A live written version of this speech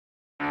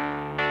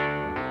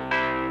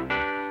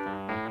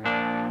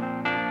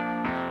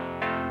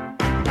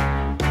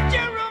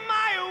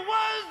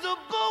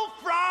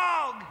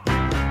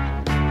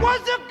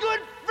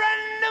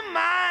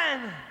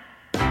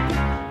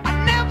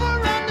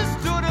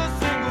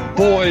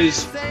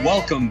boys,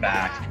 welcome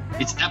back.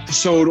 It's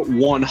episode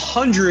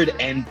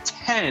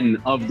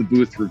 110 of the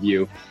Booth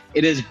Review.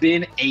 It has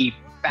been a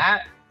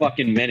fat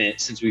fucking minute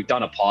since we've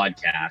done a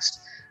podcast.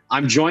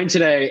 I'm joined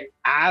today,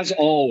 as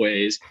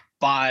always,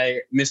 by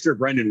Mr.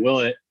 Brendan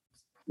Willett.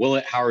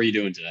 Willett, how are you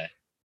doing today?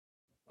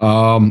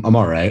 I'm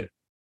all right.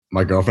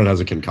 My girlfriend has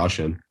a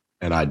concussion,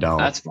 and I don't.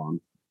 That's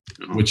fun.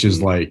 Which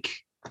is like,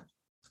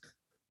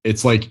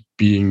 it's like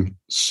being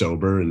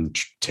sober and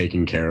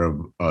taking care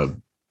of a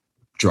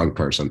drunk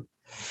person.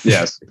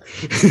 Yes.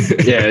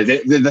 Yeah.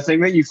 The thing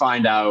that you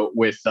find out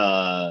with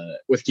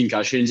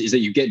concussions is that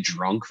you get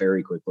drunk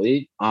very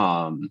quickly.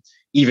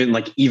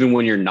 Even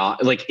when you're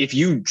not, like, if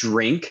you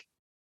drink.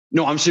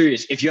 No, I'm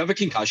serious. If you have a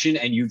concussion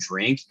and you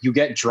drink, you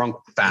get drunk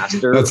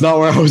faster. That's not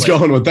where I was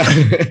going with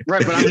that.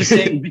 Right, but I'm just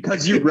saying,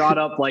 because you brought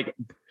up, like,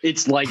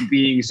 it's like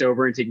being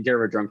sober and taking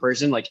care of a drunk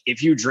person. Like,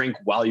 if you drink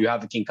while you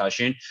have a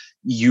concussion,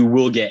 you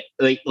will get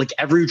like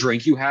every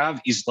drink you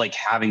have is like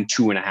having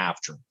 2.5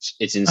 drinks.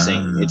 It's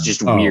insane. It's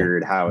just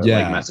weird how it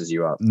like messes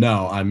you up.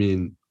 No, I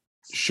mean,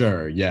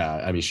 sure, yeah.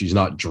 I mean, she's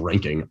not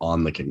drinking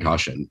on the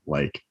concussion.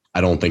 Like,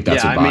 I don't think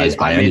that's advised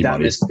by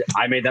anybody.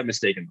 I made that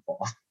mistake in the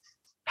fall.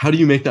 How do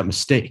you make that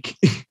mistake?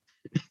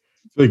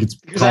 Like, it's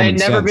because I had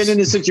never been in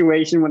a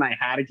situation when I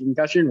had a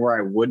concussion where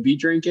I would be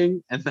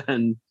drinking, and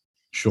then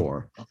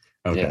sure,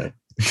 okay,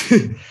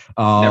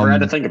 never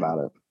had to think about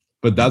it.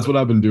 But that's what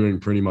I've been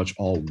doing pretty much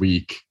all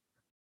week.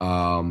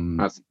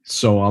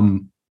 So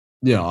I'm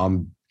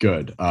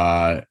good.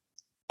 I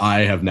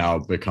have now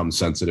become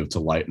sensitive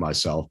to light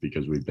myself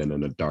because we've been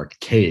in a dark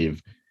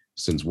cave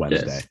since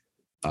Wednesday.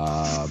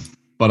 Yes.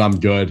 But I'm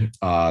good.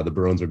 The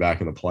Bruins are back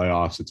in the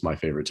playoffs. It's my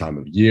favorite time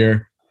of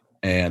year.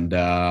 And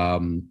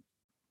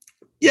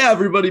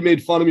everybody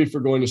made fun of me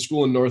for going to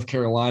school in North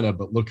Carolina,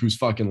 but look who's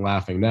fucking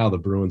laughing now. The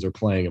Bruins are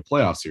playing a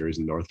playoff series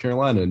in North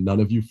Carolina, and none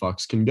of you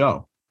fucks can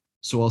go.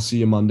 So I'll see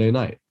you Monday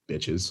night,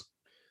 bitches.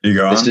 You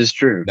go. This is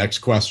true. Next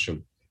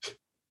question.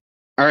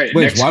 All right.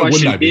 Next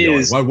question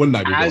is, why wouldn't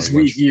I be going? As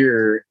we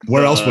hear,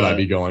 where else would I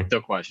be going?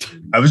 The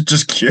question. I was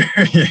just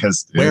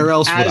curious. Dude. Where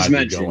else would I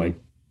be going?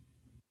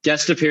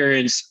 Guest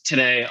appearance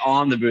today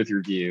on the Booth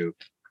Review.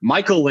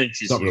 Michael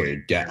Lynch is not here. Really a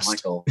guest.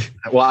 Michael.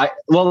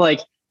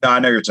 No, I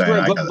know you're saying.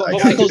 Right, but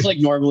Michael's like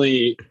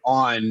normally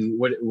on.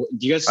 What do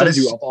you guys still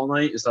do up all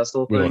night? Is that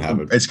still? We don't have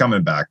it. It's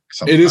coming back.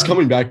 It is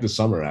coming back this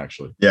summer,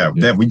 actually. Yeah,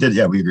 we did.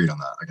 Yeah, we agreed on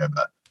that. Okay,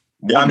 bet.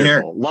 Yeah, I'm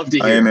here. Love to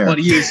hear. But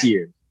he is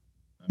here.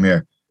 I'm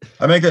here.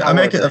 I make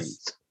it.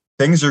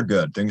 Things are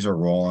good. Things are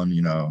rolling.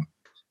 You know,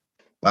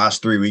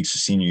 last 3 weeks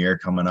of senior year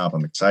coming up.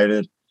 I'm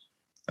excited.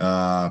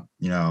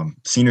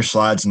 Senior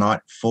slide's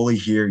not fully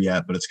here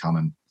yet, but it's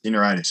coming.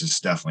 Senioritis is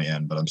definitely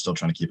in, but I'm still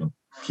trying to keep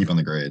on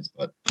the grades.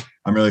 But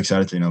I'm really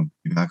excited to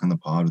be back on the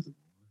pod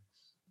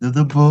with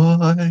the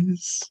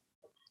boys.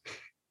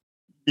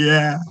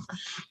 Yeah.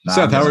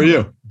 Seth, how are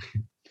you?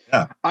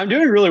 Yeah, I'm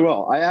doing really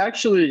well. I've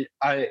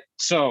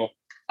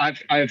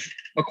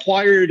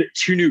acquired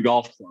 2 new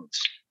golf clubs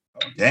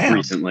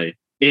recently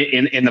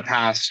in the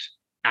past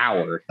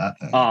hour.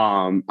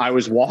 I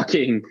was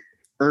walking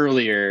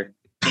earlier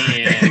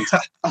and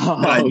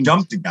I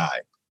dumped a guy.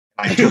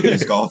 I took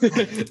his golf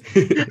club.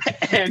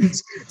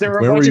 And there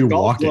were a bunch of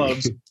golf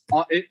clubs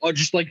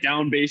just like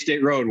down Bay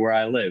State Road where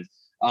I live.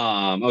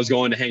 I was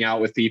going to hang out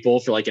with people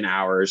for like an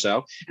hour or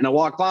so, and I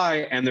walk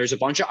by and there's a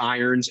bunch of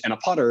irons and a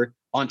putter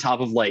on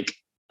top of like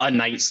a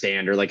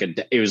nightstand or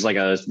it was like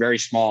a very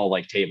small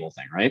like table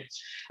thing, right?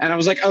 And I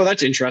was like, oh,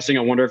 that's interesting.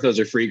 I wonder if those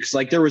are free, because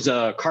like there was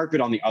a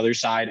carpet on the other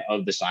side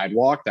of the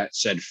sidewalk that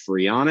said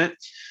free on it.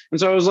 And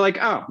so I was like,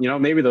 oh,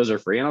 maybe those are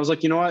free. And I was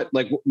like, you know what?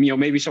 Like,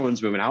 maybe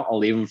someone's moving out. I'll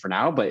leave them for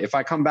now. But if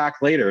I come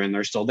back later and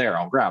they're still there,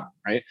 I'll grab them.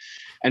 Right.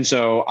 And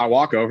so I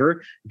walk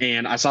over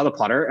and I saw the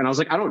putter and I was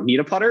like, I don't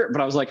need a putter,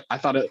 but I was like, I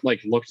thought it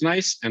like looked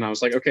nice. And I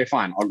was like, okay,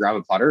 fine. I'll grab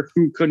a putter.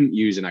 Who couldn't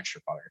use an extra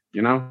putter,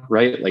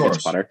 right? Like, it's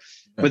a putter.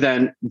 Yeah. But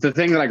then the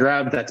thing that I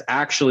grabbed that's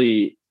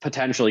actually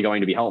potentially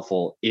going to be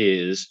helpful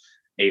is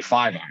a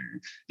 5-iron,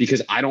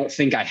 because I don't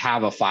think I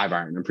have a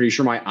 5-iron. I'm pretty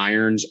sure my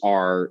irons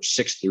are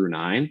 6 through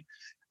 9.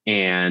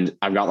 And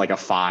I've got like a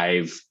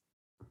 5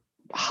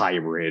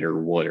 hybrid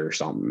or wood or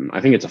something.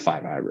 I think it's a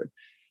 5 hybrid.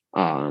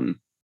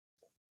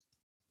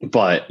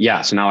 But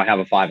yeah, so now I have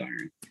a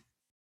 5-iron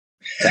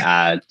to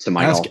add to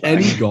my Ask golf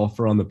any bag.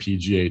 golfer on the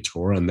PGA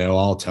Tour, and they'll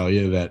all tell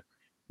you that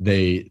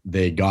they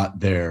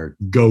got their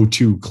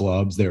go-to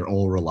clubs, their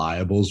all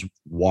reliables,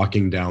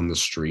 walking down the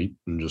street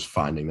and just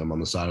finding them on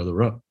the side of the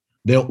road.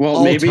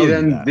 Maybe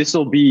then this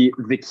will be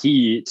the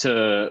key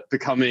to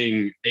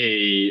becoming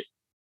a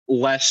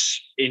less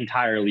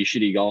entirely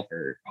shitty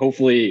golfer.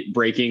 Hopefully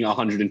breaking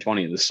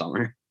 120 this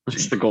summer.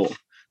 That's the goal.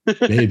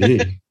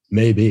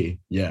 Maybe.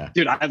 Yeah.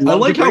 Dude, I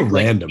like how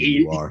random like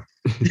you are.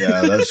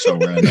 Yeah, that's so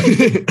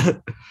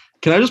random.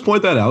 Can I just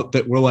point that out,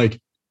 that we're like,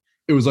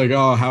 it was like,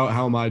 oh,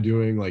 how am I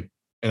doing? Like,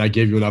 and I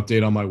gave you an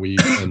update on my week,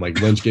 and like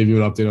Lynch gave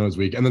you an update on his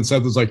week. And then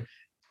Seth was like,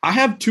 I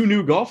have 2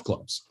 new golf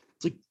clubs.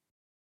 It's like,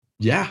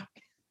 yeah,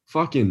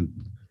 fucking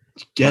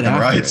get out.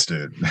 Rights,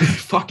 dude.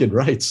 Fucking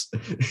rights.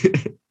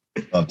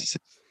 Love to see.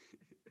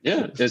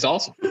 Yeah, it's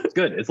awesome. It's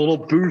good. It's a little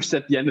boost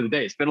at the end of the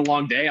day. It's been a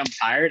long day. I'm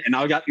tired, and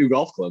now I got new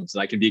golf clubs that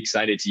I can be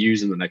excited to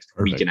use in the next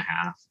week and a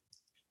half.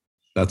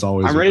 That's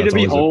always. I'm ready to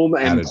be home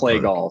and play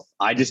golf.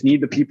 I just need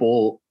the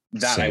people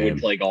that I would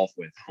play golf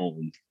with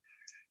home.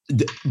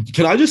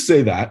 Can I just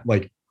say that?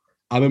 Like,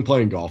 I've been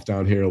playing golf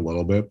down here a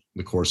little bit.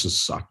 The courses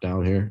suck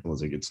down here.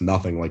 It's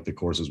nothing like the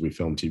courses we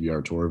film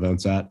TBR Tour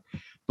events at.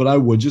 But I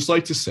would just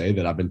like to say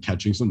that I've been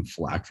catching some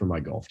flack from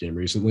my golf game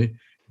recently,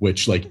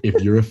 which, like,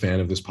 if you're a fan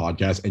of this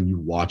podcast and you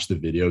watch the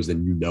videos,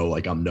 then you know,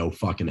 like, I'm no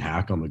fucking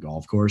hack on the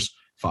golf course.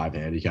 5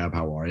 handicap,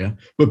 how are you?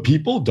 But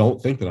people don't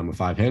think that I'm a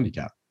 5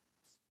 handicap.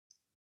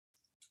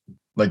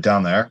 Like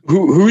down there?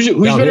 Who's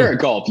better at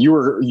golf? You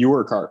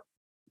or Carp?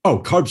 Oh,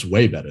 Carp's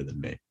way better than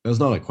me. That's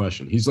not a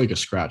question. He's like a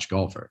scratch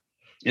golfer.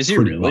 Is he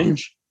really?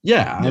 Much.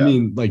 Yeah, I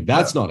mean, like,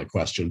 that's not a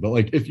question. But,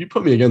 like, if you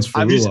put me against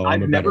Ferrulo, I've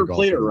never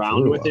played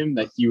around with him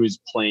that he was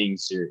playing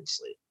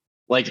seriously.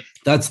 Like,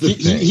 that's the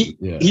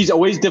thing. He's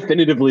always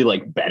definitively,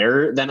 like,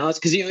 better than us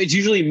because it's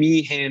usually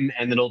me, him,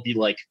 and then it'll be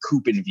like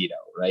Coop and Vito,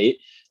 right?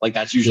 Like,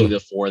 that's usually the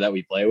 4 that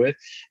we play with.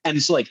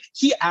 And so, like,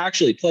 he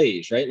actually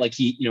plays, right? Like,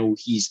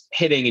 he's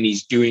hitting and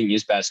he's doing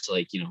his best to,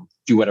 like,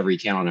 do whatever he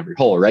can on every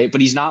hole, right? But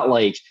he's not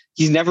like,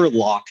 he's never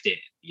locked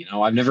in.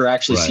 I've never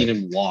actually seen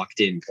him locked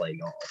in play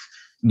golf.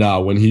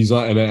 No, when he's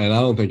on, and I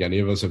don't think any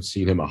of us have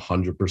seen him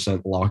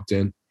 100% locked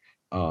in.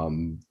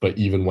 But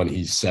even when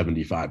he's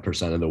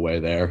 75% of the way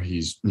there,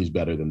 he's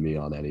better than me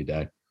on any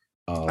day.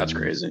 That's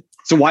crazy.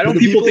 So why don't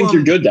people think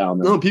you're good down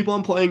there? No, people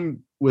I'm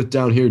playing with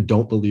down here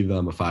don't believe that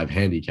I'm a 5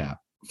 handicap.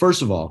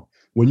 First of all,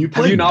 when you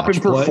play, have you not been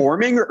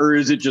performing, or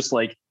is it just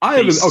like I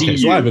haven't? Okay,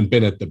 so I haven't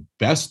been at the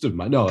best of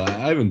my. No, I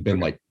haven't been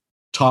like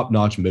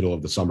top-notch middle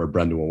of the summer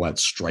Brendan Willett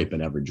striping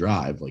every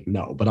drive. Like,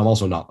 no, but I'm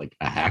also not like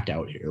a hack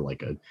out here,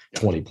 like a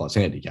 20+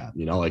 handicap,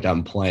 like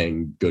I'm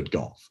playing good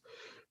golf.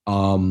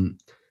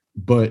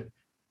 But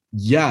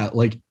yeah,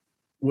 like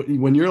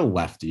when you're a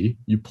lefty,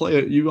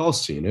 you've all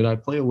seen it. I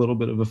play a little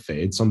bit of a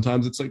fade.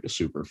 Sometimes it's like a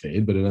super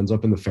fade, but it ends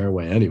up in the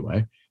fairway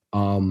anyway.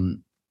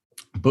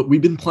 But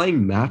we've been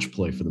playing match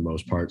play for the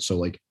most part. So,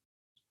 like,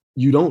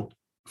 you don't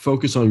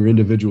focus on your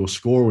individual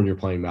score when you're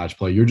playing match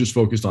play. You're just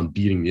focused on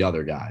beating the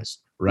other guys.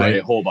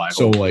 Right. Hole by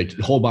hole. So, like,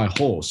 hole by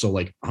hole. So,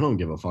 like, I don't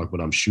give a fuck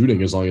what I'm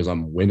shooting as long as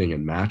I'm winning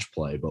in match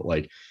play. But,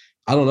 like,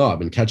 I don't know. I've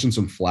been catching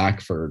some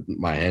flack for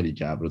my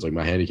handicap, but it's like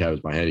my handicap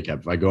is my handicap.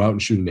 If I go out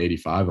and shoot an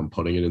 85, I'm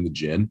putting it in the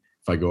gin.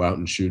 If I go out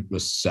and shoot a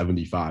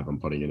 75, I'm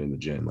putting it in the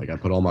gin. Like, I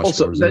put all my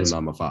scores in and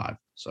I'm a 5.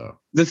 So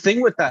the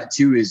thing with that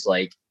too is,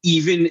 like,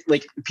 even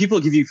like people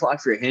give you flack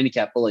for your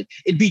handicap, but like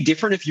it'd be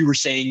different if you were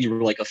saying you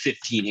were like a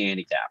 15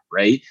 handicap,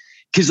 right?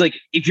 Because, like,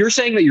 if you're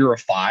saying that you're a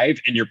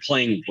 5 and you're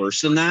playing worse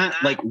than that,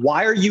 like,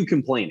 why are you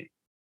complaining?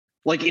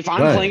 Like, if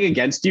I'm playing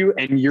against you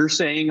and you're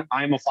saying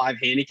I'm a 5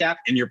 handicap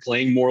and you're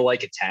playing more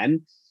like a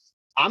 10,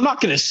 I'm not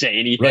going to say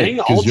anything.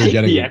 I'll take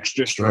the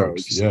extra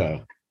strokes. Yeah.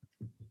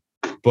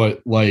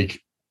 But,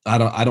 like, I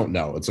don't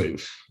know. It's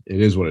like,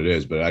 it is what it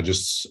is, but I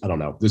don't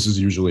know. This is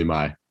usually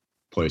my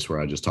place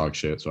where I just talk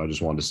shit. So I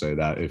just wanted to say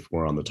that if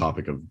we're on the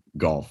topic of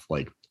golf,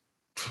 like,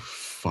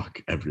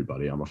 fuck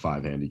everybody. I'm a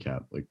 5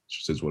 handicap. Like, it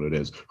just is what it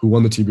is. Who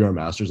won the TBR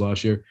Masters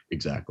last year?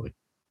 Exactly.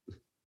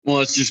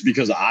 Well, it's just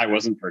because I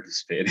wasn't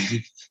participating.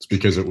 It's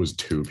because it was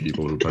 2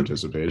 people who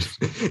participated.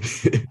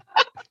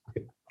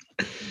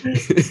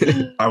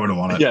 I would have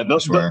won it. Yeah,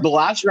 the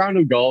last round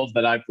of golf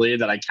that I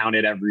played that I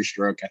counted every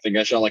stroke, I think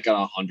I shot like a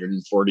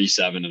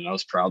 147, and I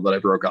was proud that I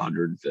broke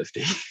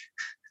 150.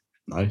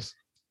 Nice.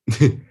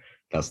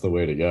 That's the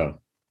way to go.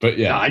 But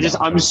yeah,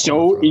 I'm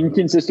so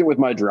inconsistent with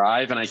my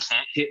drive, and I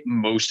can't hit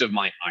most of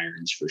my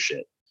irons for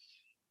shit.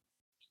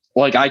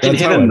 Like, I can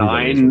hit a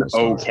 9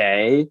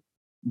 okay,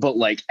 but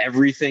like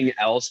everything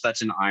else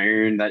that's an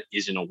iron that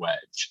isn't a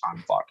wedge, I'm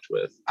fucked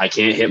with. I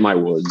can't hit my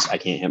woods. I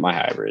can't hit my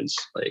hybrids.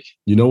 Like,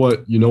 you know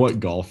what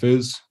golf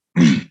is?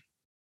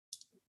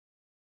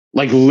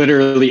 Like,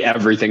 literally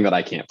everything that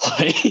I can't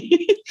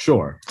play.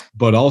 Sure,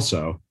 but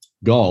also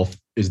golf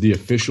is the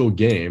official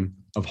game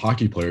of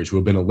hockey players who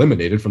have been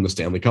eliminated from the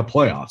Stanley Cup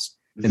playoffs.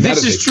 And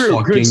this is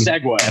true. Good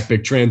segue.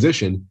 Epic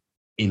transition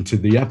into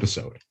the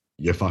episode.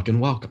 You're fucking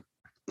welcome.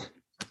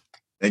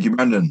 Thank you,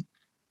 Brendan.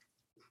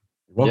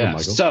 Welcome,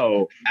 Michael.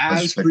 So,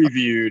 as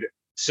previewed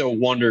so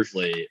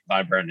wonderfully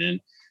by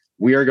Brendan,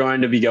 we are going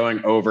to be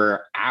going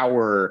over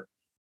our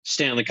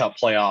Stanley Cup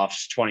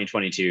playoffs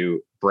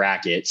 2022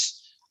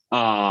 brackets. We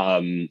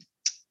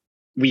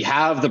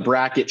have the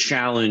bracket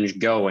challenge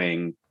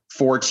going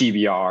for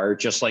TBR,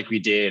 just like we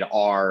did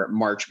our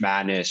March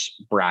Madness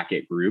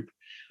bracket group.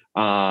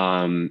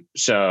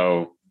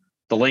 So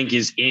the link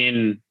is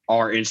in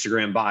our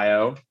Instagram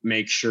bio.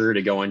 Make sure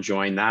to go and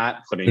join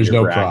that. Put in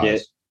your bracket.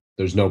 Prize.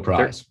 There's no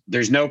prize.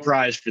 There's no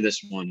prize for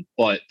this one,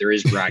 but there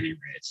is bragging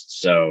rights.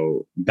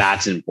 So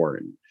that's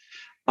important.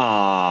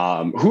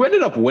 Who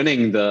ended up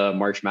winning the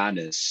March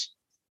Madness?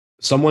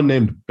 Someone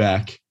named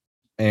Beck,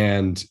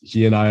 and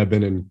he and I have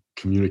been in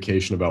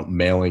communication about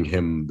mailing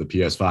him the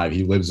PS5.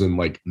 He lives in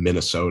like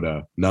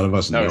Minnesota. None of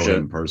us know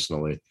him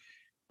personally.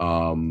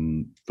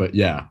 But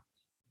yeah.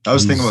 I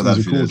was thinking about that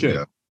a few days kid.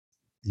 ago.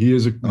 He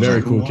is a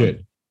very cool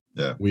kid.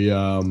 Yeah.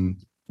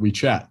 We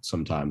chat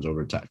sometimes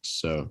over text.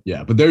 So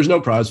yeah, but there's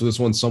no prize for this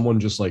one. Someone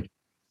just like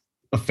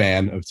a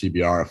fan of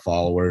TBR, a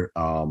follower,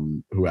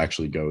 who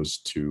actually goes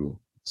to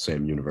the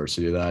same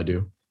university that I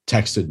do,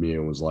 texted me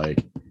and was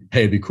like,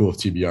 hey, it'd be cool if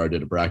TBR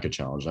did a bracket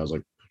challenge. And I was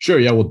like, sure,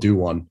 yeah, we'll do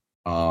one.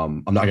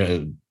 I'm not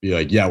gonna be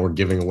like, yeah, we're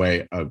giving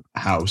away a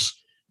house,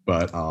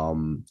 but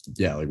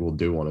yeah, like we'll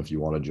do one if you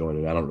want to join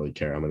it. I don't really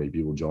care how many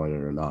people join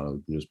it or not.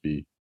 It'll just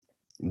be,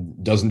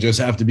 doesn't just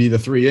have to be the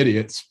 3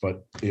 idiots,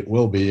 but it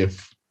will be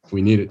if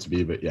we need it to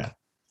be. But yeah,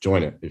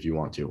 join it if you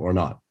want to or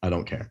not. I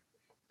don't care.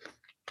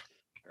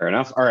 Fair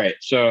enough. All right.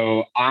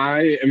 So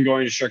I am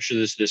going to structure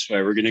this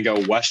way. We're going to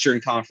go Western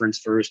Conference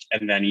first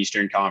and then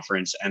Eastern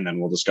Conference, and then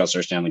we'll discuss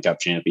our Stanley Cup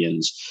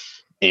champions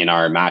in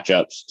our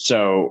matchups.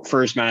 So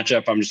first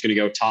matchup, I'm just going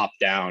to go top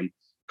down.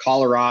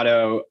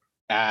 Colorado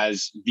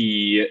as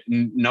the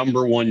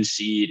number 1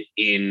 seed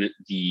in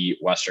the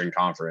Western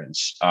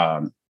Conference.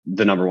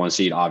 The number 1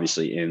 seed,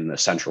 obviously, in the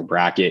central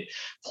bracket,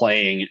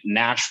 playing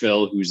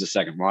Nashville, who's the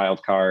second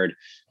wild card.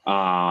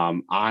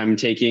 I'm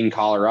taking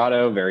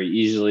Colorado very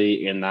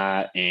easily in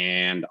that,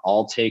 and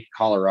I'll take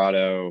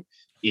Colorado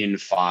in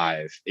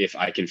 5 if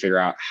I can figure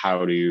out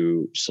how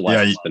to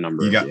select the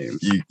number of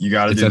games. You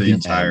got to do the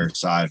entire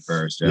side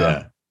first.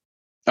 Yeah.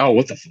 Oh,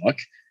 what the fuck?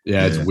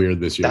 Yeah, it's weird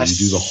this year. That's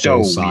you do the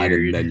whole side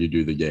weird. and then you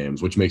do the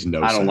games, which makes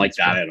no sense. I don't like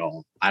that at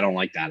all. I don't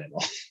like that at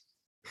all.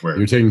 Where?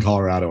 You're taking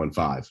Colorado in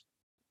 5.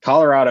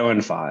 Colorado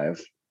in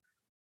 5.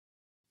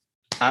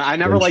 I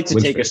never like to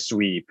take a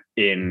sweep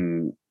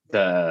in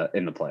the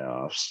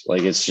playoffs.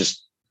 Like, it's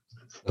just,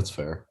 that's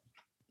fair.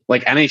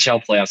 Like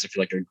NHL playoffs, I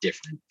feel like are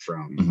different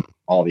from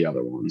all the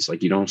other ones.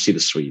 Like, you don't see the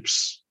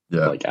sweeps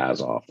like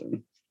as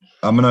often.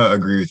 I'm gonna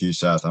agree with you,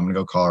 Seth. I'm gonna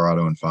go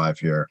Colorado in 5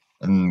 here.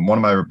 And one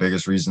of my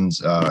biggest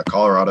reasons,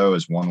 Colorado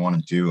is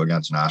 1-1-2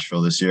 against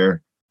Nashville this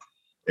year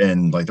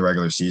in like the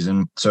regular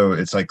season. So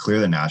it's like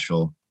clear that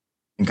Nashville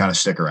can kind of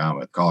stick around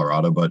with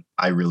Colorado, but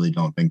I really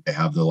don't think they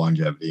have the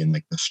longevity and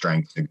like the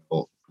strength to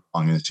go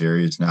along in the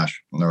series.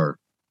 Nashville or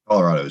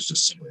Colorado is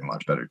just simply a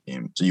much better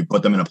team. So you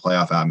put them in a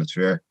playoff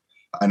atmosphere.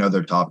 I know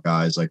their top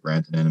guys like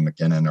Rantanen and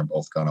McKinnon are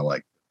both gonna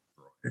like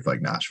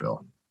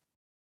Nashville.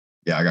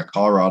 Yeah, I got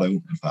Colorado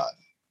in 5.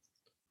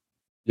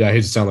 Yeah, I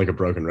hate to sound like a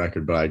broken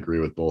record, but I agree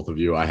with both of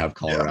you. I have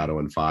Colorado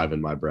in 5 in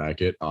my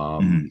bracket.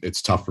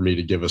 It's tough for me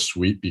to give a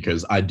sweep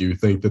because I do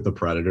think that the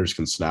Predators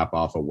can snap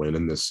off a win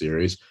in this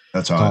series.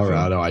 That's how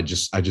Colorado. I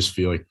just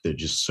feel like they're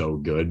just so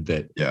good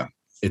that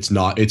it's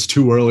it's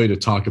too early to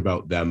talk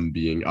about them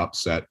being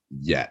upset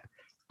yet.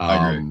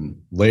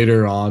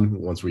 Later on,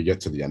 once we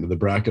get to the end of the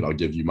bracket, I'll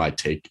give you my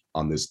take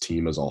on this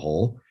team as a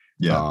whole.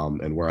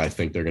 And where I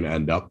think they're going to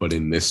end up. But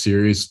in this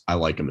series, I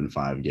like them in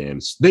 5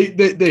 games.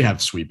 They have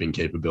sweeping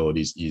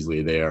capabilities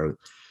easily. They're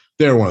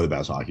one of the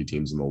best hockey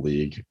teams in the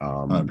league.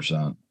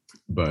 100%.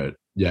 But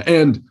yeah,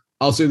 and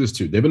I'll say this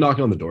too. They've been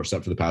knocking on the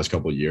doorstep for the past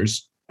couple of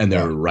years, and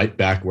they're right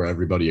back where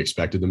everybody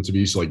expected them to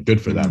be. So like,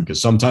 good for them,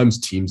 because sometimes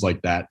teams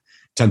like that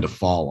tend to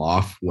fall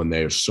off when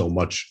there's so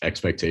much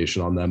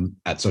expectation on them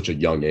at such a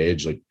young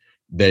age. Like,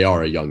 they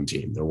are a young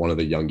team. They're one of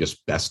the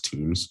youngest, best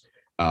teams.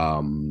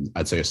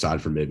 I'd say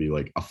aside from maybe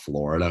like a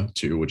Florida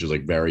too, which is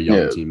like very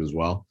young team as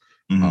well.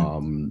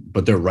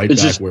 But they're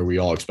back where we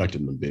all expected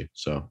them to be.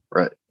 So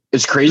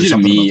it's crazy to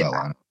me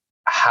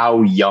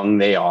how young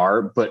they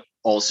are, but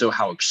also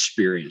how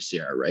experienced they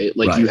are. Right,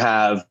 like you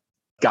have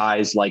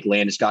guys like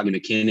Landeskog and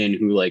McKinnon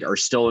who like are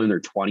still in their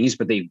 20s,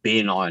 but they've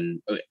been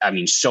on, I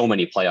mean, so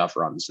many playoff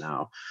runs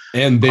now.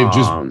 And they've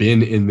just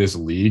been in this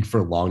league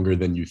for longer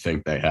than you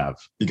think they have.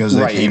 Because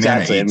they came in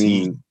at 18. I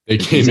mean, they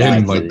came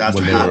in like that's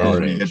when what they were happens our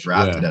when you age. get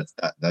drafted at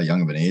that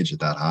young of an age at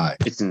that high.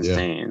 It's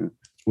insane.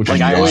 Which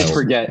like, I always wild.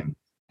 forget.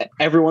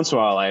 Every once in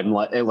a while, I'm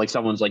like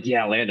someone's like,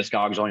 yeah,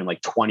 Landeskog's only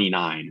like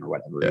 29 or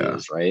whatever it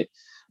is, right?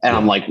 And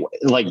I'm like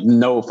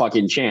no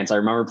fucking chance. I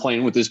remember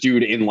playing with this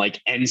dude in like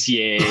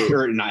NCAA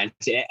or not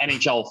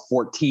NHL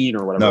 14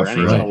 or whatever,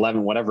 NHL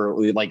 11, whatever.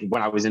 Like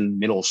when I was in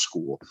middle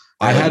school.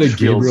 I had a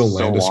Gabriel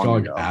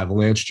Landeskog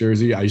Avalanche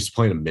jersey. I used to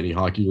play in a mini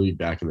hockey league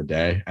back in the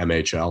day,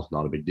 MHL,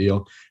 not a big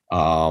deal.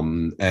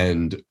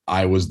 And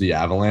I was the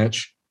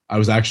Avalanche. I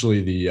was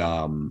actually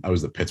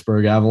the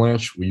Pittsburgh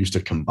Avalanche. We used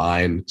to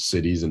combine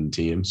cities and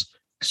teams.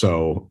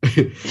 So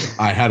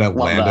I had a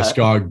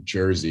Landeskog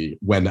jersey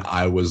when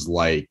I was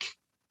like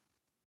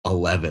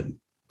 11,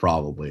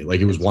 probably. Like,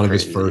 it was one of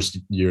his first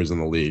years in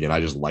the league, and I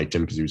just liked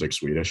him because he was like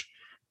Swedish.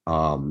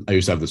 I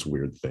used to have this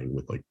weird thing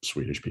with like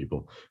Swedish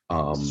people.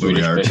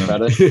 Louis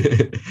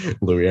Eriksson.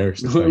 Louis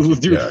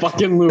Eriksson.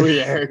 Fucking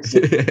Louis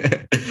Eriksson.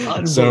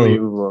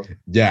 Unbelievable. So,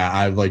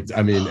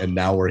 and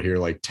now we're here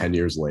like 10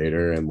 years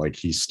later, and like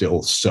he's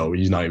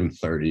not even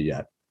 30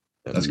 yet.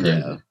 That's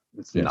crazy.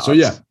 So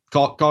yeah,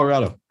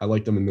 Colorado. I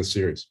like them in this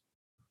series.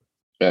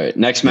 All right.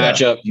 Next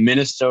matchup,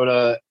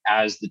 Minnesota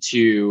as the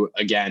 2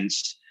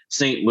 against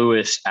St.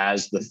 Louis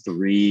as the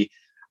 3.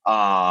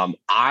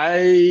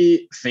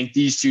 I think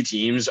these two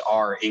teams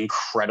are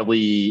incredibly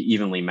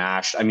evenly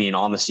matched. I mean,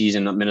 on the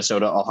season,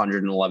 Minnesota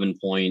 111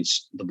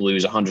 points, the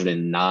Blues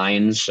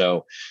 109.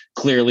 So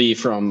clearly,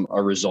 from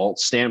a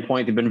results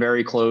standpoint, they've been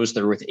very close.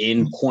 They're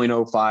within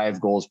 0.05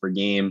 goals per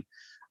game,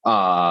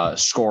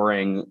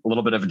 scoring a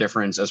little bit of a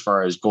difference as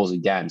far as goals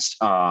against.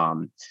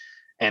 And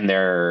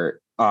their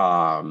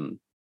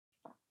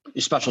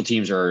special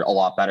teams are a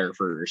lot better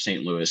for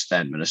St. Louis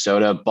than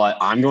Minnesota, but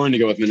I'm going to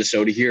go with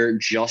Minnesota here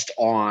just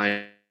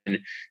on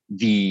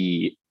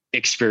the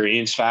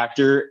experience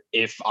factor.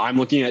 If I'm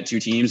looking at two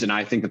teams and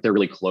I think that they're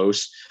really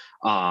close,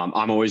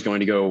 I'm always going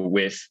to go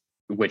with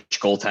which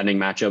goaltending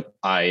matchup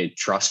I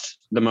trust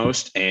the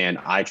most. And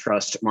I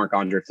trust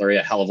Marc-Andre Fleury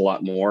a hell of a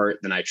lot more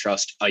than I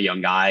trust a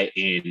young guy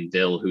in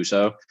Ville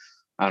Husso.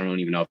 I don't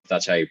even know if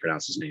that's how you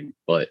pronounce his name,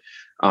 but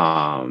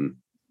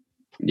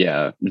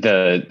yeah,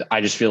 I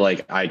just feel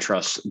like I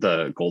trust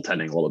the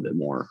goaltending a little bit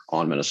more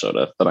on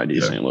Minnesota than I do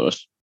St.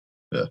 Louis.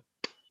 Yeah.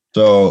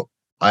 So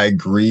I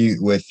agree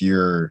with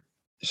your.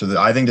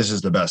 I think this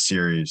is the best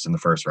series in the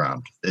first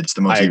round. It's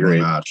the most evenly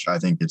matched. I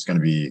think it's going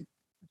to be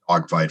a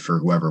dogfight for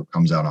whoever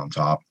comes out on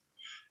top.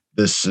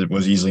 This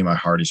was easily my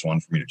hardest one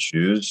for me to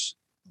choose,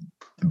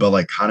 but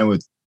like kind of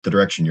with the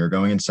direction you're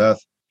going in, Seth,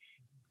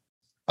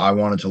 I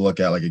wanted to look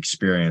at like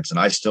experience, and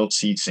I still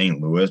see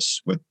St.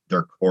 Louis with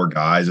their core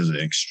guys as an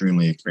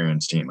extremely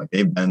experienced team. Like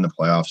they've been in the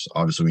playoffs.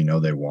 Obviously, we know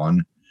they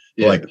won.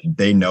 But like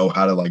they know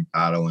how to like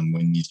battle and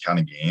win these kind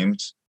of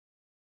games.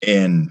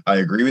 And I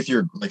agree with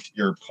your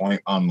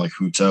point on like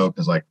Husso,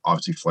 because like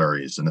obviously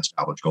Fleury is an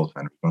established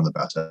goaltender, one of the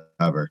best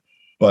ever.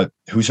 But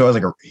Husso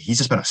has he's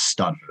just been a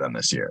stud for them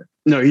this year.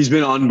 No, he's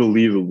been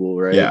unbelievable,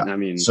 right? Yeah. I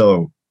mean,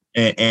 so.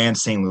 And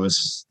St.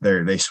 Louis,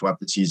 they swept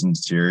the season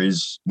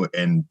series,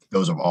 and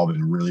those have all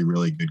been really,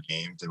 really good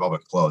games. They've all been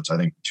close. I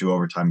think 2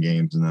 overtime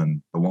games, and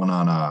then the one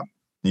on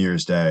New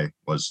Year's Day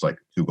was like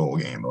 2-goal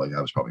game. But like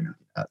that was probably not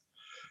that.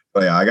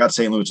 But yeah, I got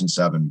St. Louis in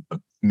 7. But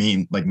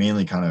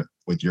mainly kind of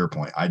with your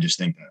point, I just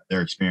think that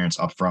their experience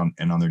up front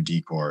and on their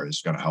decor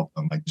is going to help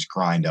them like just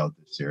grind out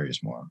the series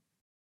more.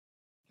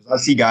 I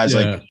see guys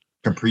like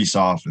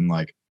Kaprizov and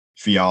like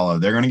Fiala,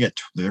 they're gonna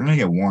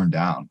get worn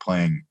down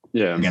playing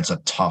against a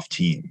tough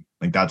team.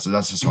 Like that's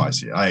just how I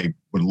see it. I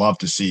would love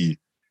to see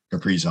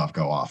Kaprizov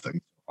go off. That's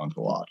fun to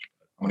watch.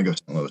 I'm gonna go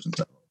St. Louis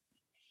instead.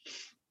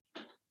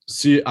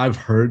 See, I've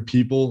heard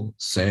people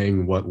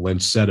saying what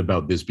Lynch said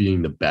about this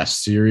being the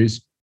best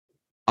series.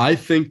 I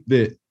think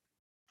that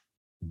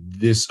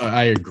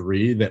I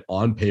agree that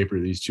on paper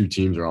these two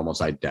teams are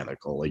almost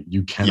identical. Like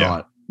you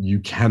cannot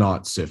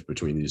sift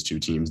between these two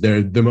teams.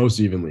 They're the most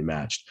evenly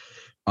matched.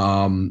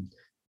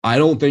 I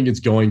don't think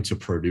it's going to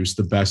produce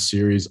the best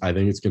series. I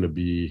think it's going to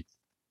be,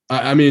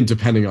 I mean,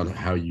 depending on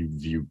how you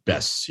view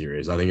best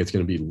series, I think it's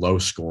going to be low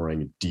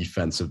scoring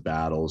defensive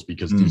battles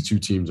because these two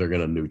teams are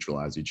going to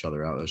neutralize each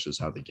other out. That's just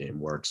how the game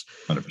works.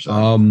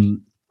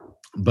 100%.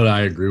 But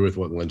I agree with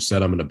what Lynch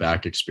said. I'm going to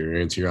back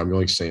experience here. I'm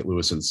going St.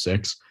 Louis in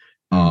 6.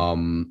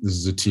 This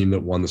is a team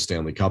that won the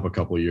Stanley Cup a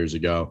couple of years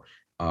ago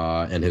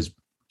and has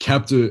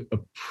kept a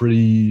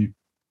pretty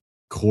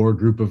core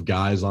group of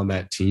guys on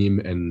that team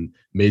and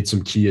made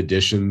some key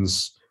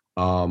additions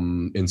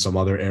in some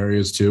other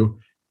areas too.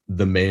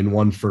 The main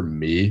one for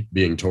me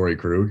being Torrey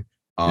Krug.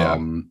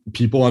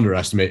 People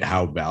underestimate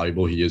how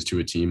valuable he is to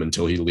a team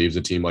until he leaves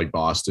a team like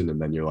Boston,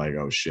 and then you're like,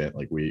 oh shit,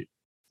 like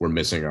we're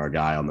missing our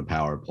guy on the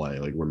power play.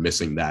 Like we're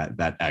missing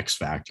that X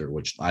factor,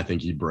 which I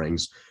think he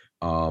brings.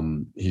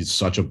 He's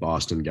such a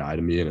Boston guy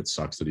to me, and it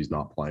sucks that he's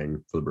not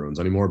playing for the Bruins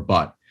anymore.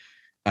 But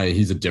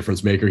he's a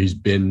difference maker. He's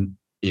been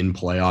in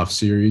playoff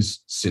series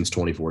since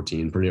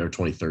 2014, or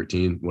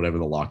 2013, whatever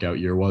the lockout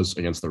year was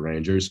against the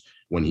Rangers,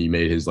 when he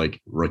made his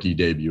like rookie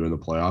debut in the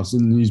playoffs,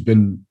 and he's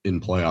been in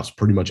playoffs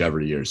pretty much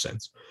every year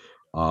since.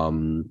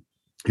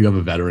 You have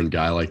a veteran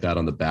guy like that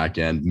on the back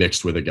end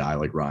mixed with a guy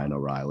like Ryan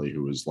O'Reilly,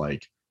 who was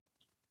like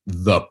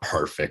the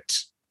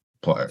perfect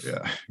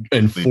player,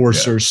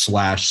 enforcer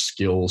 /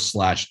 skill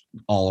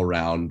 / all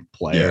around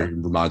player. He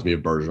reminds me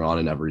of Bergeron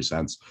in every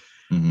sense.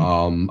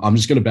 I'm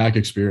just going to back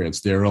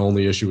experience. Their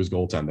only issue is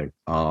goaltending.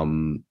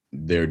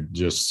 They're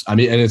just, I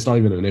mean, and it's not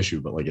even an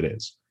issue, but like it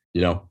is,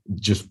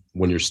 just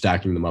when you're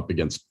stacking them up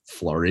against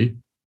Fleury,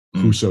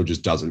 Husso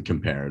just doesn't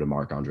compare to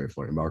Marc-Andre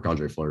Fleury.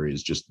 Marc-Andre Fleury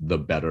is just the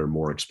better,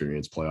 more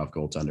experienced playoff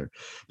goaltender.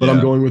 But I'm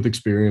going with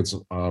experience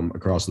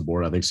across the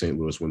board. I think St.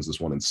 Louis wins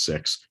this one in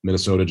 6.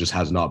 Minnesota just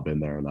has not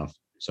been there enough.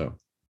 So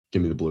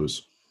give me the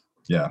Blues.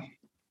 Yeah.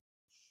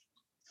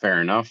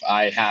 Fair enough.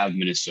 I have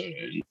Minnesota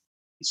in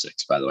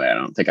 6, by the way. I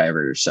don't think I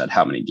ever said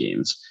how many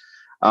games.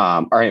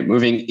 All right,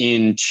 moving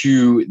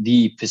into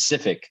the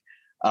Pacific.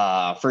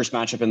 First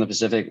matchup in the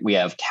Pacific, we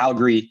have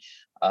Calgary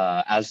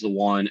as the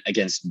one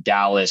against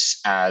Dallas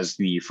as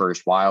the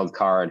first wild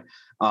card.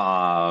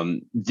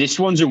 This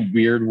one's a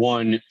weird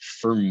one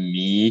for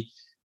me,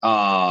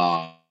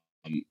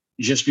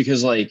 just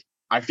because like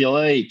I feel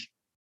like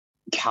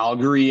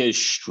Calgary has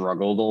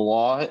struggled a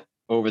lot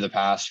over the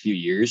past few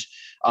years.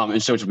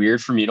 And so it's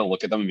weird for me to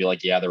look at them and be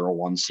like, yeah, they're a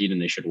 1 seed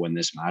and they should win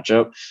this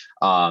matchup.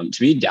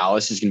 To me,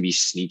 Dallas is going to be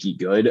sneaky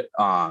good.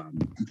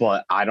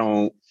 But I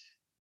don't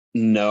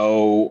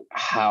know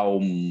how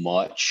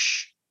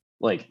much,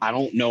 I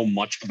don't know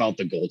much about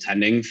the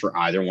goaltending for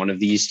either one of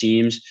these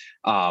teams.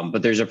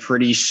 But there's a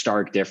pretty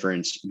stark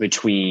difference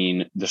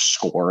between the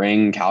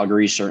scoring.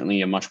 Calgary,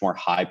 certainly a much more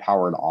high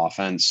powered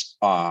offense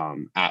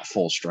at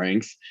full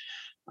strength.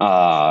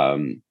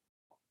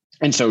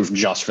 And so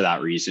just for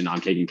that reason,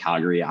 I'm taking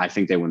Calgary. I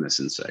think they win this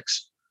in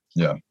 6.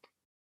 Yeah.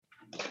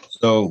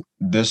 So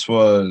this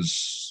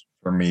was,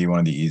 for me, one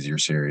of the easier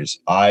series.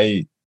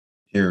 I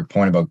hear a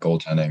point about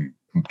goaltending.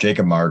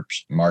 Jacob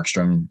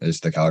Markstrom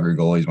is the Calgary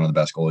goalie. He's one of the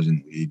best goalies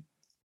in the league.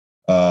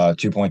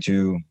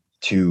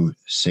 2.22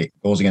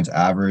 goals against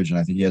average, and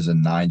I think he has a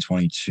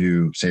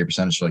 922 save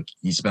percentage. So,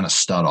 he's been a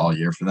stud all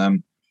year for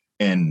them.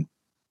 And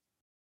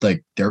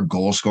their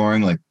goal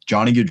scoring,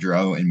 Johnny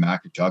Gaudreau and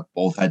Matt Tkachuk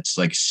both had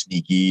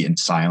sneaky and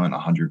silent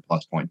 100+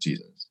 point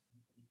seasons,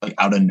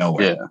 out of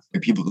nowhere. Yeah.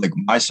 People when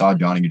I saw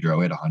Johnny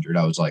Gaudreau hit 100,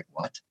 I was like,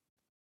 what?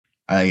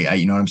 I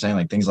you know what I'm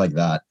saying? Things like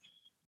that.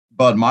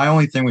 But my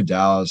only thing with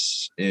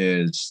Dallas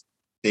is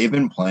they've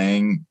been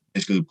playing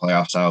basically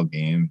playoff style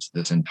games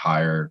this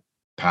entire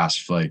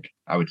past,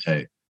 I would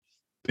say,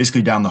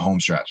 basically down the home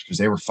stretch, because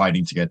they were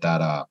fighting to get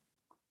that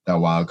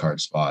wild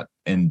card spot.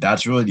 And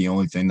that's really the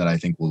only thing that I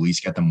think will at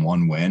least get them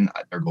one win.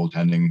 Their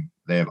goaltending,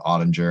 they have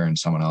Ottinger and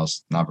someone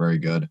else not very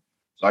good.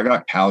 So I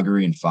got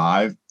Calgary in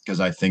 5 because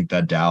I think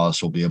that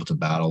Dallas will be able to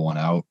battle one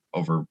out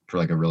for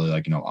a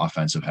really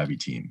offensive heavy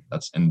team.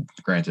 And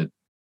granted,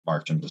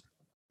 Markstrom just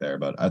there,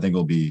 but I think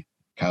it'll be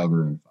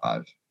Calgary in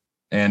 5.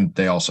 And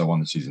they also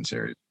won the season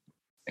series.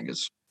 I think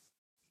it's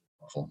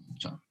awful.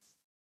 So.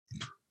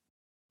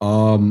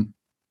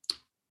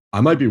 I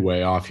might be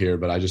way off here,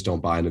 but I just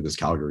don't buy into this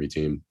Calgary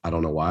team. I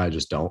don't know why. I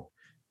just don't.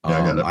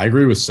 Yeah, I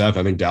agree with Seth.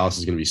 I think Dallas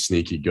is going to be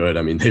sneaky good.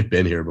 I mean, they've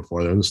been here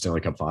before. They're in the Stanley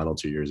Cup final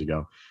 2 years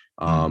ago.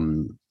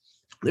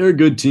 They're a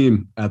good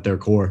team at their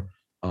core.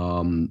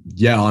 On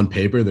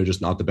paper, they're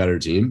just not the better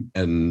team.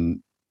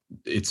 And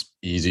it's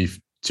easy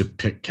to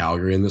pick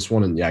Calgary in this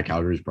one. And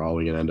Calgary's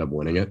probably going to end up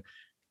winning it.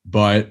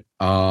 But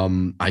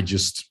I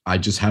just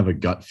have a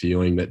gut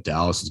feeling that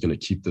Dallas is going to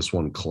keep this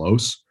one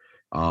close.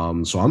 So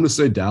I'm going to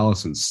say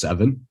Dallas in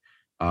 7.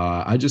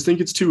 I just think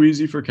it's too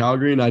easy for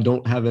Calgary, and I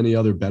don't have any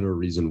other better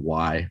reason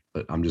why,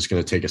 but I'm just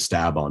going to take a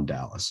stab on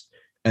Dallas.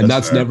 And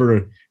that's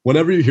never,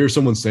 whenever you hear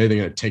someone say they're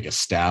going to take a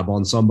stab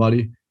on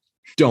somebody,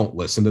 don't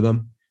listen to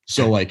them.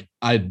 So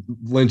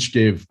Lynch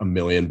gave a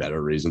million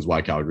better reasons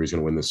why Calgary's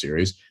going to win this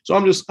series. So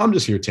I'm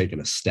just here taking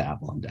a stab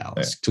on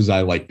Dallas because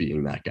I like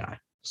being that guy.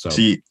 So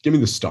give me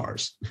the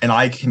Stars. And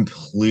I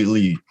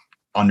completely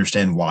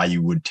understand why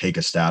you would take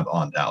a stab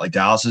on Dallas.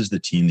 Dallas is the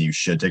team that you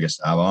should take a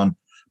stab on.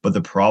 But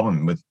the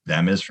problem with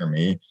them is, for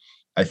me,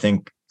 I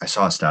think I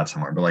saw a stat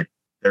somewhere, but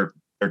their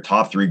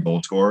top 3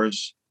 goal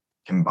scorers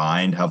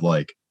combined have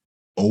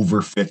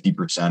over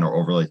 50% or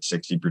over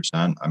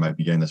 60%. I might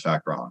be getting this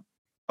fact wrong,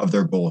 of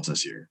their goals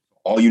this year.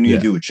 All you need to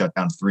do is shut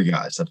down 3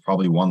 guys. That's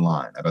probably one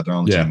line. I bet they're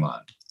on the same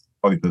line.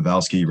 Probably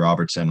Pavelski,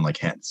 Robertson, and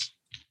Hintz.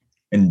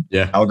 And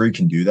Calgary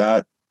can do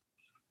that.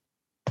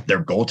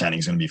 Their goaltending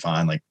is going to be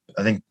fine. I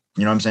think,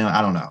 you know what I'm saying?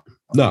 I don't know.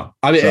 No,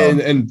 I mean,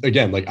 and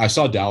again, I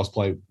saw Dallas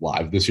play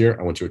live this year.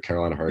 I went to a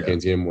Carolina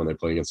Hurricanes game when they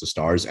played against the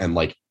Stars, and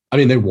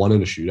they won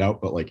in a shootout,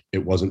 but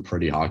it wasn't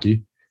pretty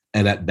hockey.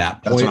 And at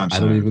that point, I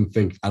don't even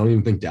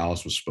think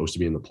Dallas was supposed to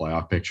be in the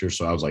playoff picture.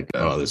 So I was like,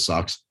 oh, this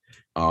sucks.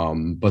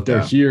 But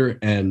they're here,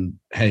 and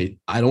hey,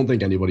 I don't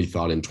think anybody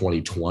thought in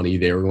 2020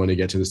 they were going to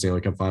get to the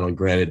Stanley Cup final. And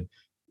granted,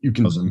 you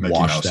can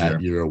wash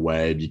that year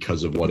away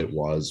because of what it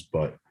was,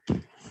 but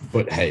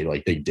hey,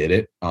 they did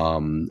it.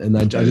 And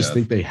I just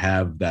think they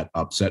have that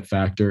upset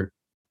factor.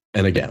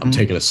 And again, I'm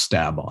taking a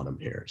stab on them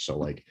here.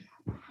 So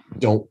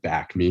don't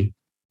back me,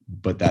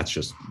 but that's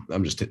just,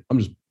 I'm just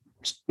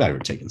not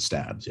even taking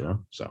stabs,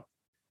 So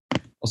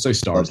I'll say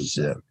Stars.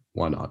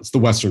 Why not? It's the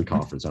Western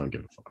Conference. I don't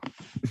give a fuck.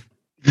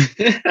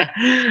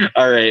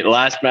 All right.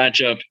 Last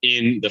matchup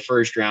in the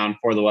first round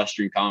for the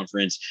Western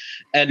Conference,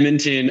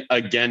 Edmonton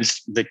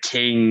against the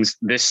Kings.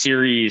 This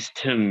series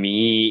to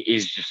me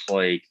is just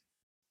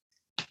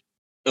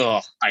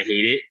I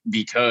hate it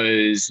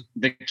because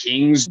the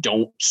Kings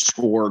don't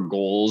score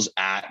goals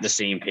at the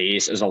same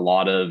pace as a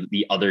lot of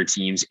the other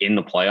teams in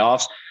the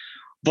playoffs.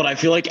 But I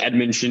feel like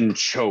Edmonton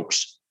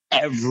chokes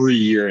every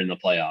year in the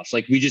playoffs.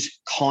 We just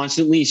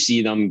constantly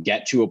see them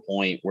get to a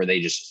point where they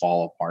just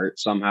fall apart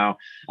somehow.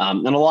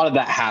 And a lot of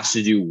that has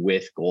to do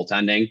with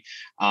goaltending.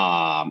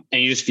 And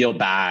you just feel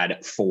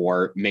bad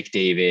for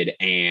McDavid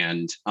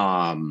and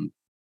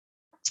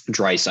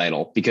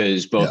Draisaitl,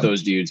 because both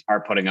those dudes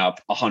are putting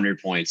up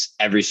 100 points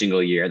every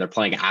single year. They're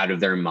playing out of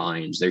their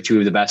minds. They're 2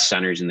 of the best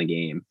centers in the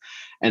game,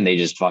 and they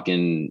just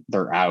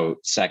they're out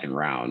second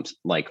round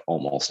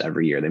almost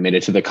every year. They made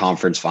it to the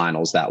conference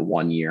finals that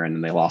one year, and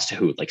then they lost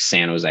to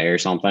San Jose or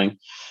something.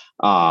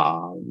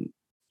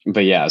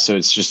 But so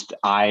it's just,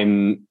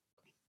 I'm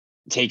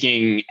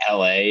taking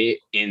LA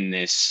in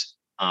this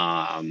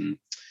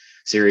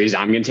series.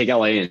 I'm going to take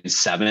LA in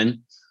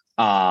 7.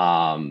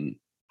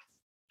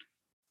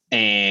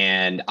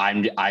 And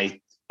I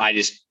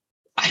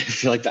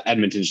feel like the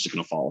Edmonton's just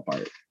going to fall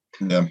apart.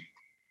 Yeah.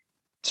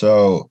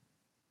 So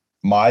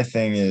my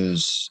thing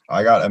is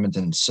I got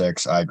Edmonton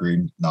 6. I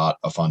agree, not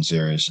a fun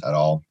series at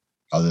all,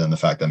 other than the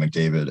fact that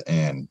McDavid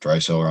and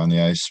Draisaitl are on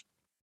the ice.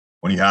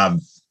 When you have,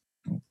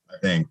 I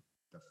think,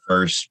 the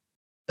first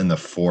and the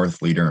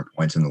fourth leader in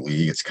points in the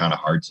league, it's kind of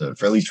hard to,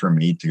 for at least for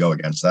me, to go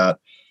against that.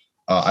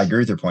 I agree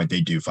with your point.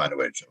 They do find a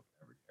way to choke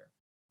every year.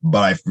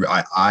 But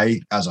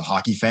I, as a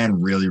hockey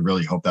fan, really,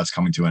 really hope that's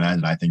coming to an end.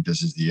 And I think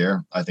this is the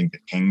year. I think the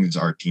Kings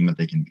are a team that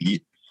they can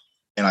beat.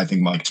 And I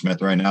think Mike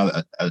Smith right now,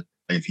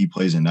 if he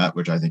plays in net,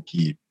 which I think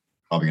he's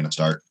probably going to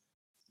start.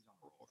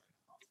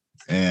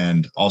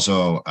 And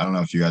also, I don't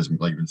know if you guys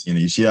like been seeing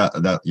it. You see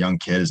that young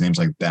kid, his name's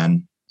like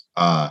Ben.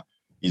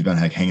 He's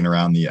been like hanging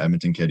around the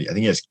Edmonton kid. I think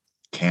he has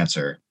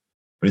cancer,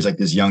 but he's like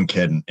this young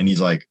kid. And he's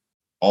like,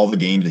 all the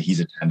games that he's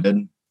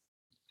attended,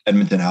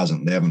 Edmonton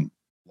they haven't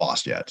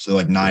lost yet. So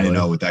like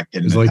 9-0 with that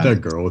kid. He's like that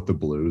girl with the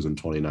Blues in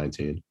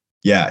 2019.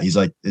 Yeah. He's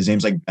like, his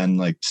name's like Ben,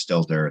 like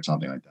Stilter or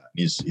something like that.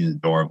 He's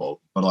adorable,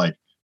 but like,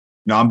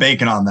 no, I'm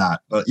banking on that.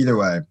 But either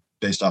way,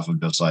 based off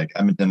of just like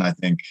Edmonton, I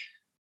think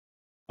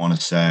I want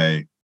to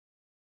say,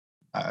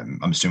 I'm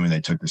assuming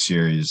they took the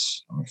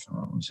series.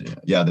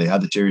 Yeah, they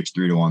had the series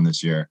 3-1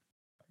 this year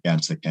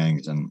against the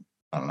Kings. And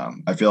I don't know.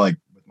 I feel like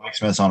with Mike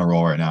Smith's on a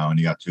roll right now and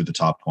you got 2 of the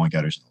top point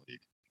getters in the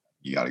league,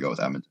 you got to go with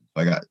Edmonton.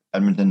 So I got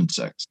Edmonton in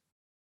 6.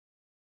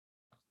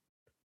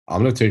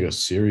 I'm going to take a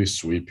series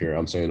sweep here.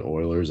 I'm saying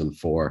Oilers in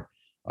 4.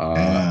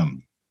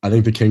 I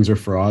think the Kings are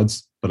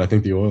frauds, but I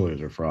think the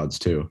Oilers are frauds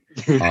too.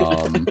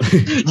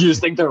 You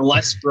just think they're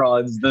less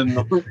frauds than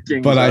the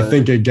Kings. But I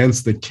think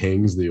against the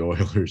Kings, the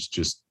Oilers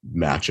just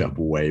match up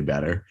way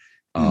better.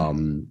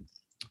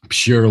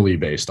 Purely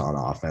based on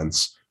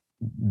offense.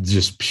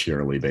 Just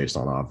purely based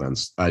on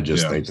offense. I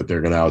just think that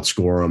they're going to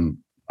outscore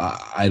them.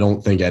 I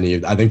don't think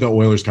I think the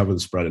Oilers cover the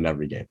spread in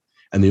every game.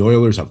 And the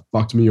Oilers have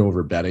fucked me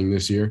over betting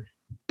this year,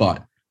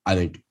 but I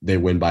think they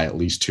win by at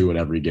least 2 in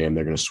every game.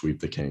 They're going to sweep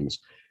the Kings.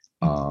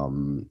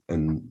 And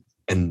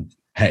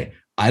hey,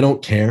 I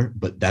don't care,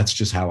 but that's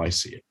just how I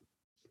see it.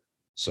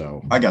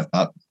 So I got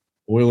that.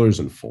 Oilers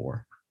in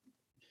 4.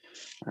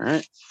 All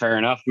right, fair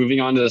enough. Moving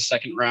on to the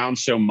second round.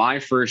 So my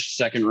first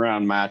second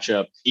round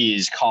matchup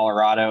is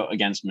Colorado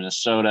against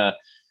Minnesota.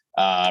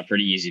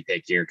 Pretty easy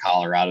pick here.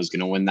 Colorado's going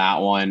to win that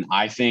one.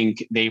 I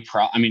think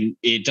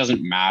it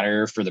doesn't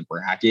matter for the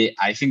bracket.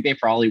 I think they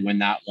probably win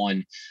that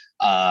one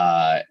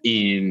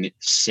in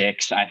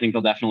 6. I think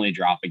they'll definitely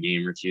drop a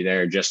game or 2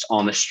 there just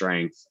on the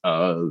strength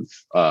of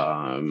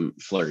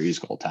Fleury's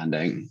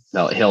goaltending.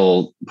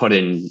 He'll put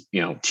in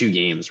 2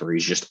 games where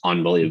he's just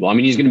unbelievable. I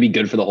mean, he's going to be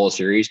good for the whole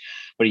series,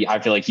 but I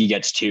feel like he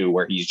gets 2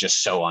 where he's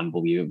just so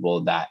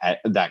unbelievable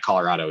that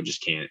Colorado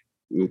just can't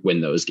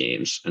win those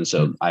games. And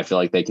so I feel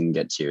like they can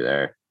get 2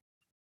 there.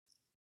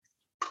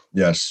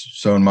 Yes.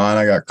 So in mine,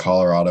 I got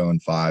Colorado in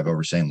 5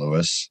 over St.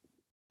 Louis.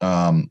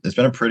 It's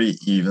been a pretty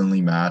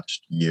evenly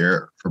matched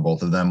year for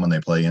both of them when they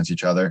play against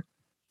each other.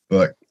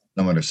 But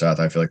similar to Seth,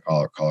 I feel like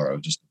Colorado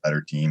is just a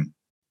better team.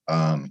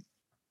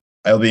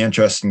 It'll be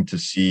interesting to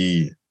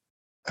see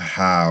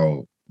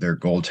how their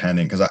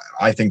goaltending, because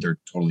I think they're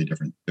totally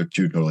different. They're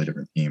 2 totally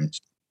different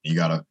teams. You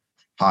got a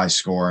high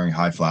scoring,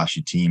 high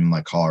flashy team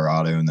like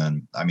Colorado. And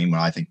then, I mean, when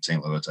I think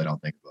St. Louis, I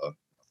don't think of a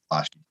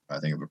flashy, I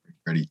think of a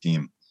pretty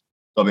team.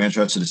 I'll be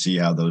interested to see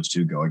how those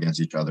 2 go against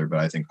each other, but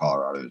I think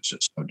Colorado is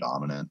just so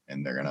dominant,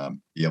 and they're gonna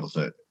be able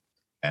to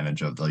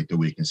advantage of like the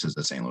weaknesses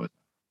that St. Louis.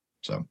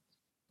 So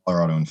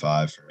Colorado in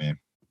 5 for me.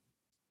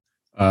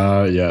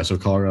 So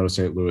Colorado,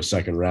 St. Louis,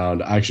 second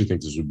round. I actually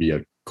think this would be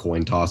a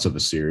coin toss of a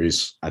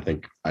series. I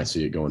think I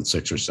see it going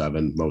 6 or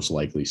 7, most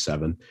likely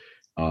 7.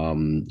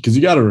 Because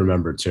you got to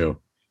remember too,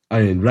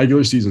 I mean,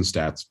 regular season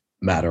stats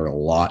matter a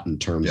lot in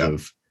terms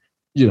of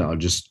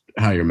just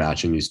how you're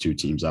matching these 2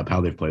 teams up,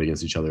 how they've played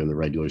against each other in the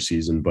regular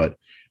season. But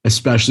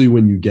especially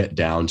when you get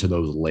down to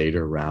those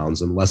later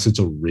rounds, unless it's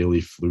a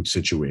really fluke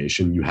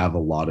situation, you have a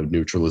lot of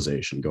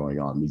neutralization going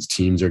on. These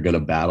teams are going to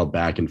battle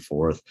back and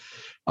forth.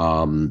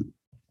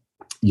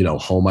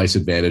 Home ice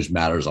advantage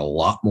matters a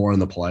lot more in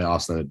the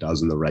playoffs than it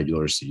does in the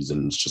regular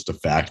season. It's just a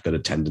fact that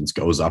attendance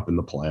goes up in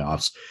the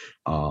playoffs.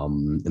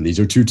 And these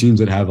are 2 teams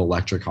that have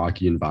electric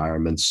hockey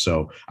environments.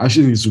 So I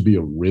actually think this would be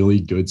a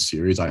really good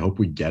series. I hope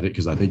we get it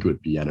because I think it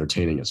would be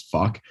entertaining as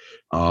fuck.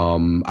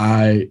 I'm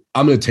going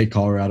to take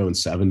Colorado in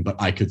 7,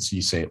 but I could see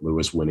St.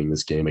 Louis winning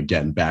this game.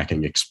 Again,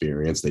 backing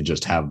experience. They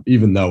just have,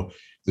 even though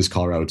this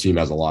Colorado team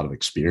has a lot of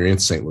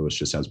experience, St. Louis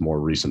just has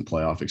more recent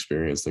playoff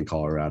experience than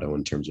Colorado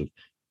in terms of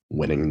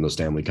winning the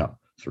Stanley Cup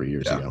 3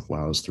 years ago.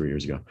 Wow, it was 3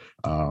 years ago.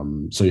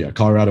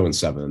 Colorado in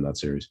 7 in that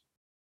series.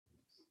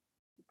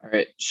 All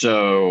right.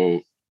 So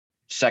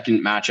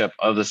second matchup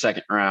of the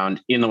second round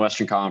in the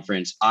Western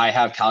Conference, I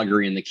have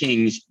Calgary and the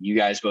Kings. You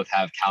guys both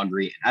have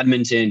Calgary and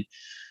Edmonton.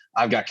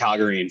 I've got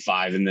Calgary in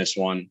 5 in this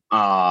one.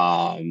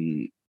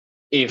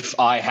 If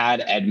I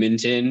had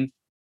Edmonton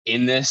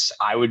in this,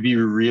 I would be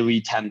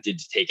really tempted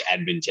to take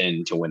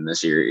Edmonton to win the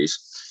series.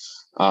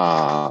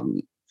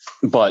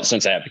 But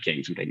since I have the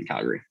Kings, I'm taking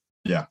Calgary.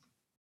 Yeah.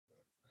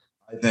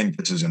 I think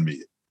this is going to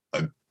be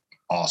an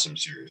awesome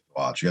series to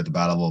watch. You got the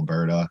Battle of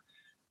Alberta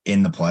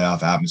in the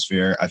playoff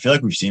atmosphere. I feel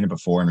like we've seen it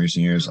before in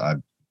recent years. I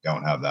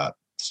don't have that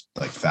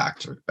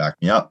fact to back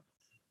me up,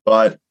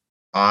 but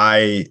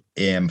I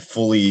am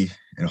fully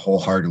and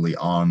wholeheartedly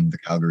on the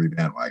Calgary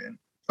bandwagon.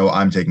 So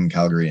I'm taking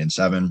Calgary in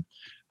 7.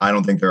 I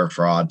don't think they're a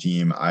fraud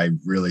team. I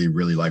really,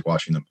 really like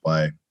watching them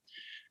play.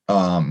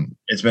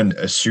 It's been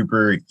a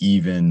super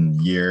even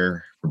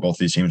year for both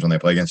these teams when they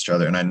play against each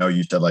other. And I know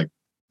you said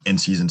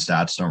in-season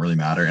stats don't really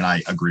matter. And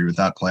I agree with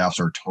that.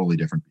 Playoffs are a totally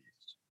different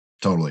beast.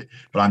 Totally.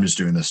 But I'm just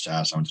doing this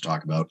stats I want to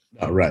talk about.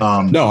 Oh, right.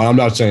 No, I'm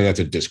not saying that's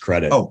a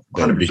discredit. Oh,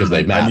 100%. Because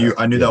they matter.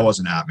 I knew that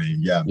wasn't at me.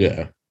 Yeah.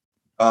 Yeah.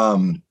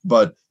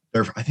 But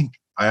I think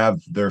I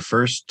have their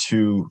first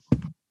 2.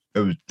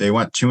 They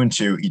went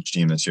 2-2 each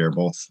team this year,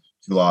 both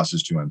 2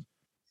 losses, 2 wins.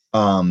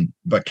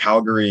 But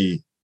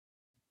Calgary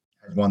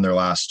has won their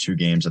last 2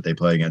 games that they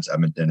play against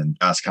Edmonton, and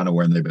that's kind of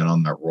where they've been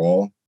on that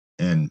roll.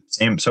 And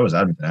so is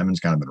Edmonton. Edmonton's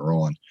kind of been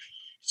rolling.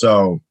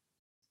 So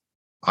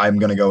I'm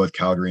going to go with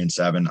Calgary in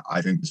 7.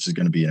 I think this is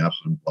going to be an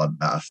absolute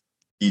bloodbath.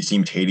 These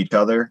teams hate each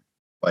other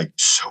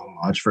so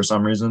much for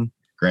some reason.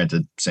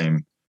 Granted,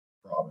 same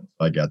province.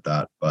 I get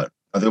that, but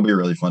I think it'll be a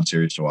really fun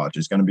series to watch.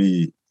 It's going to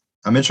be.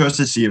 I'm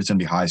interested to see if it's going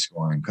to be high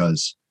scoring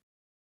because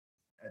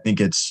I think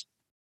it's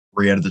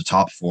 3 out of the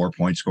top 4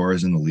 point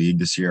scorers in the league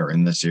this year are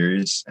in the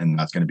series, and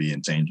that's going to be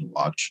insane to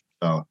watch.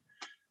 So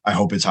I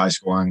hope it's high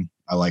scoring.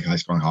 I like high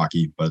scoring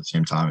hockey, but at the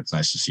same time, it's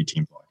nice to see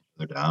teams play each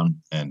other down,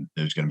 and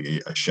there's going to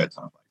be a shit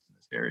ton of fights in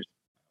this series.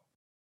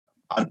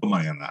 I'd put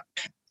money on that.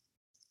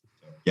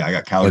 So, yeah, I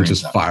got Calgary. I'm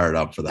just fired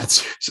up for that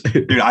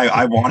series. Dude,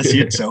 I want to see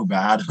it so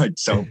bad,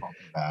 so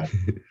fucking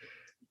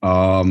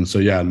bad. So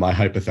yeah, in my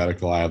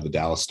hypothetical, I have the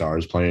Dallas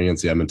Stars playing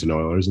against the Edmonton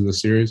Oilers in this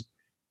series.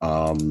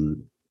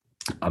 I'm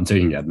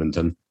taking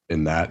Edmonton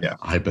in that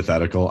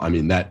hypothetical. I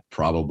mean, that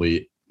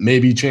probably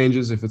maybe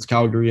changes if it's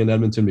Calgary and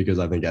Edmonton because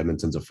I think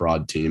Edmonton's a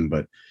fraud team,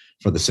 but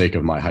for the sake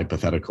of my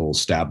hypothetical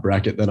stab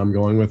bracket that I'm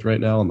going with right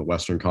now in the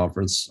Western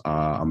Conference,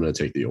 I'm going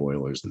to take the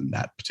Oilers in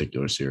that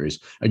particular series.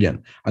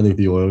 Again, I think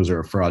the Oilers are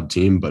a fraud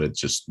team, but it's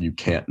just you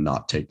can't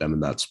not take them in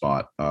that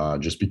spot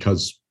just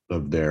because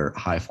of their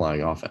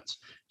high-flying offense.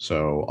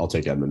 So I'll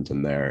take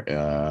Edmonton there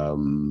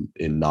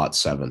in not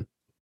 7.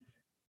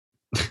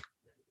 All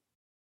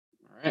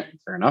right,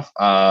 fair enough.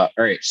 All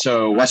right,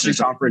 so Western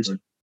Conference.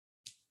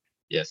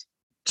 Yes.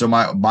 So we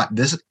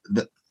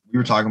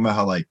were talking about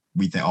how I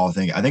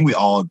think we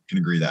all can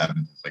agree that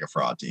Edmonton's a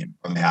fraud team,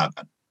 or they have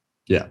been.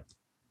 Yeah.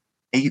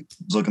 I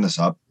was looking this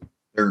up.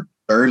 Their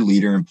third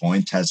leader in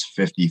points has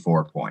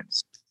 54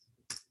 points.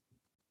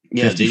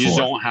 Yeah, 54. They just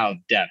don't have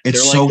depth. They're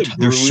so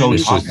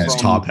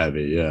top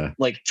heavy. Yeah.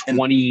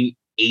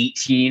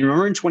 2018.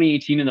 Remember in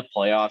 2018 in the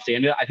playoffs,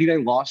 I think they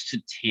lost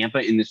to Tampa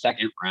in the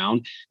second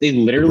round. They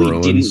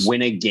literally didn't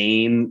win a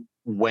game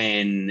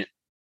when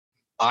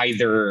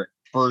either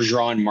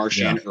Bergeron,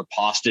 Marchand, or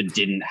Pasta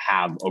didn't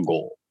have a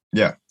goal.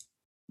 Yeah.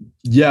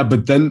 Yeah,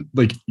 but then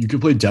you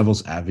could play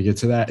devil's advocate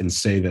to that and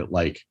say that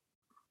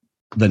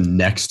the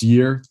next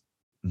year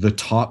the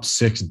top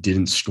 6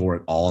 didn't score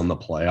at all in the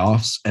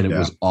playoffs, and it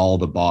was all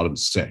the bottom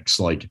 6.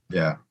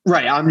 Yeah,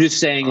 right. I'm just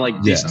saying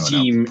this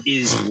team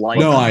is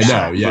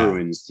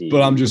Bruins team.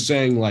 But I'm just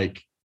saying I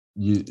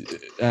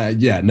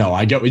get.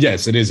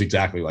 Yes, it is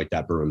exactly like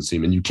that Bruins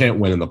team, and you can't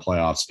win in the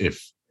playoffs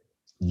if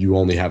you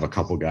only have a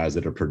couple guys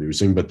that are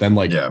producing. But then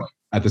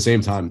at the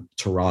same time,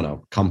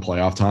 Toronto come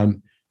playoff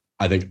time,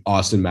 I think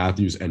Austin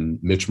Matthews and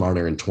Mitch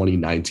Marner in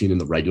 2019 in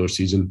the regular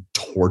season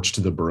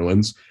torched the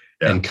Bruins.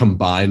 And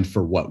combined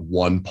for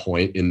 1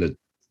 point in the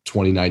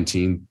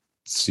 2019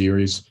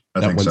 series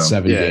that went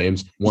 7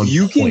 games, 1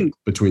 point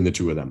between the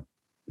two of them.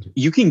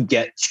 You can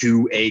get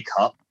to a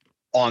cup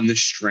on the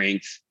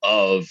strength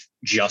of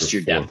just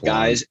your depth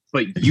guys,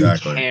 but you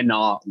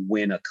cannot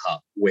win a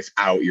cup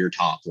without your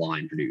top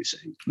line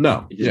producing.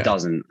 No, it just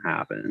doesn't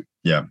happen.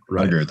 Yeah,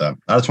 right. I agree with that.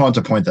 I just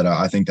wanted to point that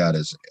out. I think that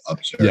is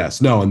absurd.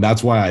 Yes, no, and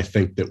that's why I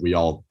think that we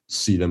all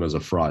see them as a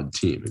fraud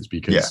team is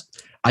because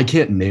I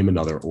can't name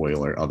another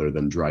Oiler other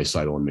than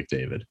Draisaitl and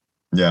McDavid.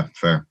 Yeah,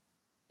 fair.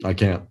 I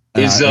can't.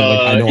 Is the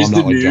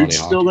Nuge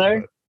still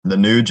there? The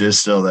Nuge is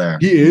still there.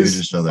 He is.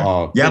 Is still there.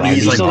 Oh, yeah, but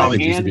he's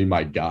probably used to be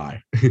my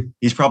guy.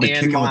 He's probably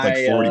kicking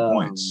with 40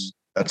 points.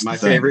 That's my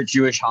favorite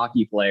Jewish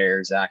hockey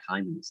player, Zach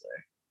Hyman, is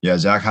there. Yeah,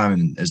 Zach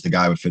Hyman is the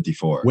guy with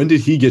 54. When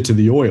did he get to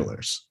the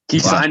Oilers? He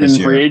signed in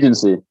free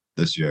agency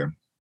this year.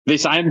 They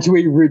signed him to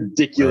a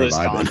ridiculous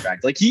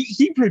contract.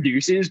 He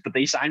produces, but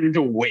they signed him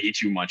to way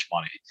too much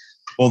money.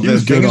 Well, he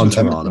was good on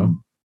Toronto.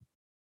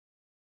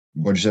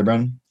 What'd you say,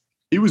 Brendan?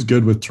 He was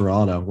good with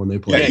Toronto when they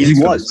played. Yeah, he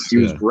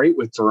was great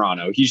with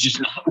Toronto. He's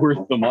just not worth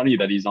the money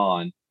that he's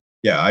on.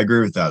 Yeah, I agree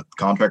with that.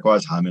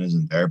 Contract-wise, Hyman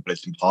isn't there, but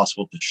it's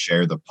impossible to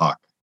share the puck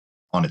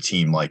on a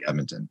team like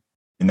Edmonton.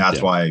 And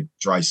that's why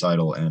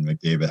Draisaitl and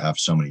McDavid have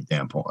so many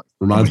damn points.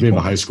 Reminds me of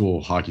a high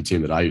school hockey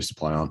team that I used to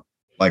play on.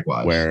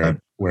 Likewise.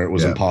 Where it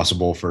was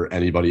impossible for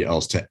anybody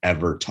else to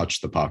ever touch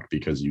the puck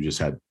because you just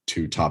had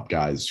two top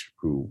guys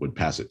who would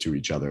pass it to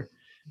each other.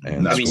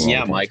 And I mean,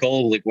 yeah,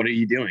 Michael, like, what are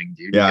you doing,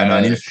 dude? Yeah,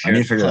 I need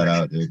to figure that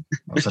out, dude.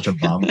 I'm such a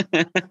bum.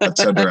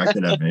 That's so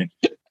directed at me.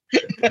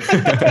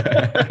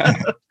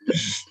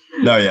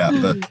 No, yeah,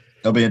 but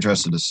I'll be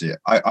interested to see it.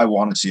 I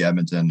want to see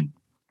Edmonton,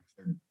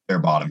 their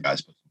bottom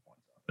guys put some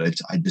points up,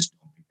 but I just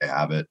don't think they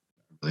have it.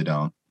 I really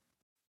don't.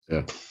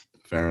 Yeah,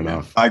 fair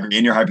enough. I agree.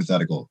 In your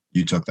hypothetical,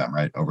 you took them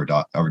right over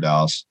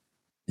Dallas.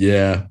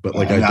 Yeah, but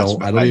like I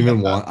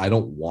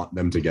don't want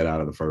them to get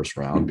out of the first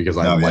round because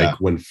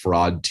when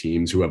fraud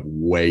teams who have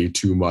way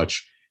too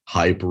much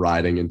hype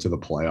riding into the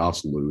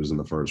playoffs lose in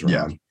the first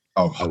round.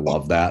 Oh, I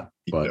love that.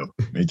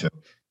 Me too.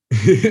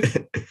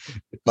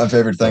 My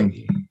favorite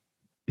thing.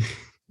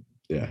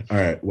 Yeah. All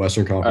right.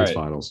 Western Conference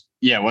Finals.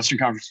 Yeah, Western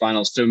Conference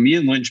Finals. So me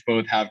and Lynch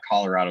both have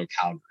Colorado,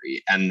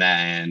 Calgary, and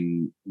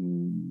then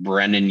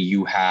Brennan,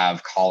 you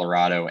have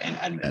Colorado and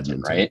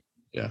Edmonton, right?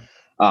 Yeah.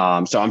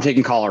 So I'm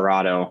taking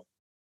Colorado.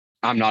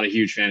 I'm not a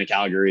huge fan of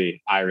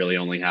Calgary. I really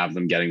only have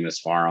them getting this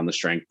far on the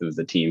strength of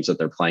the teams that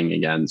they're playing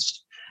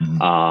against.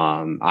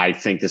 Mm-hmm. I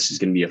think this is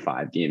going to be a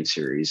 5-game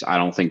series. I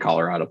don't think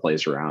Colorado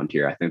plays around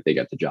here. I think they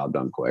get the job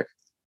done quick.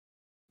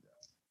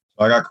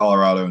 I got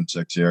Colorado in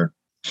 6 here.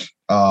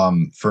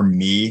 For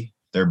me,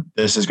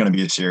 this is going to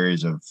be a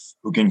series of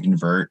who can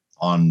convert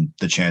on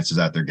the chances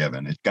that they're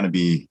given. It's going to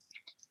be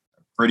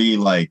pretty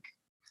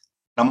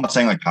I'm not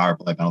saying like power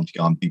play penalty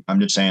kill. I'm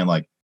just saying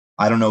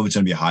I don't know if it's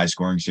going to be a high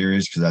scoring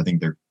series because I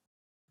think they're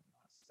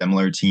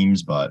similar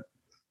teams, but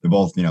they're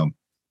both,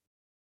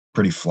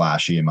 pretty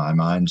flashy in my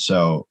mind.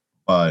 So,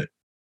 but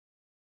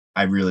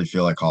I really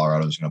feel like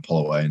Colorado is going to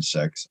pull away in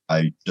 6.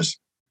 I just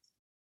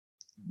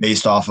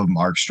based off of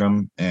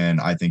Markstrom,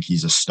 and I think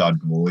he's a stud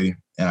goalie.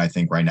 And I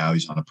think right now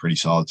he's on a pretty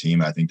solid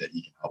team. I think that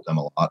he can help them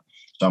a lot.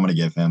 So I'm going to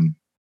give him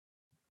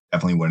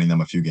definitely winning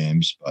them a few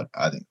games, but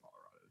I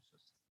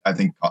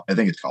think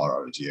it's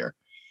Colorado's year.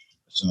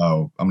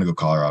 So I'm going to go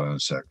Colorado in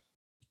 6.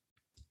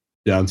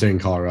 Yeah, I'm taking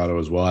Colorado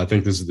as well. I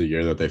think this is the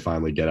year that they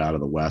finally get out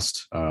of the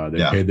West.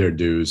 They paid their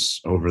dues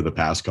over the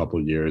past couple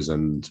of years,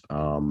 and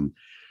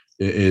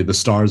the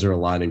stars are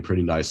aligning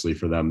pretty nicely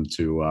for them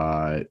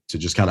to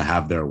just kind of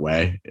have their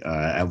way,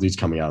 at least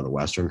coming out of the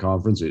Western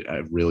Conference.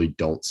 I really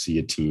don't see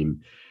a team.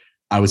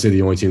 I would say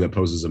the only team that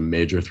poses a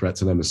major threat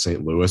to them is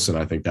St. Louis, and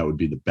I think that would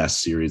be the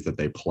best series that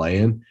they play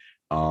in.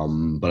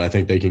 But I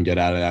think they can get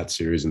out of that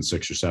series in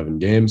 6 or 7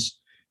 games.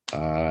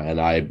 And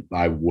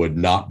I would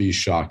not be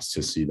shocked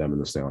to see them in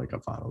the Stanley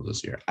Cup Finals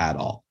this year at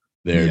all.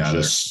 They're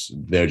just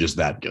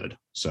that good.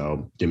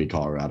 So give me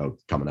Colorado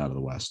coming out of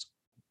the West.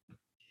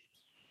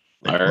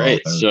 All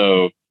right.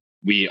 So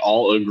we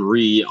all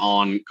agree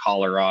on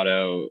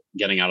Colorado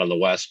getting out of the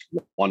West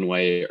one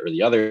way or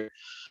the other.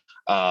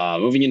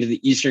 Moving into the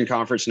Eastern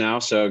Conference now.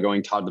 So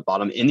going top to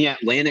bottom in the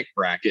Atlantic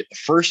bracket, the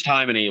first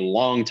time in a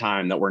long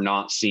time that we're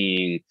not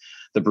seeing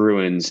the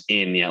Bruins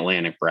in the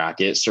Atlantic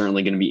bracket.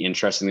 Certainly going to be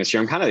interesting this year.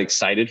 I'm kind of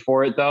excited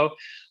for it though.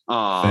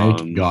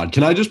 Thank God.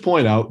 Can I just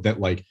point out that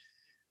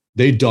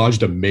they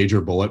dodged a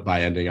major bullet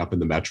by ending up in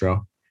the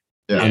Metro?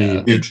 Yeah. I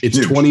mean, it's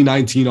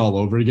 2019 all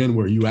over again,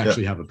 where you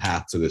actually have a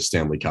path to the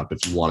Stanley Cup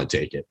if you want to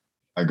take it.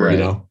 I agree.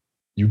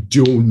 You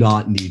do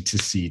not need to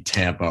see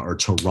Tampa or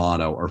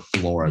Toronto or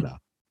Florida.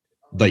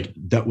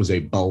 That was a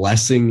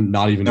blessing,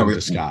 not even in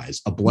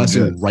disguise, a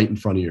blessing right in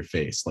front of your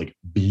face.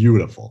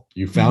 Beautiful.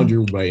 You found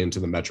your way into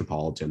the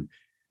Metropolitan.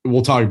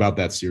 We'll talk about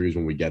that series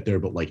when we get there,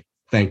 but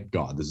thank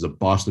God, this is a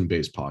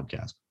Boston-based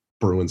podcast.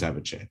 Bruins have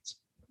a chance.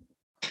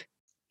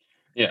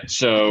 Yeah.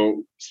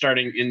 So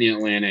starting in the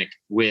Atlantic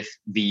with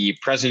the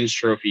President's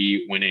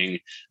Trophy winning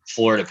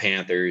Florida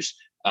Panthers,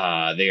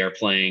 they are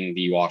playing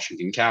the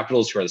Washington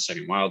Capitals, who are the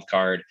second wild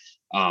card.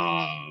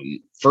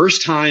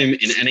 First time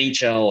in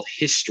NHL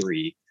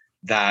history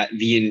that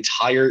the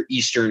entire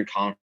Eastern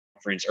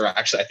Conference, or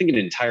actually I think an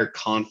entire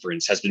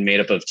conference, has been made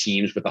up of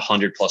teams with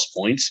 100+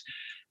 points.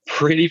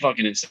 Pretty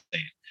fucking insane.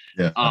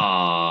 Yeah.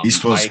 I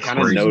kind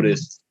of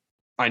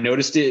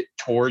noticed it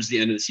towards the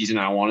end of the season.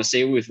 I want to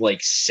say with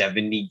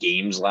 70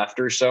 games left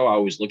or so. I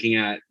was looking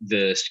at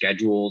the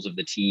schedules of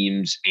the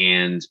teams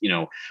and,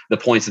 the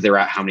points that they were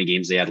at, how many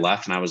games they had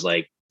left. And I was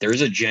like,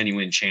 there's a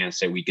genuine chance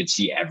that we could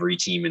see every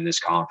team in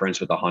this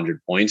conference with 100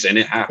 points. And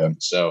it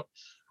happened. So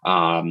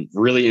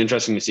really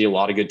interesting to see a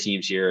lot of good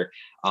teams here.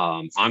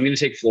 I'm going to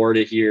take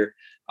Florida here.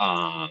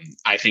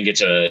 I think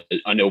it's a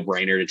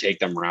no-brainer to take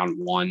them round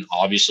 1.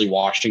 Obviously,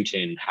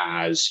 Washington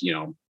has,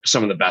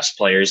 some of the best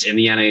players in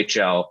the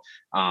NHL.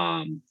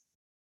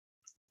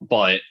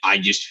 But I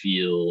just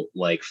feel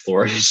like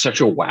Florida is such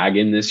a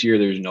wagon this year.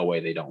 There's no way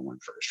they don't win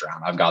first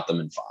round. I've got them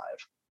in 5.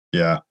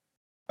 Yeah,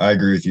 I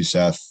agree with you,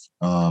 Seth.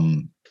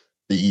 The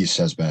East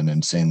has been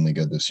insanely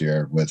good this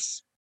year with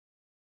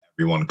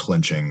everyone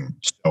clinching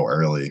so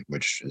early,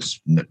 which is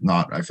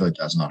I feel like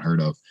that's not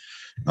heard of.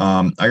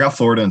 I got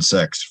Florida in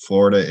 6.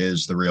 Florida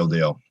is the real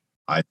deal.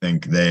 I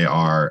think they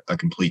are a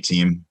complete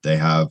team. They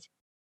have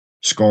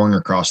scoring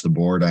across the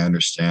board. I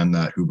understand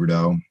that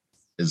Huberdeau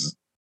is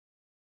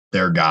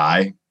their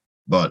guy,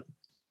 but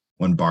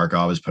when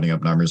Barkov is putting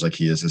up numbers like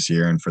he is this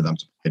year, and for them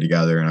to play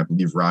together. And I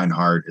believe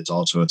Reinhardt is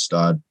also a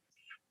stud.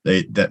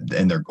 And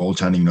their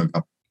goaltending,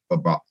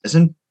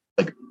 isn't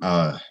like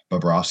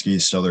Bobrovsky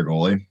is still their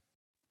goalie.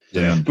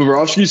 Yeah,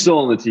 Bobrovsky's still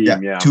on the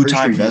team. Yeah,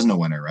 two-time Vezina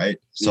winner, right?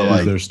 So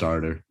like their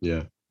starter.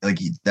 Yeah, like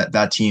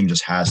that team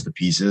just has the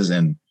pieces,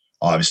 and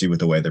obviously with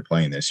the way they're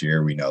playing this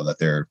year, we know that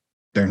they're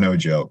no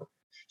joke.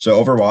 So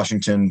over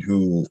Washington,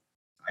 who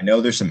I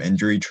know there's some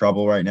injury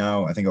trouble right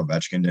now. I think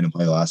Ovechkin didn't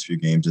play the last few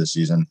games of the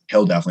season.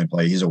 He'll definitely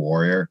play. He's a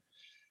Warrior,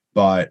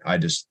 but I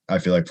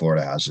feel like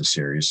Florida has this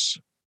series.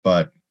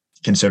 But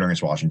considering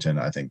it's Washington,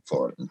 I think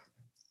Florida.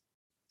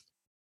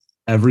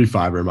 Every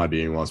fiber in my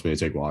being wants me to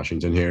take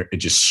Washington here. It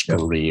just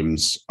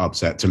screams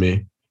upset to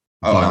me.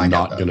 Oh, but I'm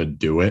not going to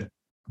do it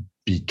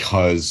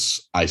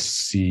because I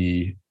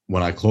see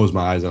when I close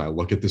my eyes and I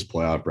look at this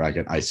playoff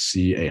bracket, I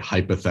see a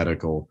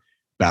hypothetical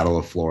Battle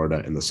of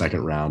Florida in the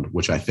second round,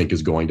 which I think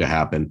is going to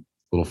happen.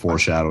 A little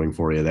foreshadowing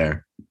for you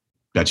there.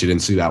 Bet you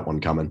didn't see that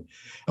one coming.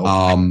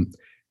 Nope.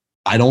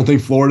 I don't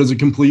think Florida is a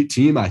complete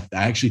team. I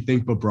actually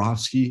think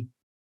Bobrovsky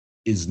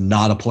is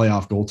not a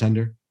playoff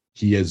goaltender.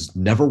 He has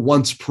never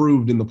once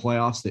proved in the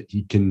playoffs that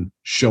he can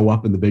show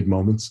up in the big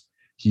moments.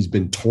 He's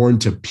been torn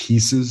to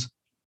pieces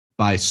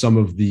by some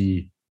of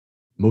the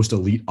most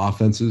elite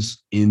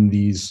offenses in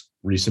these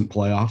recent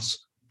playoffs,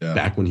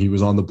 back when he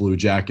was on the Blue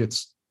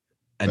Jackets.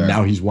 And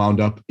now he's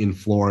wound up in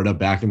Florida,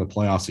 back in the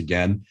playoffs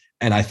again.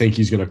 And I think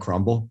he's going to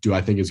crumble. Do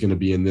I think it's going to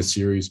be in this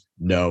series?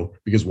 No,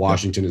 because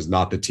Washington is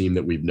not the team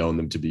that we've known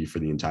them to be for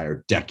the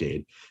entire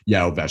decade.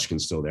 Yeah,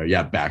 Ovechkin's still there.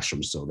 Yeah,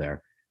 Backstrom's still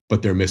there.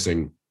 But they're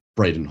missing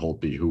Braden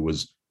Holtby, who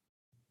was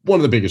one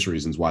of the biggest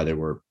reasons why they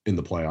were in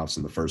the playoffs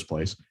in the first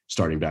place,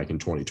 starting back in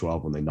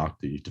 2012 when they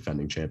knocked the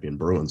defending champion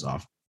Bruins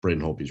off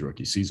Braden Holtby's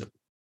rookie season.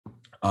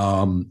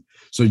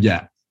 So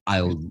yeah,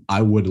 I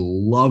would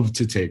love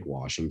to take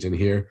Washington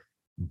here,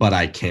 but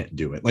I can't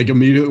do it. Like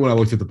immediately when I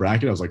looked at the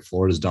bracket, I was like,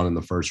 Florida's done in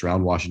the first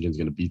round. Washington's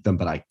going to beat them,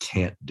 but I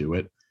can't do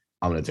it.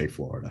 I'm going to take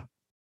Florida.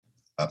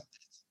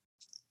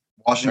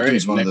 Washington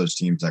is one of those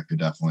teams that could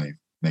definitely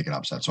make an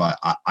upset. So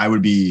I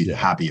would be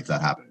happy if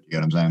that happened. You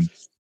know what I'm saying?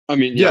 I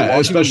mean, yeah,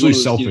 especially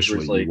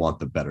selfishly, like, you want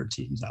the better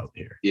teams out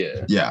here.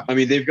 Yeah. I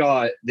mean, they've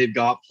got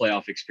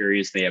playoff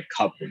experience. They have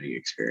cup winning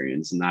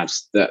experience, and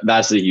that's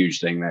the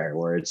huge thing there.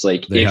 Where it's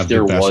like they have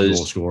the best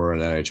goal scorer in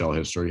NHL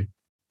history.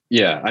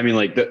 Yeah, I mean,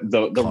 like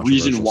the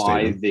reason why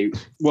I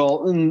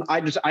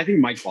think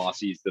Mike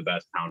Bossy is the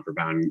best pound for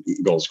pound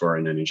goal scorer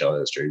in NHL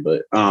history.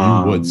 But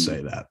you would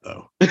say that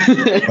though.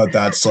 But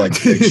that's like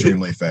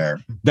extremely fair.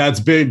 That's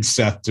big,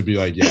 Seth, to be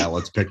like, yeah,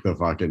 let's pick the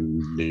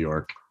fucking New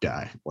York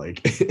guy. Like,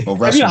 well,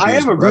 I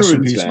am a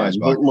Bruins fan,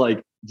 but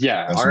like,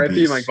 yeah,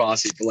 RIP Mike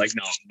Bossy. But like,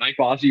 no, Mike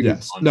Bossy.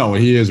 Yes, no,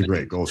 he is a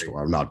great goal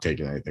scorer. I'm not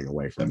taking anything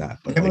away from that,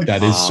 but like,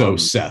 that is so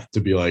Seth to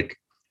be like.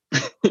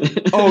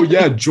 Oh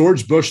yeah,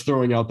 George Bush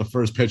throwing out the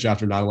first pitch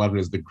after 9/11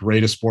 is the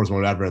greatest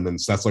sportsman ever, and then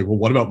Seth's like, well,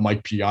 what about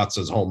Mike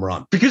Piazza's home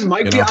run? Because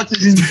Mike Piazza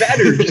is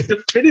better, just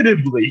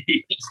definitively.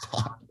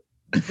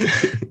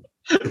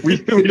 we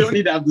don't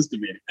need to have this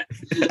debate.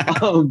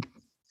 All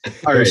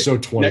right, so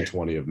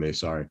 2020 of me.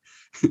 Sorry.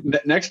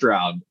 Next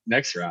matchup.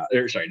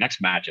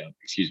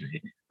 Excuse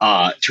me.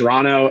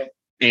 Toronto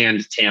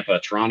and Tampa.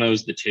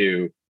 Toronto's the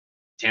 2.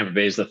 Tampa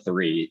Bay's the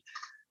 3.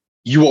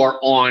 You are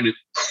on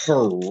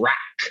crack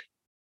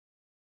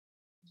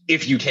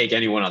if you take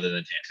anyone other than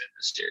Tampa in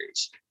this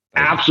series.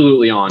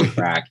 Absolutely on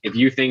crack. If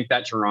you think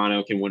that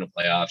Toronto can win a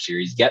playoff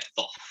series, get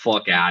the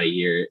fuck out of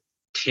here.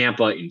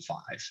 Tampa in 5.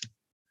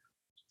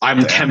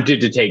 I'm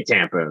tempted to take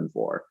Tampa in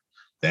 4.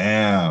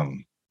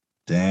 Damn.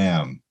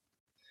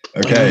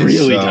 Okay,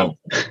 really so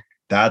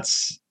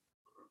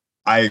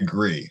I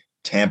agree.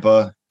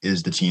 Tampa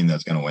is the team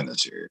that's going to win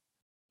this series.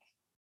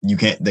 You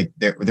can't.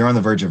 They're on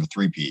the verge of a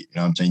three-peat. You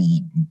know what I'm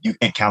saying? You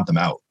can't count them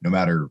out, no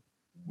matter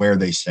where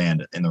they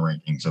stand in the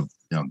rankings of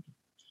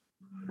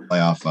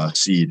playoff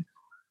seed.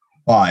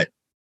 But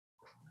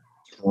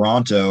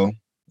Toronto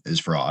is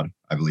fraud.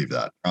 I believe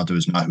that Toronto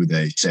is not who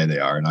they say they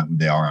are, not who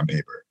they are on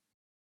paper.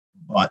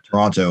 But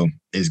Toronto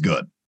is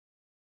good.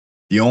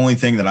 The only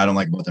thing that I don't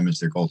like about them is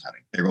their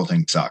goaltending. Their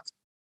goaltending sucks.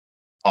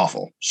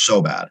 Awful.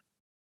 So bad.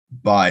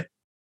 But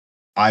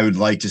I would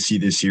like to see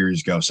this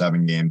series go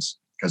 7 games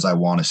because I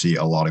want to see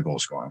a lot of goal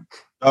scoring.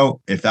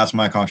 So if that's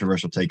my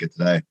controversial take it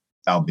today,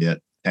 that'll be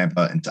it.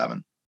 Tampa in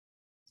 7.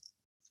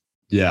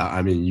 Yeah,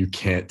 I mean, you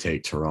can't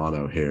take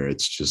Toronto here.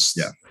 It's just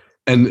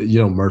and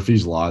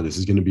Murphy's Law, this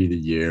is going to be the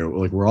year.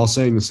 Like, we're all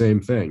saying the same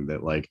thing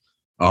that like,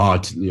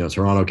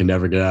 Toronto can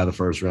never get out of the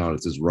first round.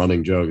 It's this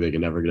running joke. They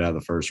can never get out of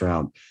the first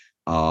round.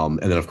 And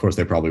then of course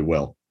they probably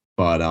will.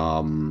 But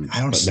I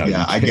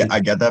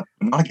get that.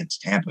 But not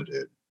against Tampa,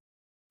 dude.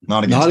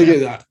 Not against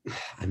Tampa.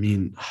 I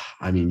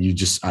mean, you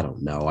just, I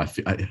don't know.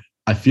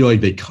 I feel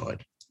like they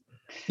could.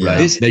 Right?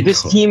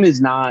 This team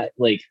is not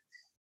like,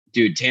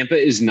 dude, Tampa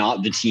is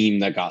not the team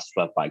that got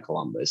swept by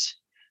Columbus.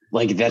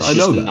 Like, that's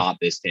just not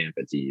this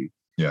Tampa team.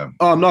 Yeah.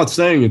 Oh, I'm not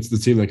saying it's the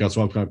team that got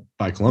swept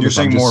by Columbus.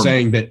 I'm just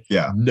saying that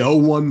no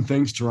one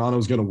thinks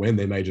Toronto's going to win.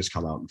 They may just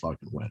come out and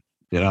fucking win.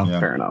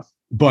 Fair enough.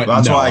 But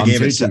that's no, why I I'm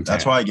gave it. taking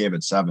That's why I gave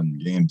it 7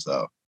 games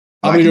though.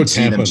 I'm I gonna go can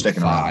see them Tampa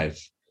sticking around.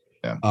 5.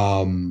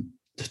 Yeah.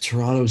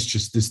 Toronto's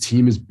just, this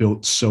team is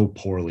built so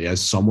poorly.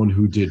 As someone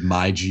who did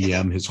my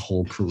GM his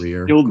whole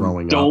career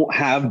growing up, don't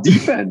have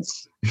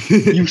defense.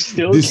 You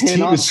still this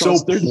cannot team is so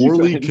trust their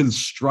poorly defense.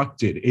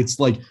 constructed. It's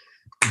like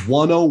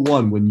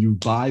 101 when you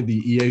buy the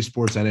EA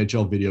Sports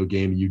NHL video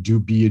game, you do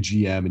be a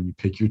GM and you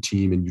pick your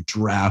team and you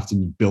draft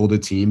and you build a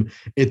team.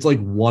 It's like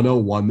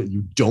 101 that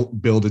you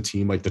don't build a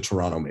team like the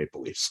Toronto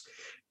Maple Leafs.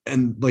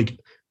 And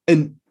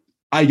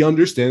I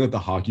understand that the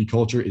hockey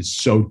culture is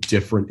so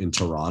different in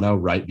Toronto,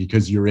 right?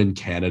 Because you're in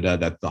Canada,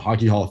 that the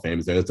Hockey Hall of Fame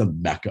is there. That's a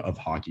mecca of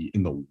hockey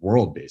in the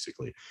world,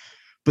 basically.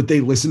 But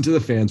they listen to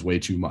the fans way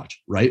too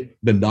much, right?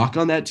 The knock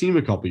on that team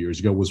a couple years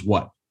ago was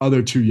what? Oh,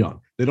 they're too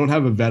young. They don't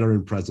have a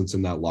veteran presence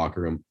in that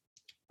locker room.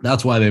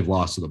 That's why they've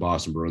lost to the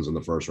Boston Bruins in the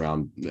first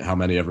round, how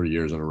many ever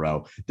years in a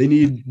row. They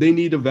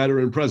need a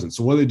veteran presence.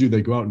 So what do?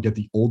 They go out and get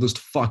the oldest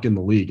fuck in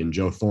the league in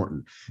Joe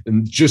Thornton.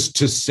 And just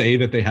to say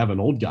that they have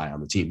an old guy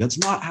on the team, that's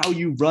not how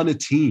you run a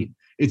team.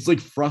 It's like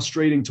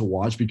frustrating to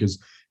watch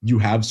because you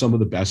have some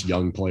of the best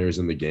young players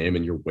in the game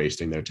and you're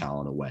wasting their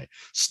talent away.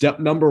 Step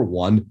number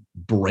 1,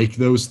 break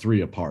those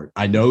 3 apart.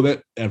 I know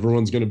that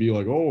everyone's going to be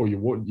like, oh,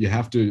 you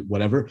have to,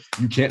 whatever.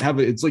 You can't have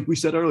it. It's like we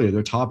said earlier,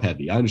 they're top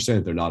heavy. I understand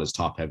that they're not as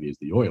top heavy as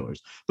the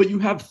Oilers, but you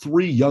have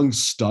 3 young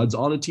studs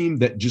on a team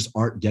that just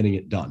aren't getting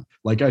it done.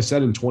 Like I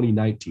said, in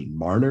 2019,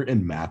 Marner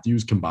and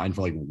Matthews combined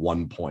for like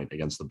 1 point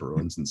against the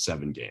Bruins in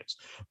 7 games.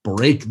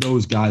 Break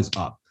those guys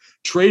up.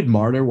 Trade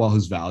Marner while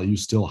his value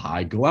is still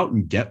high. Go out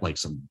and get like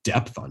some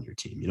depth on your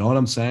team. You know what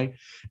I'm saying?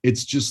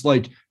 It's just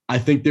like, I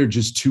think they're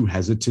just too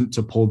hesitant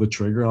to pull the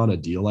trigger on a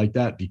deal like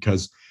that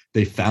because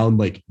they found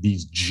like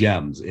these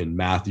gems in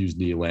Matthews,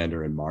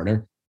 Nylander, and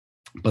Marner,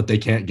 but they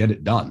can't get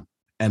it done.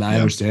 And I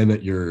understand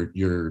that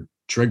you're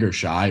trigger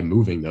shy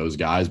moving those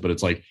guys, but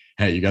it's like,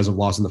 hey, you guys have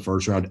lost in the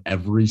first round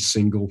every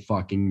single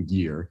fucking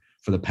year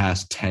for the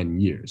past 10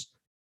 years.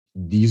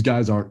 These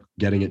guys aren't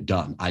getting it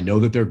done. I know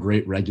that they're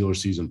great regular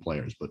season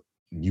players, but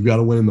you got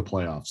to win in the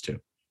playoffs too.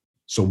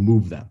 So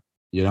move them,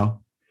 you know?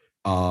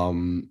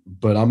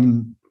 But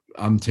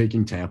I'm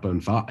taking Tampa in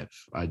 5.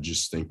 I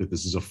just think that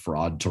this is a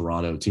fraud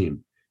Toronto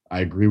team. I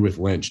agree with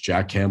Lynch.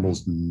 Jack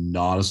Campbell's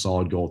not a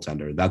solid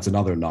goaltender. That's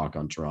another knock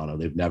on Toronto.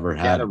 They've never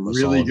had a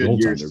really good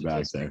goaltender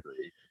back there.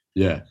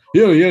 Yeah.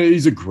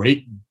 He's a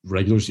great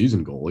regular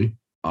season goalie.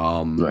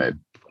 Right.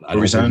 I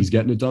don't think he's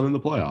getting it done in the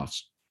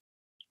playoffs.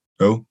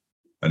 Who?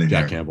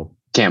 Jack Campbell.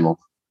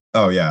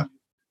 Oh, yeah.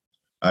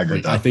 I agree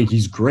with that. I think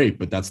he's great,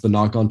 but that's the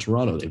knock on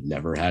Toronto. They've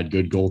never had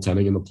good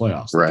goaltending in the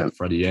playoffs. Look at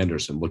Freddie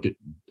Anderson. Look at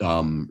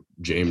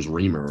James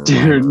Reimer.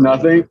 Dude,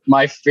 nothing.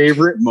 My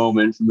favorite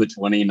moment from the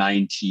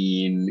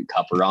 2019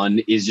 Cup run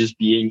is just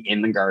being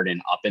in the Garden,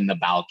 up in the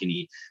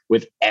balcony,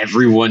 with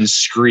everyone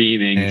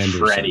screaming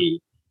Freddie.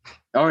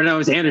 Oh, no, it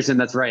was Anderson.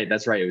 That's right.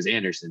 It was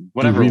Anderson.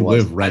 Whatever it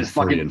was. Live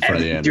rent-free in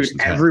Freddie Anderson.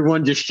 Dude,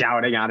 everyone just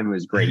shouting at him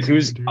was great. He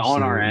was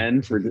on our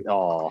end for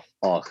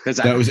because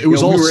it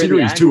was all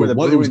series too. It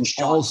was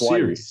all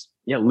series.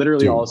 Yeah,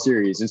 literally all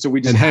series. And so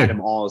we just had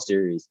him all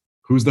series.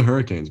 Who's the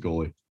Hurricanes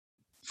goalie?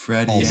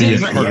 Freddie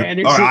Anderson.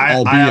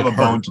 I have a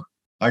bone.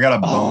 I got a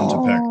bone to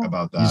pick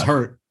about that. He's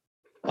hurt,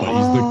 but he's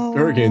the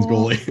Hurricanes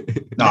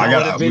goalie. No, I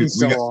got. We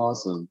got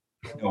awesome.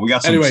 We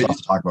got some stuff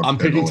to talk about. I'm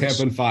picking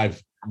Tampa in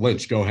 5.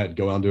 Lynch, go ahead.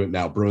 Go on to it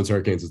now. Bruins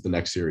Hurricanes is the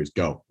next series.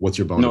 Go. What's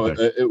your bone? I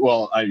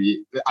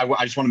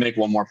just want to make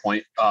one more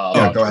point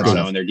about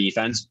Toronto and their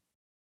defense.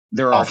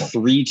 There are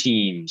 3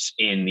 teams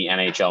in the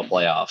NHL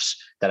playoffs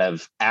that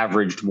have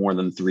averaged more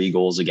than 3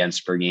 goals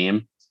against per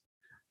game.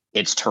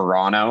 It's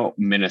Toronto,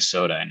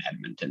 Minnesota, and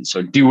Edmonton.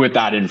 So do with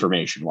that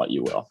information what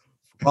you will.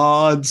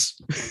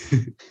 Odds.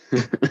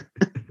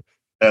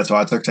 That's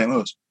why I took St.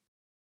 Louis.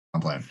 I'm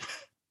playing.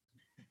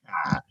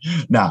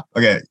 Nah.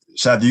 Okay.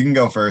 Seth, you can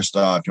go first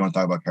if you want to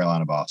talk about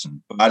Carolina,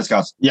 Boston. I just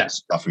got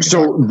stuff.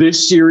 So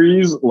this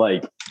series,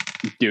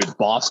 dude,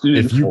 Boston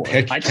if in you 4.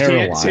 Pick I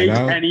Carolina, can't take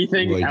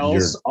anything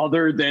else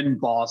other than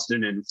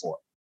Boston in 4.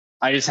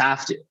 I just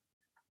have to.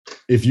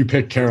 If you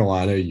pick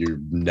Carolina, you're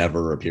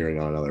never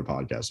appearing on another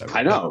podcast ever.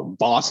 I know.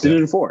 Boston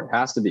in 4. It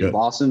has to be. Good.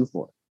 Boston in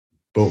 4.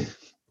 Boom.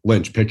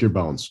 Lynch, pick your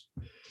bones.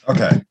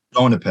 Okay.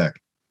 Going to pick.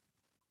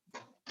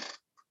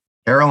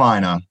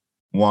 Carolina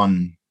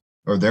won,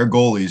 or their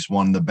goalies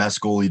won the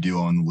best goalie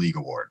duo in the league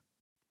award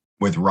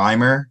with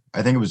Reimer.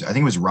 I think it was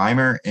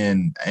Reimer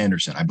and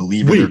Anderson. I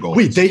believe their goalies.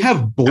 Wait, they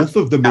have both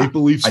of the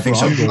Maple Leafs. I think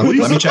so.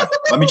 Let me check.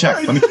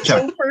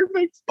 So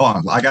perfect. Hold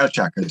on, I gotta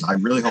check because I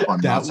really hope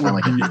I'm not sounding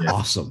like an idiot.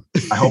 Awesome.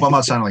 I hope I'm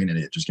not sounding like an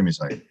idiot. Just give me a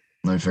second.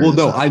 Let me figure this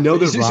out. I know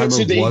that Reimer was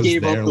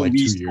there like 2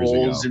 years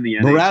ago.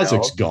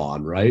 Mrazek's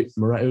gone, right?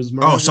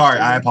 Sorry.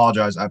 I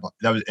apologize.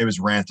 It was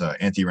Ranta,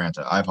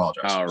 Anti-Ranta. I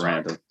apologize. Oh,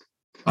 Ranta.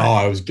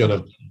 I was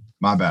gonna.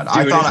 My bad. Dude,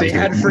 I thought they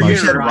had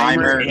freaking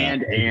Reimer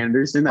and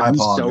Anderson. That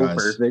was so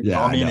perfect.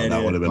 Yeah, I know,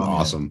 that would have been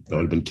awesome. That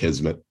would have been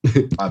kismet.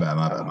 My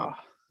bad.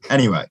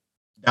 Anyway,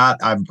 that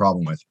I have a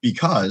problem with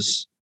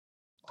because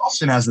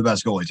Boston has the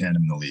best goalie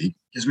tandem in the league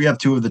because we have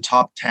 2 of the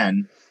top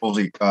 10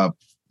 goalie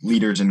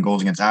leaders in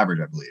goals against average.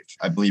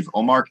 I believe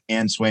Omar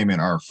and Swayman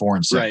are 4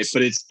 and 6. Right,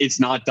 but it's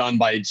not done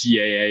by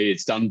GAA.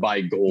 It's done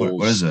by goals.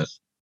 What is it?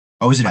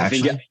 Oh, is it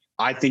actually?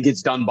 I think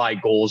it's done by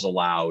goals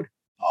allowed.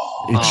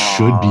 It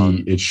should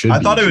be. It should. I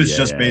thought it was GAA.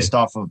 just based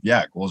off of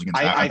goals against.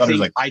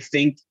 I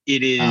think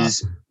it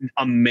is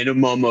a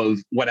minimum of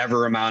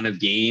whatever amount of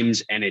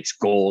games, and it's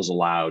goals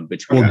allowed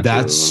between. Well,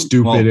 that's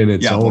stupid in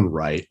its own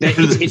right.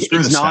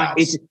 It's not.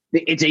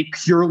 It's a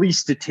purely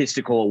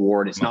statistical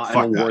award. It's not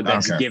an award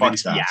that's given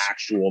to the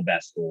actual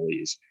best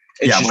goalies.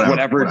 It's just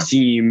whatever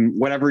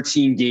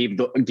team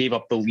gave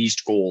up the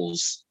least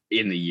goals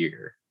in the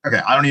year. Okay,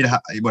 I don't need to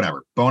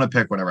whatever. Bona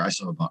pick, whatever. I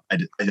still I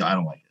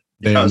don't like it.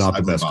 They are not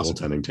the best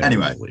goaltending team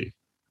anyway, in the league.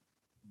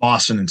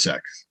 Boston in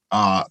 6.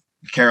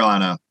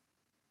 Carolina,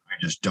 I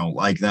just don't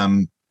like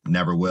them.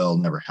 Never will,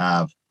 never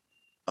have.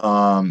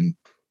 I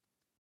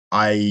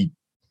really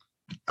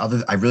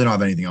don't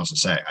have anything else to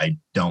say. I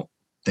don't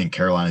think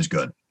Carolina is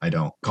good. I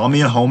don't. Call me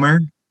a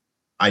homer.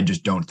 I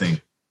just don't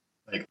think.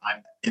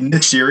 In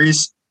this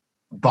series,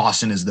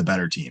 Boston is the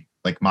better team.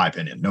 My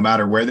opinion. No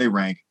matter where they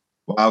rank,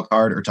 wild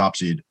card or top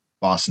seed,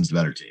 Boston's the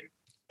better team.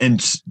 And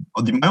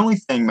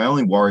my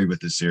only worry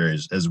with this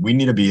series is we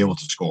need to be able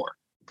to score,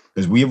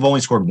 because we have only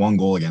scored 1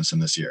 goal against them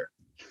this year.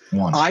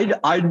 1.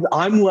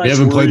 I'm less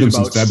worried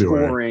about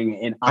scoring,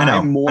 and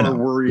I'm more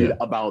worried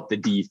about the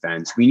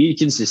defense. We need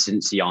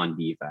consistency on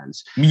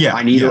defense. Yeah,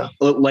 I need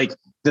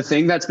the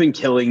thing that's been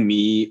killing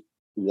me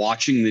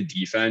watching the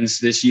defense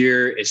this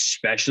year,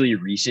 especially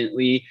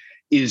recently,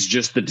 is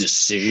just the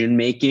decision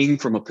making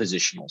from a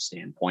positional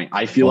standpoint.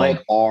 I feel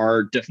like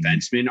our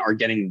defensemen are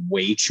getting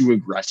way too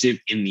aggressive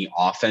in the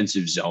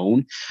offensive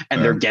zone,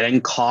 and they're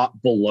getting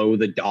caught below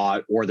the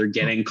dot, or they're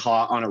getting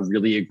caught on a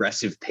really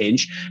aggressive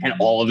pinch, and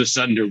all of a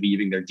sudden they're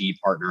leaving their D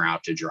partner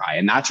out to dry.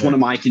 And that's one of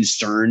my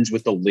concerns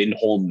with the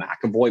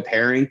Lindholm-McAvoy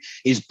pairing,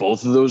 is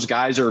both of those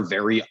guys are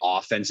very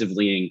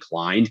offensively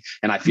inclined.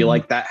 And I feel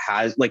like that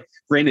has,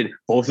 granted,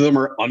 both of them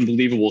are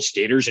unbelievable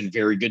skaters and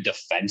very good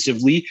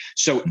defensively.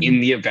 So in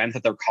the event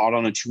that they're caught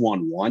on a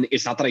 2-on-1,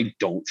 it's not that I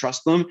don't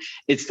trust them.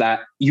 It's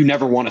that you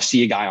never want to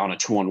see a guy on a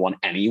 2-on-1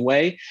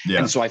 anyway. Yeah.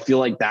 And so I feel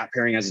like that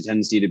pairing has a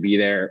tendency to be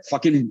there.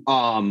 Fucking,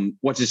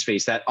 what's his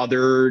face? That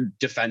other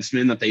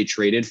defenseman that they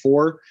traded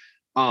for.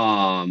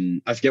 I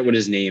forget what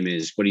his name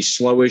is, but he's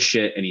slow as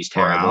shit and he's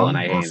terrible. And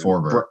I hate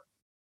him.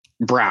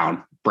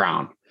 Brown.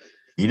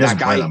 He doesn't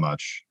play that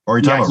much. Or are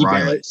you talking about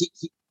Riley?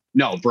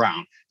 No,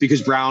 Brown,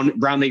 because Brown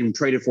they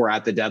traded for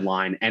at the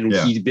deadline, and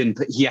he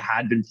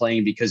had been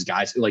playing because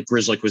guys like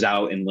Grzelcyk was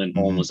out and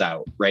Lindholm was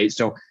out, right?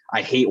 So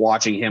I hate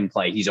watching him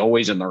play. He's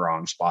always in the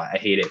wrong spot. I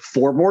hate it.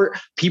 Forbort,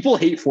 people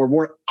hate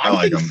Forbort.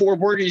 I think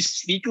Forbort has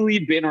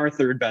sneakily been our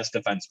 3rd best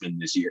defenseman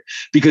this year,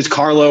 because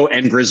Carlo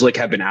and Grzelcyk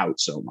have been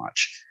out so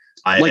much.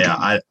 I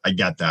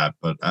get that,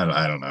 but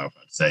I don't know if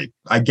I'd say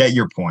I get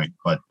your point,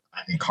 but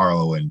I think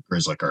Carlo and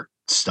Grzelcyk are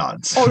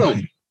studs. Oh no.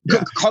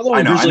 Yeah. Carlo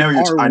and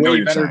Grzelcyk are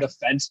way better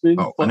defensemen,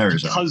 but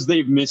because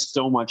they've missed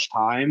so much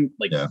time,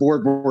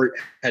 Forbort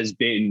has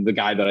been the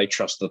guy that I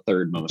trust the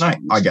 3rd most.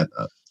 I get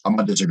that. I'm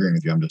not disagreeing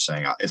with you. I'm just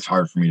saying it's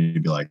hard for me to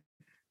be like,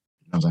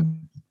 you know what I'm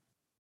saying?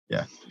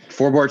 Yeah.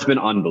 Forbort's been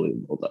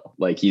unbelievable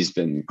though. He's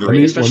been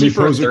great, especially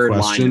for a 3rd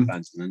line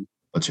defenseman.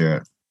 Let's hear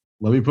it.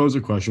 Let me pose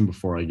a question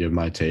before I give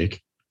my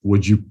take.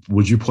 Would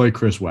you play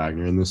Chris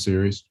Wagner in this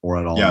series or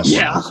at all? Yes.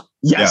 Yeah.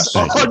 Yes.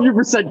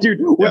 100%, dude.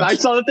 When I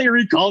saw that they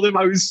recalled him,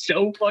 I was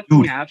so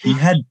fucking happy.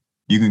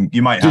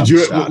 You might have.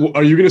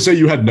 Are you going to say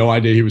you had no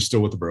idea he was still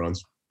with the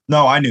Bruins?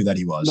 No, I knew that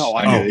he was. No,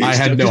 I knew. I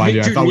had no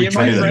idea. I thought we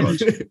traded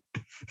him.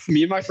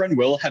 Me and my friend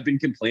Will have been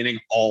complaining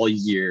all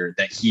year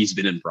that he's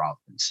been in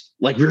Providence.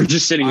 We were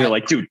just sitting there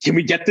dude, can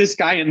we get this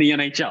guy in the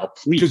NHL,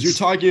 please? Because you're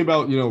talking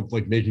about,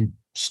 making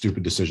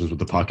stupid decisions with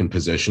the puck and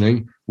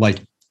positioning.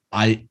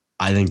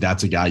 I think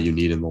that's a guy you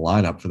need in the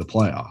lineup for the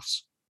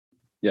playoffs.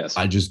 Yes.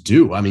 I just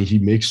do. I mean, he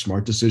makes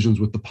smart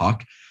decisions with the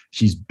puck.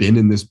 He's been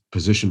in this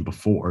position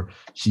before.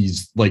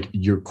 He's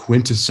your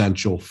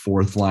quintessential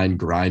 4th line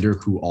grinder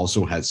who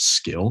also has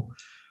skill.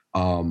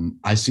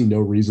 I see no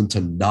reason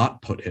to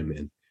not put him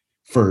in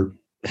for,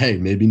 hey,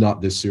 maybe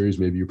not this series,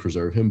 maybe you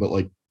preserve him, but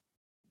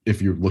if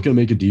you're looking to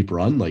make a deep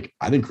run,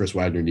 I think Chris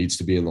Wagner needs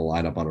to be in the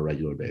lineup on a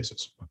regular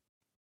basis.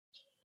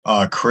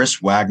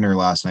 Chris Wagner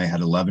last night had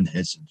 11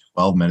 hits in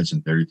 12 minutes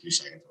and 32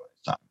 seconds.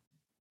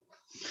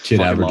 Kid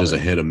averages a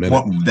hit a minute.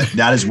 Well,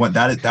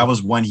 that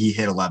was when he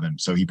hit 11.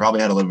 So he probably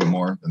had a little bit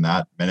more than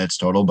that minutes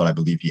total, but I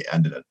believe he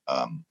ended at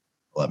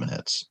 11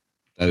 hits.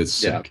 That is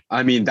sick. Yeah.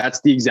 I mean, that's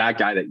the exact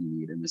guy that you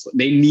need in this.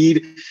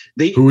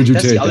 Who would you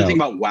take That's the other out? thing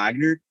about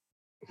Wagner.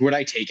 Who would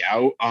I take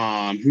out?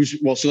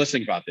 So let's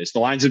think about this. The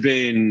lines have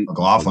been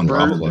McLaughlin,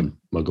 probably.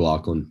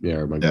 McLaughlin. Yeah,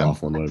 or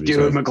McLaughlin, whatever you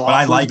said. But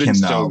I like him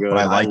though. But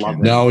I like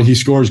him. No, he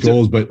scores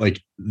goals, but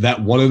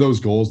that one of those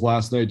goals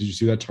last night, did you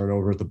see that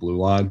turnover at the blue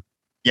line?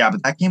 Yeah,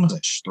 but that game was a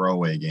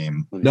throwaway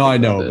game. No, I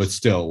know, but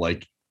still,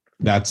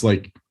 that's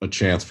a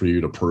chance for you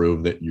to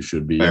prove that you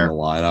should be in the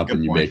lineup. Good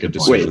and you make a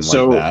decision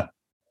that.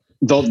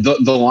 The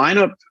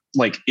lineup,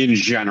 in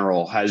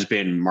general, has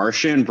been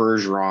Marchand,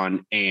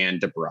 Bergeron,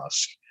 and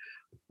DeBrusque.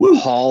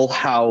 Hall,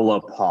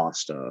 Howla,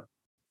 Pasta.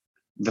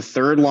 The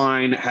third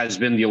line has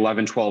been the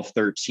 11, 12,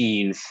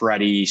 13,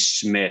 Freddie,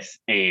 Smith,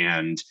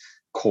 and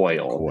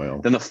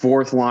Coyle. Then the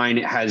fourth line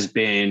has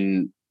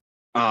been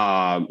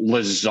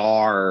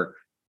Lazar,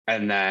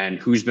 and then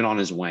who's been on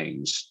his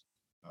wings?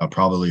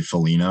 Probably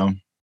Foligno.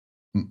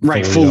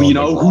 Right,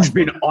 Foligno, who's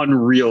been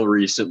unreal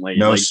recently.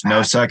 No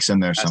sex in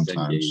there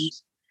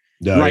sometimes.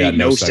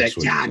 No sex.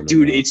 Yeah,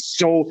 dude, it's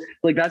so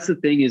like that's the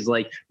thing is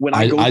like when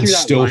I go through that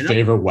still lineup,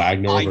 favor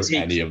Wagner over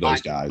any of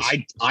those guys.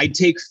 I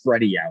take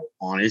Freddie out,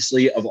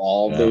 honestly, of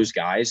all of those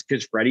guys,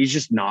 because Freddie's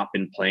just not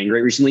been playing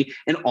great recently.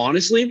 And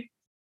honestly,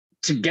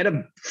 to get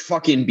a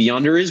fucking be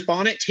under his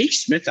bonnet, take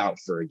Smith out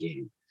for a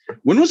game.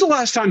 When was the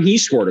last time he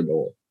scored a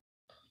goal?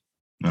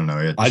 I don't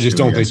know. I just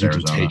don't think you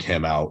can take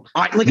him out.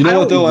 You know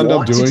what they'll end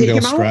up doing?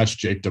 They'll scratch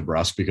Jake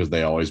DeBrusk because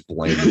they always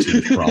blame the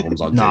team's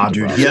problems on Jake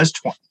dude,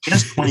 DeBrusk. He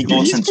has 20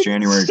 goals since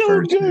January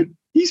 1st.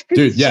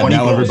 Dude,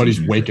 now everybody's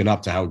waking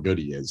up to how good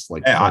he is.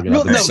 Like,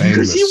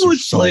 because he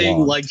was playing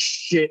like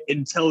shit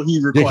until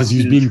he requested because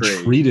he's being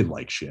treated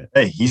like shit.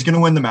 Hey, he's going to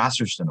win the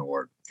Masterton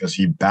Award because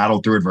he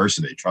battled through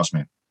adversity. Trust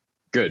me.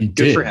 Good. He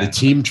good did. for him. The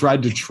team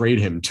tried to trade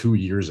him 2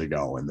 years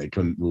ago and they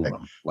couldn't move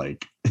him.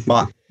 Like,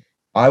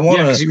 I want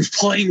to. Because he was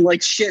playing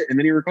like shit, and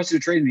then he requested a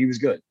trade, and he was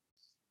good.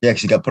 Yeah,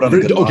 because he got put on.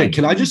 Okay,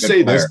 can I just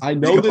say this? I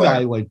know that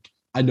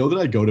I know that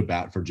I go to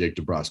bat for Jake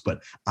DeBrusk,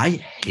 but I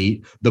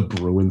hate the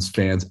Bruins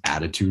fans'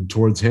 attitude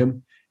towards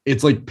him.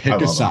 It's like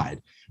pick a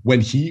side.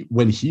 When he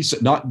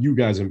not you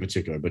guys in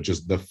particular, but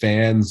just the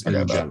fans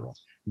in general.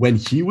 When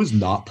he was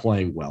not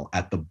playing well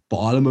at the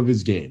bottom of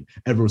his game,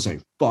 everyone was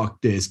saying,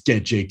 fuck this,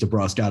 get Jake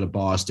DeBrusk out of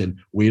Boston.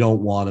 We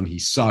don't want him. He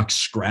sucks.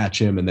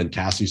 Scratch him. And then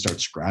Cassie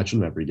starts scratching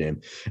him every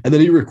game. And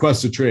then he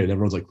requests a trade. And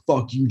everyone's like,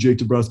 fuck you, Jake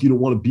DeBrusk. You don't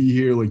want to be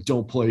here. Like,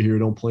 don't play here.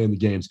 Don't play in the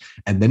games.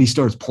 And then he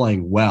starts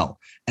playing well.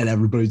 And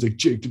everybody's like,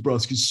 Jake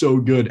DeBrusk is so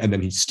good. And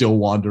then he still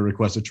wanted to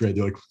request a trade.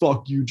 They're like,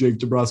 fuck you, Jake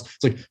DeBrusk.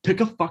 It's like, pick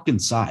a fucking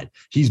side.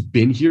 He's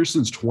been here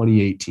since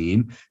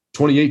 2018.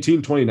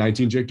 2018,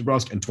 2019, Jake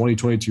DeBrusk, and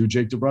 2022,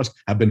 Jake DeBrusk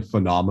have been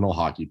phenomenal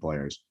hockey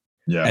players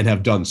and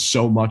have done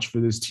so much for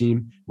this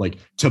team. Like,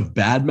 to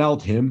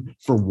badmouth him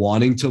for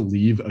wanting to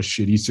leave a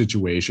shitty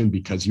situation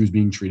because he was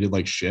being treated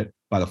like shit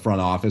by the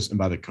front office and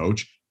by the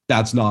coach,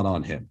 that's not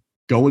on him.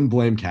 Go and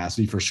blame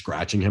Cassidy for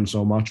scratching him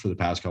so much for the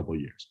past couple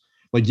of years.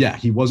 Like, yeah,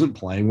 he wasn't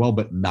playing well,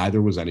 but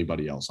neither was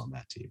anybody else on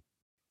that team.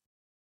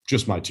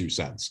 Just my 2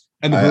 cents.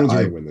 And the Bruins are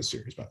going to win this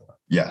series, by the way.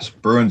 Yes,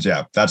 Bruins.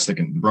 Yeah, that's the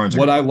Bruins.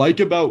 What I like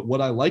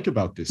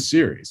about this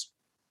series,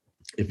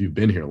 if you've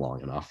been here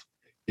long enough,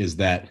 is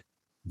that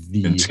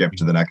skip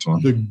to the next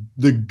one.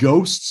 The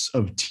ghosts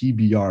of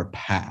TBR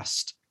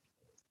past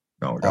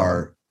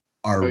are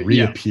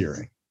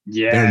reappearing.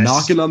 Yes. They're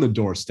knocking on the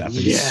doorstep.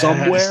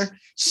 And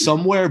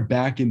somewhere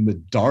back in the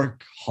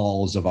dark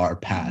halls of our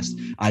past,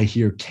 I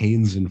hear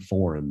Canes and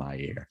 4 in my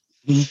ear.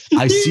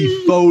 I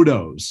see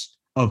photos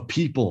of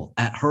people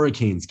at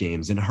Hurricanes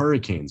games in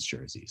Hurricanes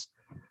jerseys.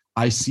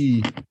 I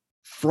see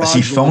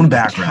phone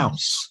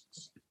backgrounds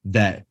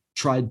that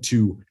tried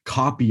to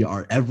copy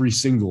our every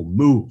single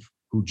move,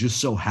 who just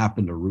so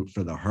happened to root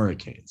for the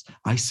Hurricanes.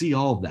 I see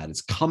all of that.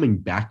 It's coming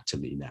back to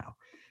me now.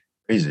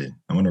 Crazy.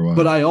 I wonder why.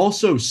 But I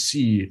also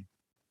see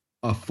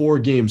a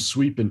 4-game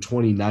sweep in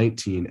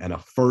 2019 and a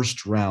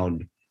first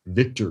round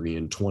victory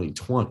in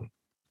 2020.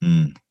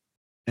 And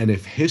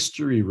if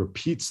history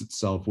repeats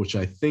itself, which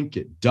I think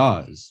it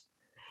does,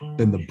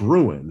 then the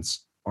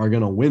Bruins are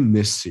going to win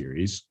this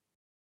series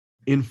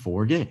in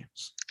 4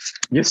 games.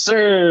 Yes,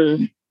 sir.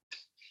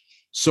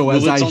 So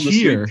as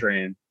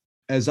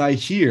I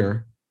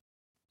hear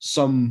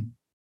some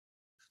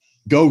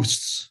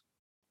ghosts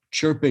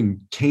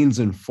chirping Canes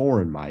and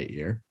 4 in my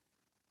ear,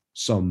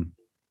 some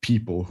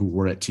people who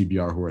were at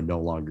TBR who are no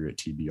longer at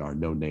TBR,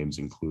 no names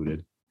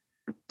included,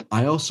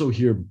 I also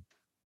hear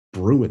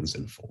Bruins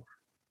in 4.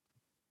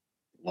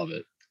 Love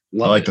it.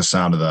 I like the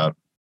sound of that.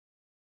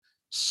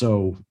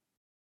 So,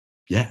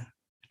 yeah.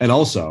 And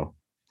also,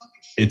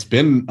 it's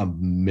been a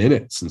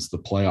minute since the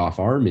playoff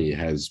army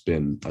has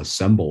been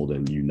assembled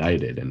and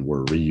united, and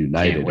we're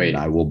reunited. And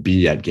I will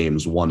be at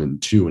games 1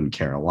 and 2 in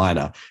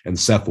Carolina, and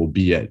Seth will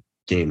be at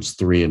games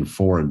 3 and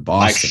 4 in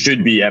Boston. I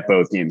should be at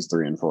both games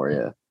 3 and 4,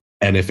 yeah.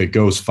 And if it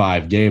goes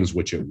 5 games,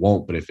 which it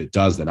won't, but if it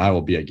does, then I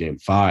will be at game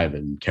 5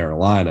 in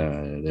Carolina.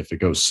 And if it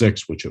goes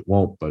 6, which it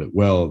won't, but it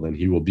will, then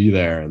he will be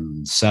there.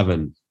 And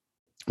 7,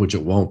 which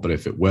it won't, but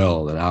if it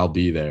will, then I'll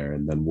be there.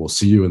 And then we'll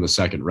see you in the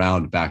second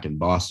round back in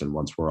Boston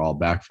once we're all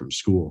back from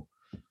school.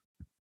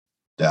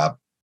 Yeah.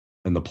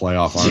 And the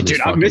playoff army.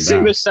 Dude, I'm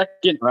missing the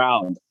second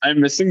round. I'm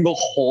missing the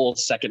whole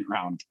second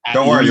round.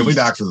 Don't worry, you'll be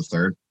back for the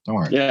third. Don't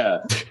worry. Yeah.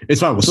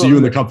 It's fine. We'll see you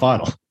in the cup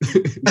final.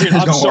 Dude,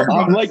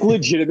 I'm like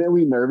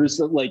legitimately nervous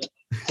that like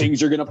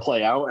things are gonna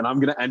play out and I'm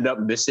gonna end up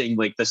missing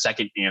like the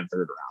second and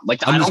third round.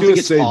 Like I don't think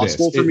it's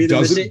possible for me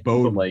to miss it.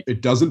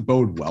 It doesn't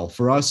bode well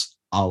for us,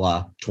 a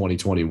la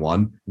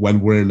 2021, when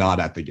we're not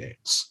at the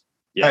games.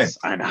 Yes,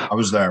 hey, I know. I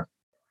was there.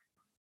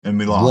 And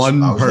we lost. One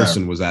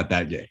person was at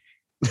that game.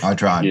 I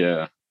tried.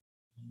 Yeah.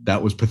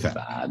 That was pathetic.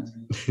 Bad.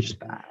 Just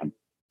bad.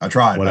 I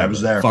tried. Whatever. I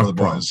was there Fuck for the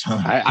boys.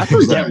 I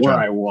forget where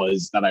I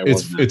was. That I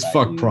was. It's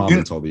fuck prom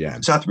until the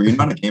end. Seth, were you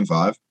not at Game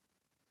 5?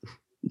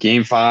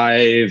 Game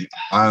 5.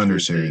 Islander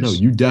series. No,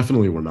 you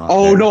definitely were not.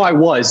 Oh there. no, I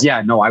was.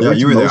 Yeah, no, I Yeah, went.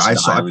 you to were there. most of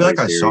the I feel like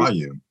I Islander saw series.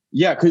 you.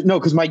 Yeah,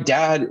 because my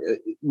dad.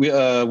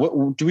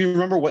 What do we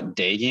remember? What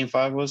day Game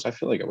 5 was? I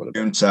feel like it would have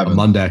been June 7th.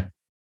 Monday.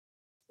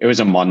 It was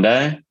a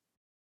Monday.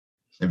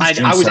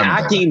 I was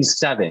at Game. Game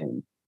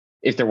 7.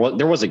 If there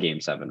was a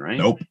Game 7, right?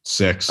 Nope.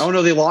 6. Oh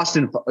no, they lost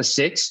in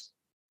 6.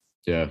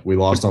 Yeah, we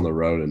lost on the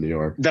road in New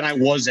York. Then I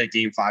was at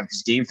Game 5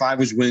 because Game 5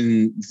 was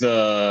when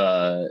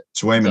the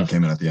Swayman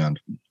came in at the end.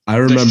 I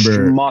remember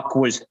the schmuck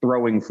was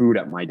throwing food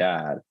at my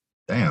dad.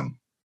 Damn.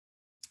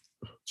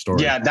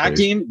 Story. Yeah, that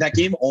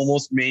game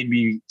almost made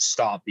me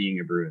stop being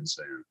a Bruins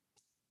fan.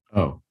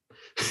 Oh,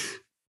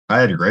 I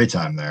had a great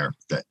time there.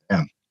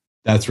 Damn.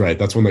 that's right.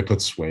 That's when they put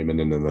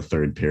Swayman in the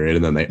third period,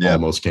 and then they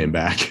almost came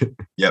back.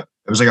 Yep.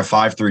 It was like a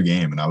 5-3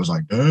 game, and I was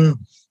like, damn.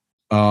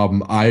 So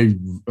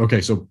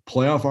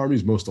Playoff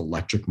Army's most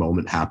electric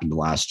moment happened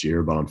last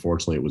year, but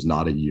unfortunately it was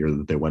not a year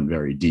that they went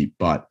very deep.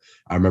 But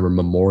I remember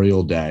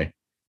Memorial Day,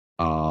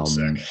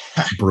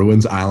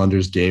 Bruins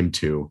Islanders Game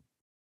 2.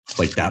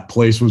 Like that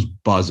place was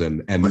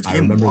buzzing. And I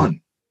remember 1?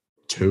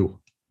 2.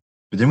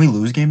 But didn't we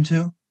lose Game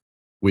 2?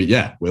 We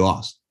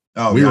lost.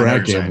 Oh, we were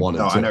at Game 1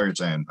 and 2. I know what you're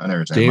saying.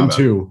 Game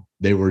 2,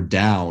 they were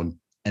down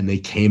and they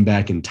came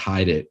back and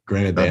tied it.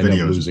 Granted, they ended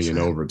up losing in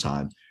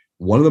overtime.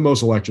 One of the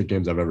most electric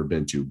games I've ever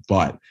been to,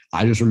 but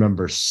I just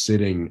remember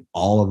sitting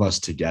all of us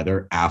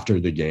together after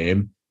the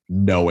game,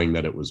 knowing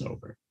that it was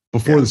over.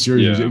 Before the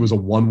series, it was a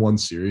 1-1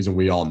 series, and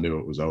we all knew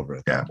it was over.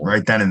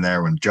 Right then and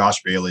there when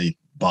Josh Bailey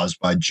buzzed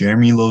by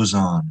Jeremy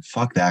Lauzon.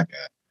 Fuck that guy.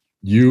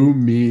 You,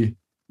 me,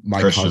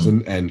 my Christian.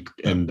 cousin, and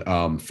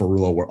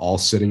Ferrulo were all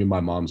sitting in my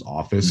mom's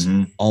office,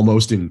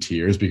 almost in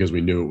tears because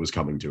we knew it was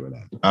coming to an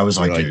end. I was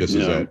like, dude, this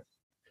is it.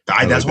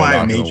 That's why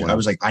I made you. I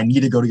was like, I need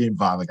to go to Game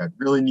 5. Like, I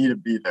really need to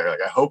be there.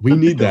 Like, I hope we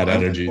need that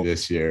energy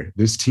this year.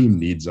 This team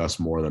needs us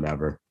more than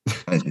ever.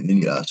 They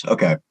need us.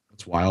 Okay.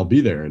 That's why I'll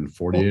be there in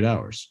 48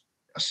 hours.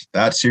 Yes,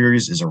 that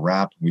series is a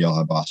wrap. We all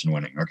have Boston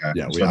winning. Okay.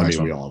 Yeah, we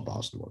all have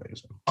Boston winning.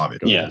 So.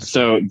 Obviously. Yeah.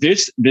 So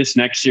this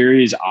next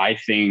series, I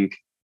think,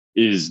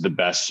 is the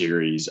best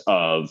series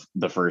of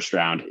the first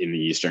round in the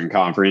Eastern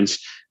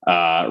Conference.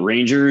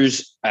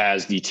 Rangers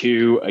as the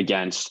 2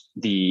 against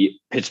the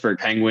Pittsburgh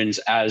Penguins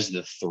as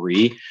the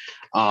 3.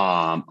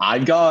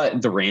 I've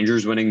got the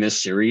Rangers winning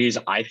this series.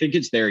 I think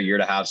it's their year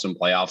to have some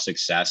playoff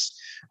success.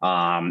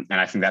 And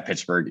I think that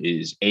Pittsburgh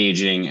is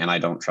aging, and I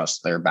don't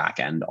trust their back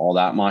end all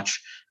that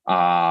much.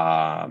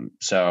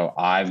 So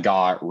I've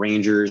got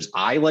Rangers.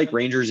 I like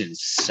Rangers in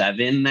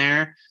 7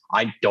 there.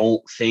 I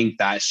don't think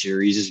that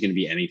series is going to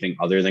be anything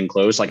other than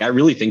close. Like, I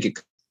really think it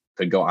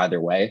could go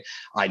either way.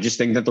 I just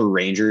think that the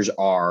Rangers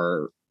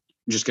are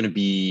just going to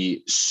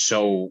be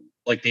so,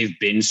 like, they've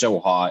been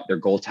so hot.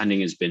 Their goaltending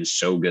has been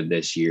so good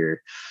this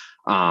year.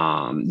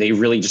 They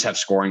really just have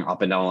scoring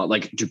up and down.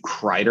 Like,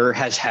 Kreider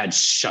has had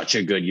such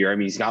a good year. I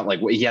mean,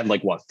 he had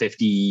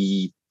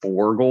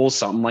 54 goals,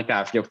 something like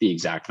that. I forget what the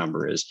exact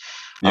number is.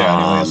 Yeah,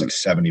 he only has like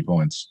 70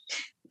 points.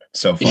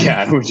 So funny.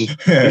 Yeah, which is,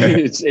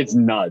 it's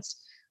nuts.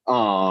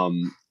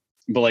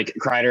 But like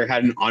Kreider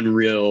had an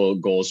unreal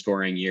goal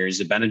scoring year.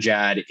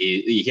 Zibanejad,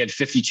 he had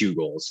 52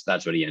 goals.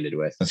 That's what he ended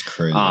with. That's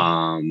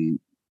crazy.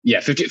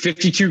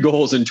 52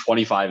 goals and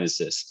 25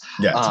 assists.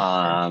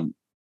 Yeah.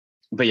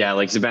 But yeah,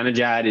 like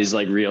Zibanejad is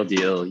like real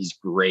deal. He's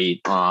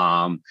great.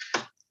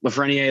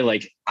 Lafreniere,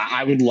 like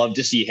I would love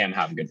to see him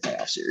have a good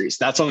playoff series.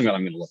 That's something that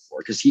I'm going to look for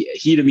because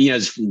he to me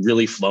has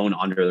really flown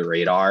under the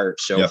radar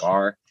so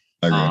far.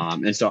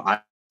 And so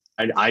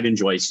I'd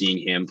enjoy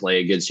seeing him play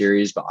a good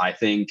series, but I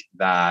think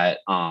that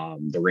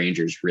the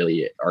Rangers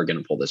really are going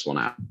to pull this one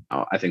out.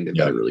 I think they've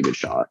got a really good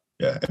shot.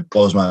 Yeah, it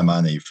blows my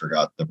mind that you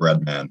forgot the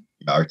bread man,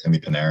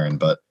 Artemi Panarin,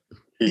 but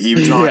he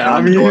was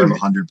on the door of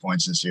 100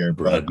 points this year.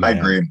 But I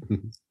agree.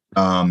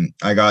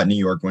 I got New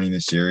York winning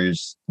this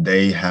series.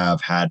 They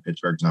have had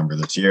Pittsburgh's number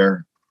this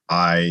year.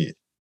 I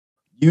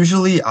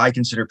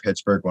consider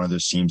Pittsburgh one of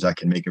those teams that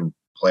can make a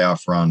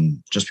playoff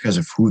run just because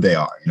of who they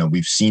are. You know,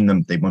 we've seen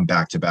them. They went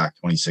back-to-back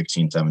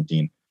 2016,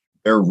 17.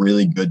 They're a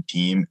really good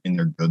team and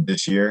they're good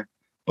this year.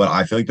 But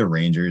I feel like the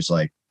Rangers,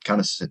 like kind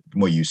of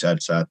what you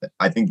said, Seth,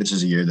 I think this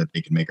is a year that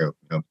they can make a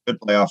good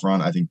playoff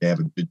run. I think they have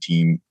a good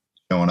team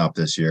showing up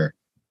this year.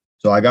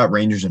 So I got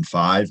Rangers in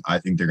 5. I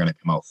think they're going to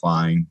come out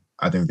flying.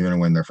 I think they're going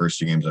to win their first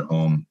 2 games at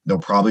home. They'll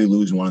probably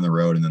lose one on the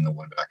road and then they'll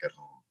win back at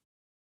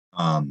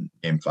home.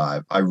 Game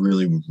 5. I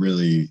really,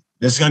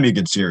 this is going to be a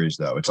good series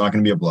though. It's not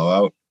going to be a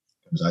blowout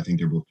because I think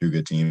they're both 2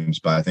 good teams,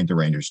 but I think the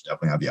Rangers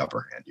definitely have the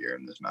upper hand here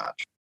in this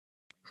match.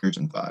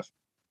 Rangers in 5.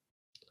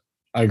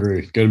 I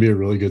agree. Going to be a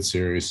really good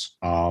series.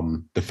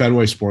 The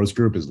Fenway Sports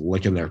Group is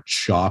licking their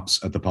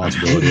chops at the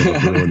possibility of a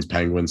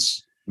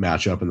Bruins-Penguins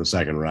matchup in the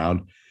second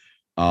round.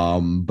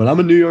 But I'm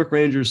a New York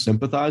Rangers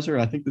sympathizer.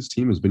 I think this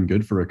team has been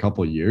good for a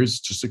couple of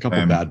years, just a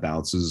couple bad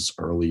bounces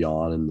early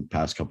on in the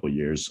past couple of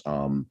years.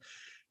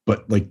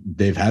 But like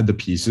they've had the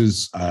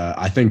pieces.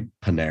 I think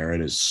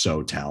Panarin is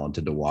so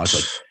talented to watch.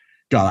 Like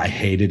God, I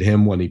hated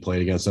him when he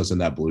played against us in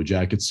that Blue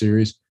Jackets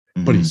series,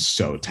 but he's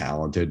so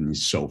talented and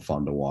he's so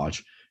fun to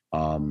watch.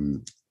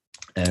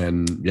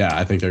 And yeah,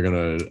 I think they're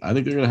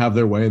gonna have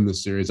their way in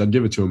this series. I'd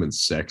give it to them in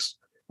 6.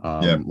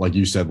 Like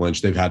you said,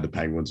 Lynch, they've had the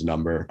Penguins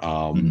number.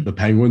 The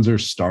Penguins are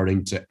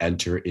starting to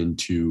enter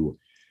into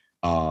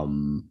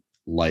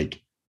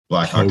like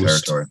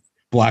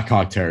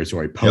Blackhawk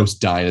territory, post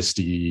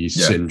dynasty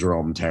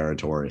syndrome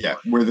territory. Yeah,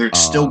 where they're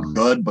still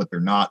good, but they're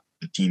not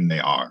the team they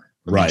are.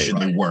 Right.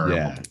 They were.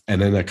 Yeah.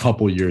 And in a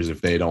couple years, if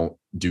they don't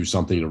do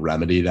something to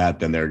remedy that,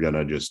 then they're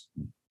gonna just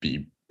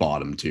be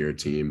bottom tier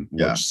team,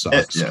 which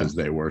sucks because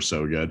they were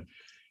so good.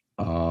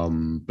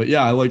 But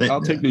yeah,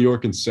 I'll take New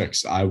York in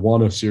 6. I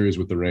want a series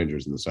with the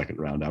Rangers in the second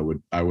round. I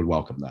would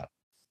welcome that.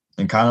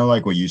 And kind of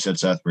like what you said,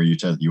 Seth, where you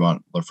said you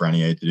want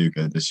Lafreniere to do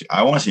good this year.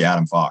 I want to see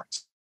Adam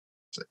Fox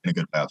in a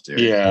good playoff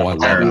series. Yeah, I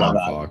love Adam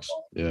Fox.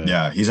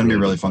 Yeah, he's gonna be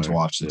really fun to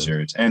watch this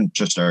series. And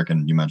just Eric,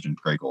 and you mentioned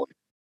great goalie.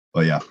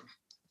 But yeah,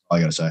 all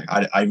I gotta say,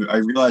 I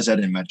realized I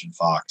didn't mention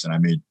Fox, and I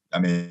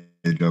made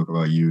a joke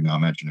about you not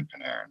mentioning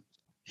Panarin.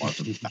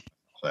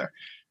 There.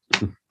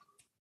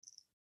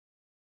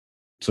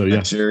 So yeah,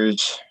 next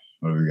series.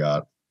 What do we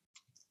got?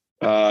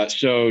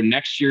 So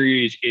next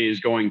series is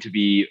going to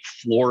be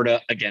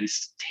Florida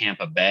against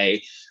Tampa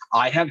Bay.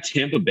 I have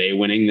Tampa Bay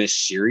winning this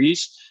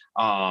series.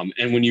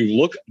 And when you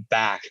look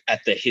back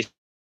at the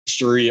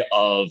history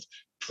of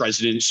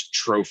President's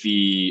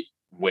Trophy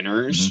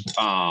winners,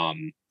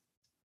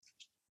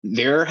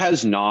 there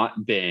has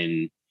not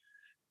been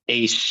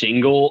a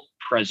single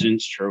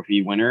President's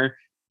Trophy winner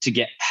to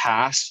get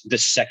past the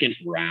second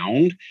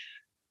round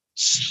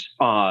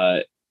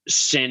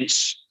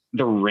since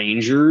the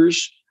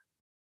Rangers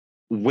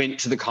went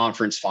to the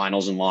conference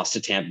finals and lost to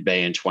Tampa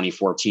Bay in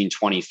 2014,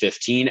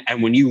 2015.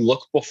 And when you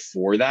look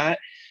before that,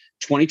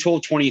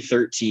 2012,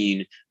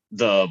 2013,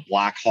 the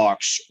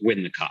Blackhawks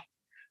win the cup.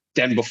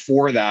 Then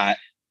before that,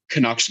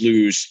 Canucks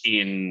lose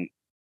in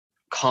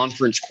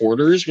conference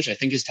quarters, which I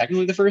think is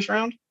technically the first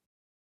round.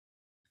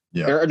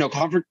 Yeah.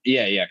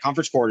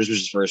 Conference quarters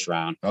was the first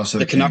round. Also,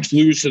 the Canucks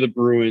lose to the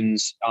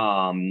Bruins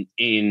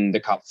in the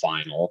cup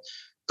final.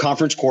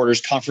 Conference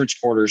quarters, cup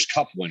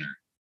winner.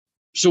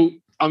 So,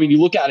 I mean, you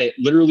look at it,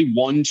 literally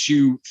 1,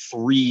 2,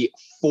 3,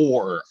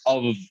 4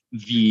 of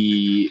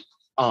the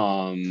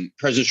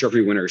President's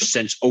Trophy winners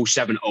since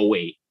 07,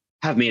 08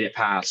 have made it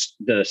past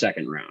the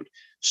second round.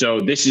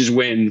 So this is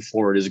when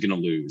Florida is going to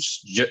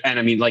lose. And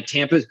I mean, like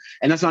Tampa,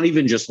 and that's not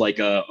even just like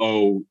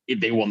if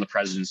they won the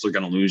Presidents, they're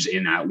going to lose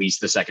in at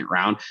least the second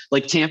round.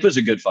 Like Tampa's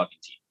a good fucking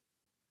team.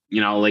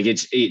 You know, like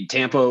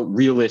Tampa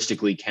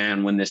realistically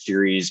can win this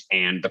series,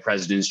 and the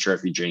President's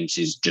Trophy jinx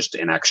is just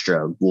an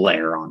extra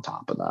layer on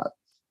top of that.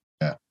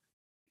 Yeah.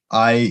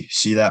 I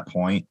see that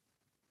point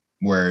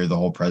where the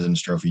whole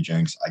President's Trophy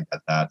jinx, I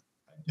get that.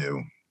 I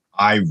do.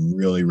 I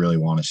really, really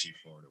want to see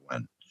Florida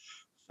win.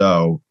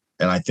 So,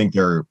 and I think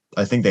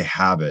they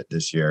have it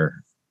this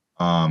year.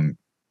 I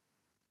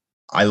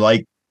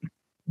like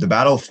the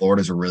Battle of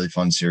Florida is a really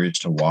fun series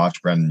to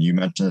watch. Brendan, you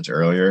mentioned it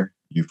earlier.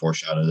 You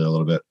foreshadowed it a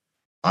little bit.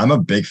 I'm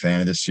a big fan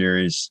of this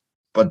series,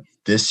 but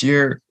this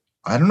year,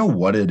 I don't know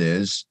what it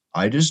is.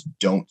 I just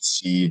don't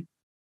see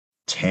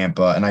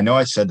Tampa. And I know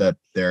I said that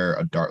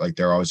they're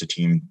they're always a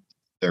team.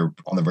 They're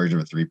on the verge of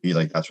a three-peat.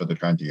 Like that's what they're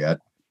trying to get.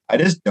 I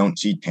just don't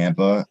see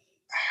Tampa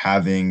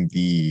having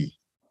the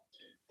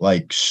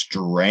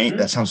strength.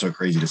 That sounds so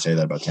crazy to say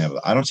that about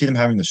Tampa. I don't see them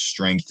having the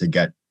strength to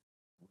get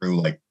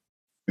through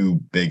 2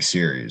 big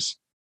series,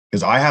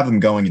 because I have them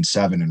going in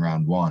 7 in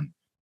round 1,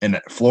 and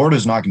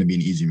Florida's not going to be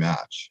an easy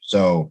match.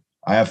 So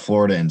I have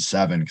Florida in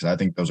 7 because I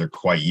think those are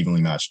quite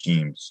evenly matched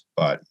teams.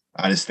 But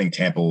I just think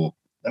Tampa,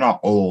 they're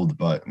not old,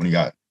 but when you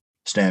got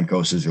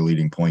Stamkos as your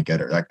leading point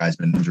getter, that guy's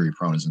been injury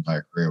prone his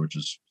entire career, which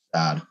is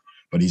sad,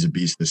 but he's a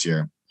beast this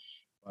year.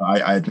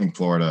 I think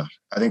Florida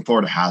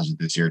has it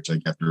this year to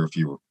get through a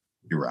few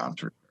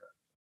rounds.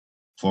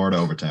 Florida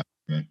over Tampa.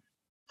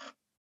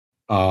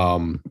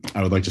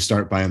 I would like to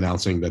start by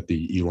announcing that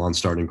the Elon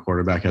starting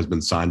quarterback has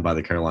been signed by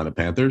the Carolina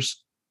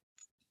Panthers.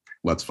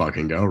 Let's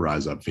fucking go.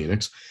 Rise up,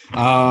 Phoenix.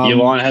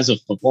 Elon has a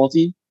football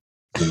team?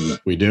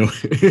 We do.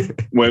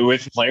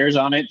 with players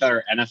on it that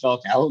are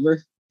NFL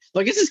caliber?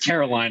 Like, this is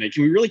Carolina.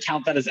 Can we really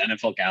count that as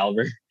NFL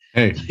caliber?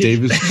 Hey,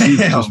 Davis Cheek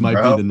just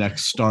might be the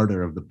next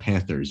starter of the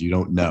Panthers. You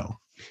don't know.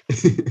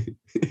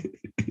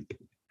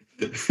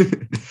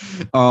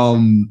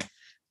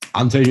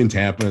 I'm taking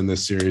Tampa in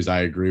this series.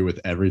 I agree with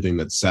everything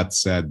that Seth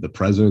said. The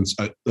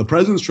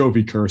President's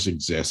Trophy curse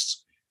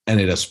exists, and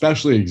it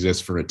especially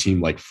exists for a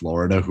team like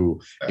Florida,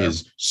 who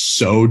is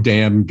so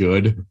damn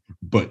good,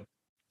 but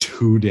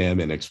too damn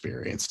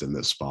inexperienced in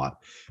this spot.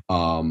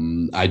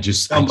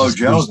 Jumbo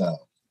Joe, though.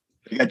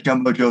 You got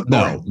Jumbo Joe.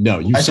 No.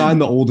 You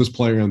signed the oldest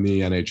player in the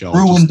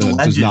NHL.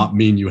 Does not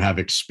mean you have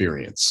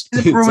experience.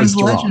 Bruins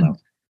legend.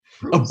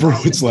 A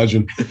Bruins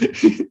legend.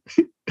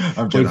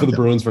 I'm playing for the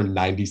Bruins for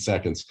 90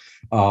 seconds.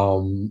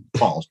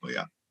 False, but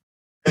yeah.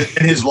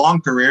 In his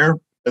long career,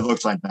 it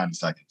looks like 90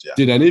 seconds. Yeah.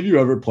 Did any of you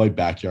ever play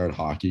backyard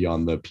hockey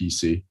on the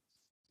PC?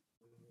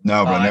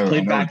 No, but I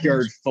played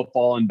backyard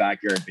football and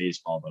backyard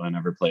baseball, but I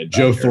never played.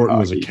 Joe Thornton hockey.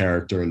 was a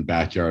character in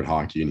backyard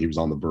hockey, and he was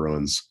on the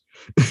Bruins.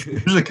 He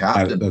was a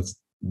captain. That's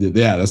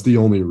the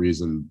only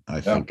reason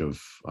I think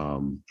of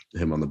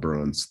him on the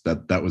Bruins.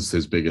 That was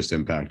his biggest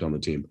impact on the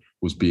team,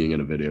 was being in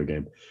a video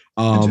game.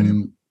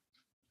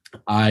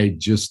 I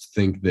just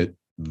think that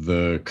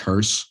the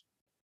curse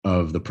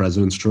of the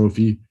President's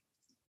Trophy,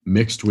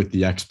 mixed with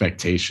the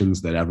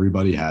expectations that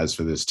everybody has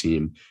for this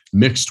team,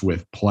 mixed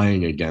with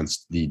playing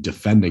against the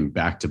defending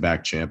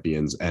back-to-back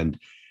champions, and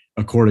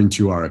according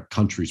to our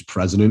country's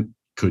president,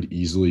 could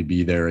easily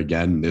be there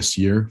again this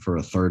year for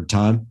a third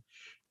time.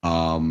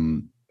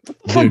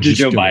 What did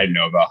Joe Biden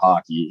know about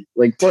hockey?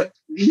 Like, what?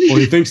 Well,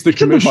 he thinks the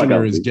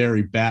commissioner is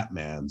Gary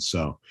Batman.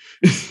 So,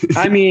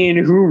 I mean,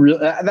 who really?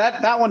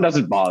 That one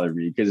doesn't bother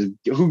me, because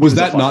who was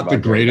that not the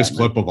greatest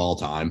clip of all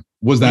time?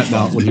 Was that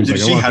not when he was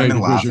like, "I want to thank the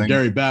commissioner,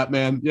 Gary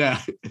Batman"?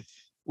 Yeah,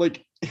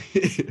 like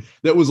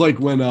that was like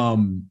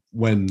when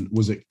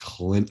was it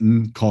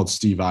Clinton called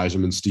Steve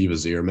Eiserman Steve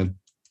Azierman?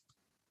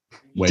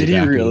 Did he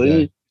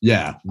really?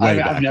 Yeah,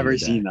 I've never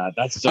seen that.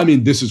 I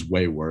mean, this is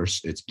way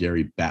worse. It's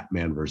Gary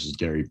Batman versus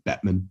Gary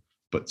Bettman,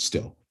 but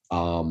still,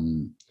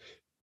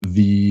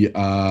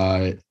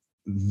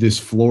 this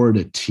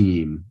Florida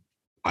team,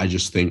 I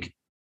just think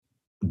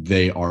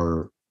they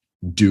are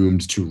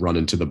doomed to run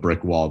into the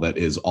brick wall that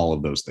is all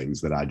of those things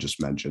that I just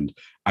mentioned.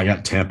 I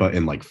got Tampa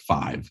in like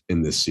 5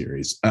 in this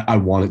series. I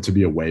want it to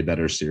be a way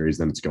better series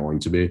than it's going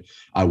to be.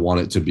 I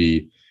want it to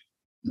be,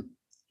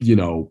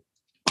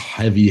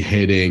 heavy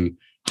hitting,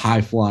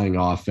 high flying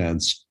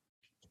offense,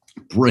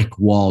 brick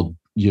wall,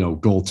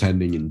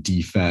 goaltending and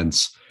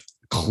defense,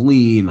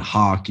 clean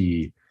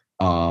hockey,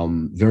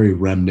 very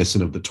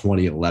reminiscent of the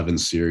 2011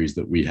 series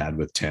that we had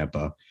with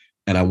Tampa.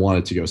 And I want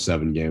it to go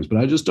 7 games, but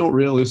I just don't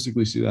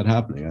realistically see that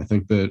happening. I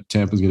think that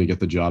Tampa's going to get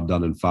the job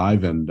done in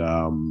 5, and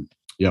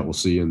we'll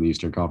see you in the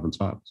Eastern Conference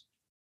Finals.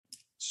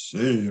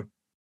 See you.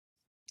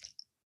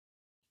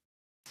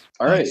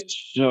 All right.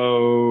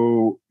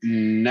 So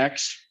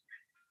next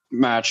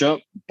matchup,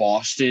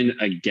 Boston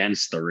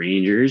against the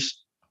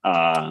Rangers.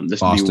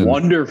 This would be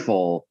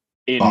wonderful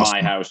in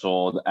my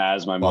household,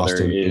 as my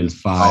mother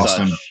is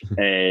such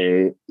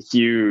a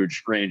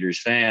huge Rangers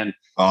fan.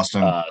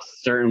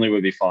 Certainly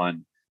would be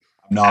fun.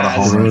 Not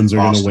a Bruins are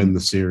going to win the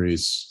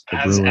series.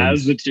 As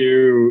the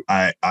two,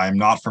 I'm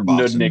not from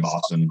Boston.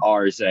 Boston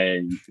are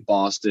saying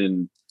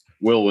Boston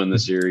will win the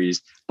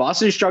series.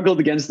 Boston struggled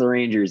against the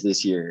Rangers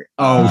this year.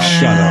 Oh,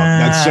 shut up.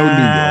 That's so New York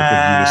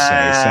of you to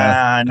say,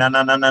 Seth. No.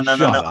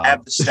 I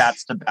have the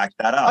stats to back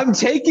that up. I'm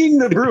taking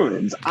the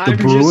Bruins. The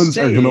Bruins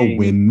are going to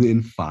win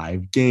in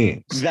 5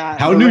 games.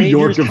 How New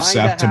York of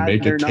Seth to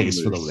make a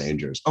case for the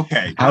Rangers.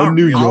 Okay. How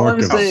New York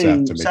of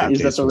Seth to make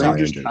a case for the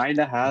Rangers. The Rangers kind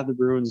of have the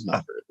Bruins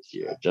number this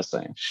year. Just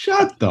saying.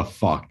 Shut the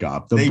fuck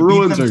up. The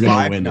Bruins are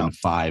going to win in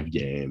 5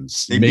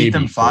 games. They beat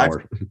them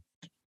 5.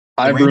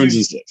 5 Bruins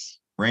in 6.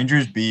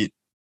 Rangers beat.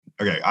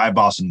 Okay, I have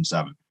Boston in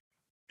 7,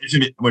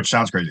 which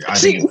sounds crazy.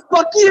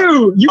 Fuck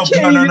you! You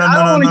can't. I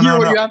don't want to hear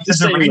what you have to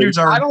say. The Rangers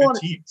are. I don't want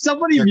to.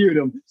 Somebody mute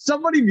him.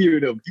 Somebody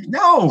mute him.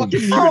 No, someone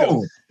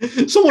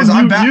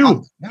mute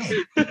you. No.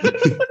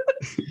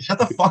 Shut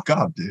the fuck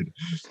up, dude.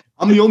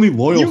 I'm the only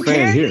loyal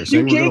fan here.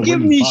 You can't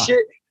give me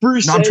shit for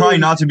saying. I'm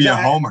trying not to be a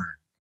homer.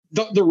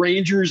 The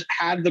Rangers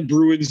had the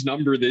Bruins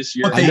number this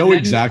year. I know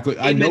exactly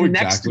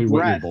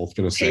what you're both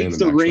going to say. Take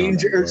the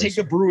Rangers or take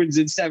the Bruins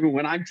in 7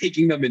 when I'm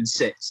taking them in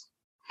 6.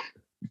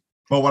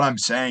 But what I'm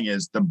saying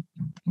is the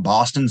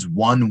Boston's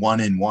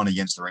 1-1-1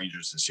 against the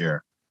Rangers this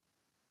year.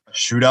 A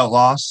shootout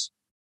loss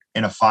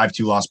and a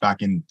 5-2 loss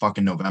back in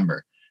fucking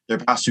November. Their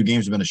past 2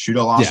 games have been a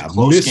shootout loss. Yeah,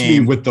 close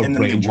game with the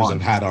Rangers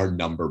have had our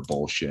number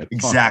bullshit.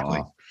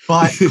 Exactly.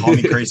 But call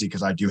me crazy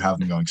because I do have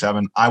them going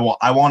 7. I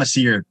want to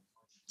see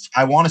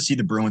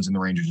the Bruins and the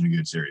Rangers in a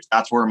good series.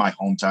 That's where my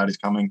home side is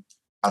coming.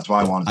 That's why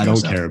I want to. I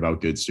don't care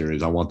about good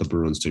series. I want the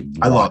Bruins to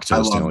walk to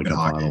the Stanley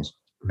Cup Finals.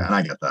 And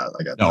I get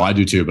that. No, I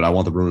do too, but I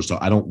want the Bruins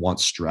to. I don't want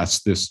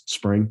stress this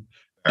spring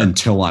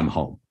until I'm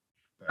home.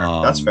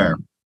 That's fair.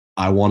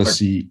 I want to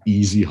see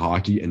easy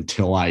hockey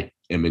until I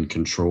am in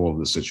control of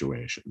the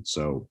situation.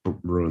 So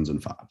Bruins in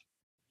 5.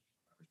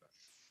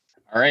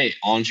 All right,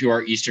 on to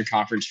our Eastern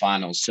Conference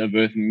Finals. So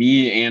both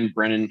me and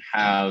Brennan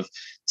have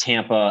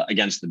Tampa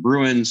against the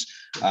Bruins.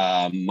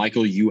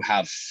 Michael, you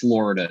have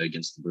Florida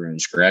against the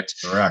Bruins, correct?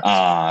 Correct.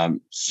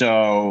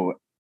 So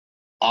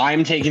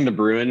I'm taking the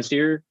Bruins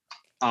here.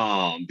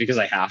 Because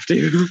I have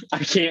to. I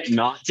can't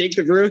not take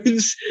the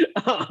Bruins.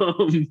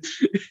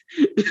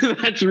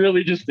 That's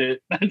really just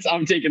it.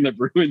 I'm taking the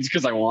Bruins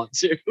because I want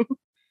to.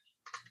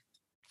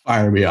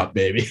 Fire me up,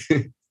 baby.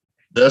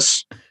 I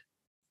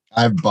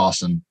have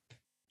Boston.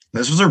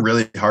 This was a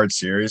really hard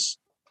series.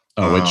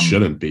 Oh, it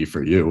shouldn't be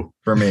for you.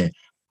 For me.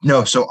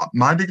 No, so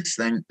my biggest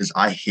thing is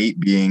I hate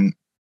being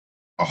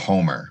a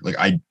homer.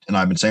 I've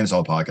been saying this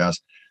all podcast.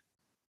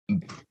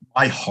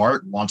 My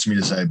heart wants me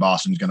to say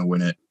Boston's going to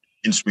win it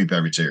and sweep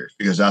every series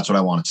because that's what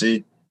I want to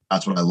see.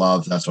 That's what I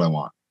love. That's what I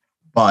want.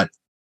 But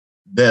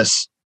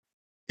this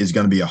is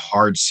going to be a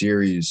hard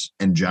series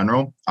in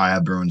general. I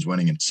have Bruins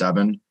winning in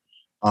 7.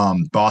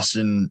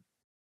 Boston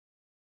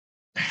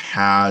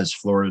has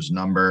Florida's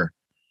number,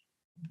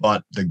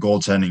 but the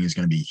goaltending is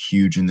going to be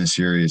huge in this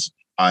series.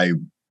 I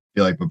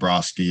feel like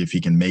Bobrovsky, if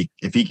he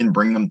can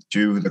bring them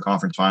to the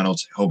conference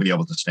finals, he'll be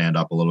able to stand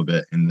up a little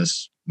bit in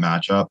this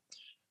matchup.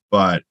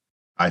 But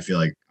I feel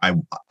like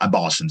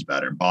Boston's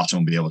better. Boston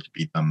will be able to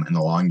beat them in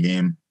the long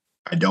game.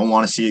 I don't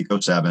want to see it go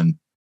 7,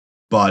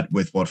 but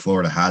with what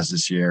Florida has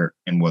this year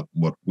and what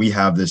we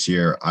have this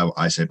year,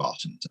 I say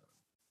Boston.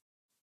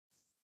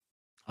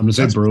 I'm going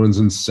to say Bruins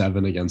in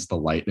 7 against the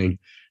Lightning.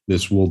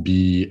 This will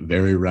be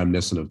very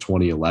reminiscent of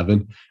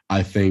 2011.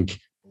 I think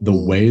the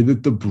way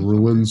that the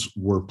Bruins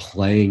were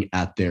playing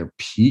at their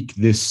peak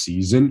this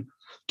season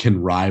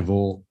can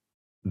rival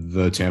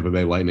the Tampa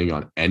Bay Lightning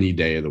on any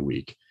day of the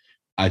week.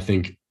 I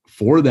think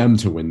for them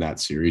to win that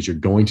series, you're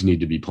going to need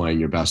to be playing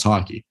your best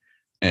hockey.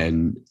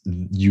 And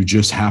you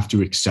just have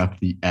to accept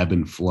the ebb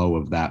and flow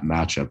of that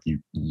matchup.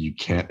 You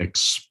can't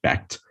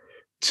expect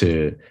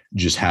to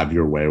just have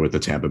your way with the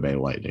Tampa Bay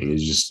Lightning.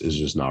 It's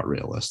just not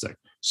realistic.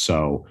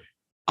 So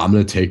I'm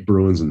going to take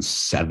Bruins in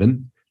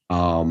 7.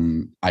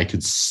 I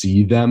could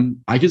see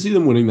them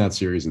winning that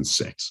series in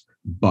 6,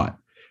 but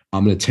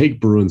I'm going to take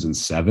Bruins in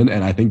 7.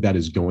 And I think that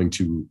is going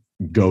to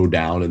go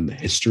down in the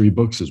history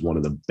books as one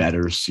of the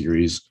better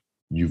series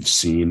you've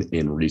seen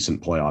in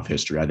recent playoff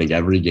history. I think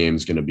every game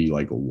is going to be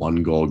like a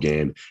 1-goal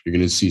game. You're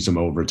going to see some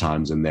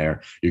overtimes in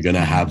there. You're going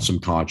to have some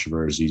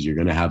controversies. You're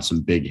going to have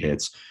some big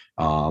hits.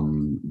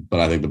 But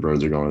I think the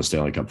Bruins are going to the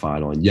Stanley Cup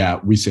final. And yeah,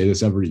 we say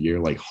this every year,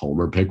 like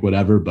homer pick,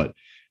 whatever, but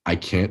I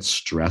can't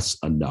stress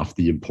enough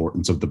the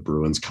importance of the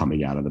Bruins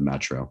coming out of the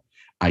Metro.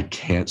 I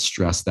can't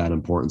stress that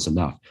importance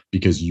enough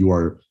because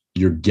you're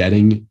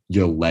getting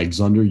your legs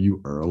under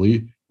you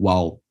early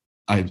while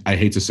I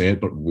hate to say it,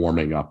 but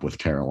warming up with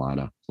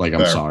Carolina. Like,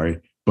 I'm sorry,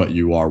 but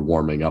you are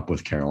warming up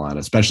with Carolina,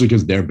 especially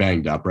because they're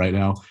banged up right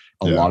now.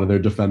 A lot of their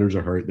defenders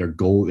are hurt.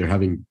 They're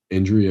having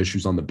injury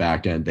issues on the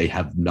back end. They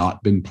have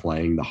not been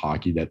playing the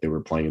hockey that they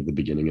were playing at the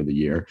beginning of the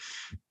year.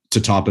 To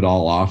top it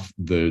all off,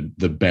 the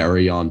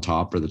berry on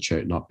top, or the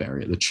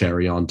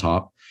cherry on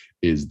top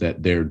is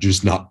that they're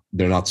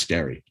not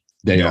scary.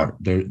 They're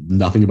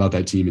nothing about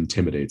that team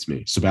intimidates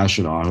me.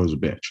 Sebastian Aho is a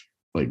bitch.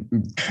 Like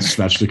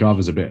Svechnikov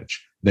is a bitch.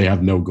 They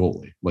have no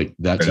goalie. Like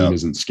that team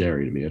isn't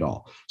scary to me at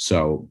all.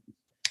 So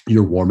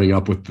you're warming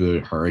up with the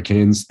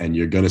Hurricanes and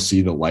you're going to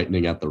see the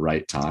Lightning at the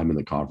right time in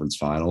the conference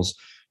finals.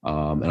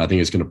 And I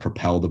think it's going to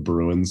propel the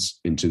Bruins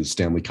into the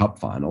Stanley Cup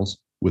finals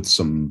with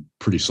some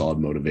pretty solid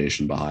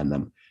motivation behind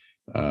them.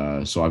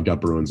 So I've got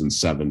Bruins in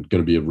 7.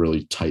 Going to be a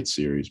really tight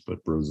series,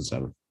 but Bruins in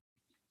 7.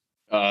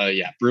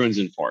 Bruins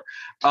in 4.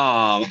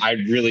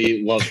 I'd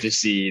really love to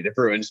see the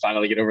Bruins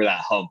finally get over that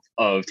hump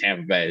of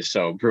Tampa Bay.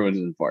 So Bruins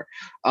in 4.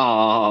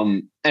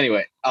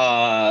 Anyway,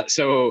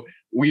 so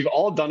we've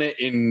all done it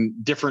in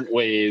different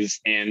ways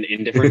and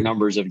in different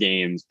numbers of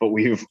games, but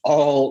we've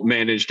all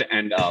managed to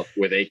end up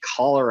with a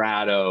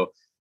Colorado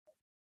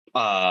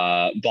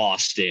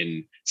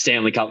Boston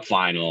Stanley Cup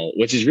final,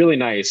 which is really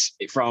nice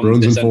from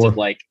Bruins the sense 4. of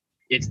like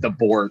it's the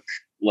Bork,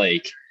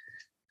 like,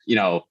 you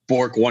know,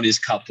 Bork won his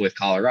cup with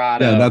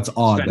Colorado. Yeah, that's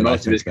odd. Spent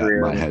most of his career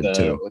in my head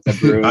too. With the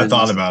Bruins. I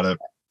thought about it.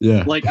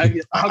 Yeah, like how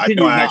can you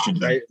not,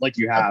 right? Like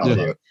you have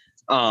to.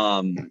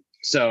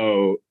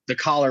 So the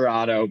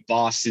Colorado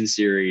Boston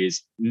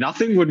series,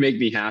 nothing would make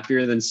me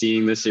happier than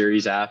seeing the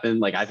series happen.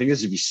 Like I think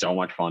this would be so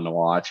much fun to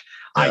watch.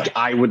 Yeah.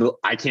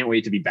 I can't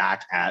wait to be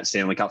back at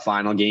Stanley Cup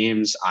final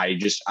games.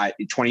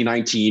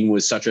 2019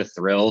 was such a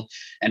thrill,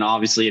 and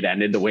obviously it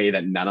ended the way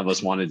that none of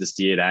us wanted to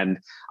see it end.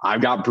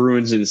 I've got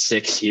Bruins in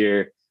 6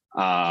 here.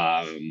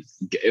 I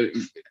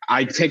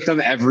pick them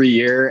every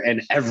year,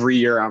 and every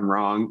year I'm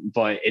wrong,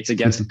 but it's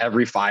against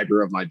every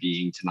fiber of my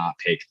being to not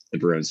pick the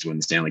Bruins to win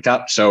the Stanley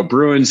Cup. So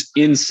Bruins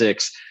in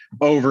 6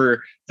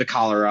 over the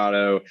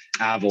Colorado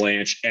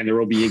Avalanche, and there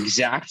will be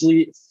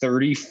exactly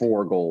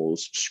 34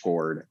 goals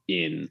scored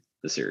in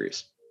the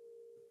series.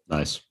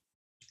 Nice.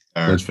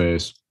 Good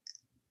face.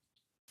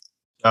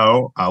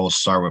 So I will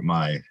start with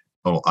my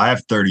total. I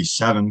have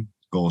 37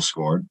 goals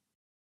scored,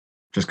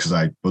 just because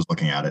I was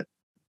looking at it.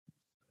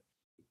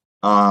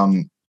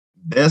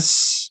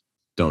 This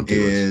don't do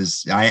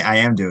is this. I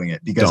am doing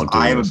it because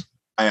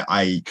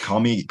I call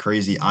me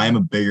crazy. I am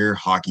a bigger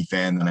hockey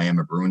fan than I am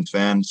a Bruins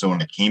fan. So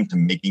when it came to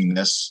making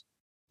this,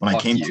 I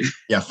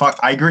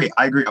agree.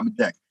 I'm a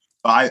dick.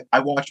 But I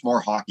watch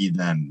more hockey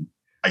than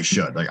I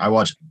should. Like I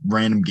watch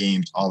random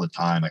games all the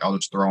time. Like I'll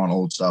just throw on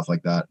old stuff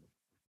like that.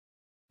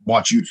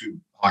 Watch YouTube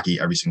hockey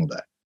every single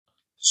day.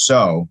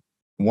 So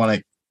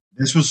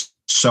this was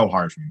so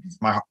hard for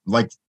me.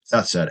 Like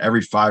Seth said,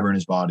 every fiber in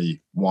his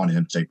body wanted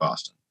him to take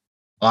Boston.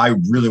 I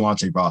really want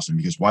to take Boston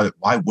because why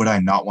would I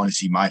not want to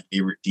see my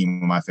favorite team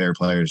and my favorite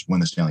players win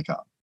the Stanley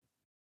Cup?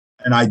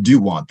 And I do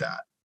want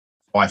that.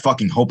 So I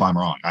fucking hope I'm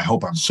wrong. I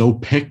hope I'm so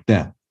pick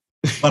them.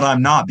 But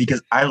I'm not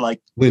because I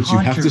like Lynch, you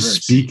have to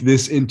speak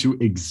this into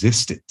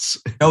existence.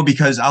 No,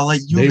 because I'll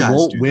let you guys. They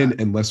won't win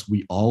unless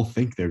we all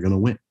think they're going to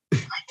win. I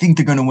think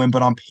they're going to win,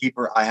 but on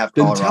paper, I have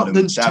Colorado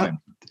in 7.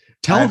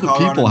 Tell the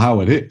people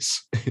how it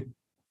is.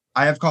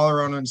 I have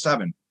Colorado in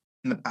 7.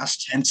 in the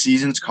past 10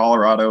 seasons,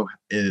 Colorado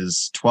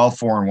is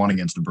 12-4-1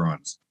 against the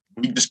Bruins.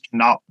 We just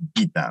cannot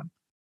beat them.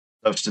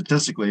 So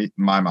statistically, in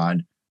my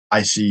mind,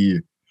 I see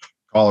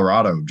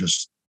Colorado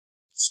just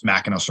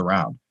smacking us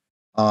around.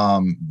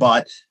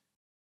 But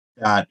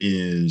that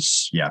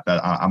is,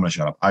 I'm going to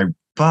shut up.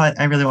 But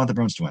I really want the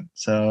Bruins to win.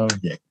 So,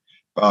 yeah.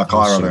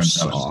 Colorado and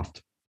 7.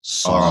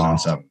 Colorado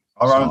and 7.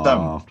 Colorado and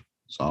 7.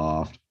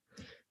 Soft.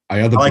 I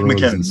got the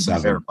Bruins in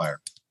 7. Favorite player.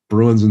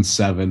 Bruins in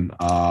 7.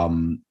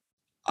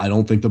 I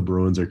don't think the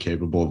Bruins are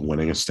capable of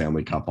winning a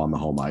Stanley Cup on the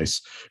home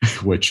ice,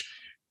 which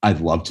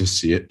I'd love to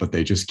see it, but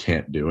they just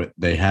can't do it.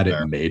 They had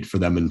it made for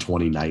them in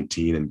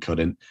 2019 and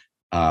couldn't.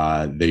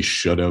 They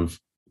should have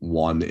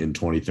won in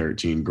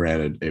 2013.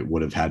 Granted, it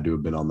would have had to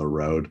have been on the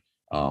road,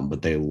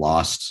 but they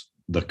lost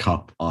the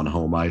cup on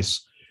home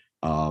ice.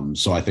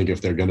 So I think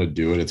if they're going to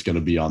do it, it's going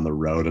to be on the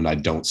road, and I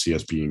don't see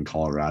us beating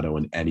Colorado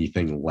in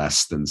anything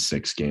less than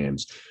 6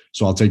 games.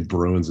 So I'll take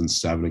Bruins in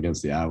 7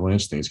 against the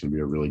Avalanche. I think it's going to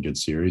be a really good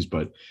series,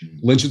 but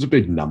Lynch is a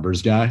big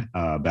numbers guy.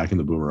 Back in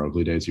the Boomer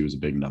Oakley days, he was a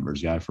big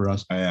numbers guy for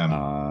us. I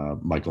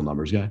am. Michael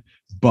numbers guy.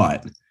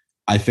 But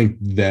I think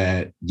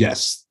that,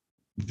 yes,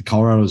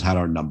 Colorado's had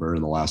our number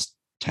in the last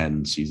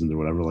 10 seasons or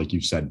whatever, like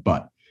you said,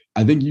 but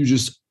I think you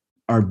just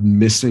are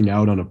missing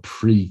out on a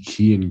pretty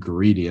key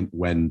ingredient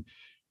when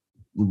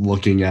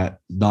looking at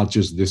not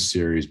just this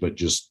series, but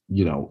just,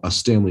 a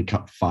Stanley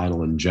Cup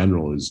final in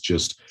general is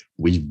just,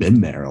 we've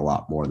been there a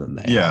lot more than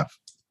they have.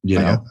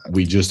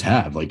 We just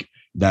have. Like,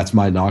 that's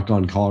my knock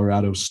on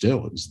Colorado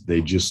still, is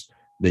they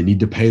need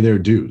to pay their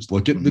dues.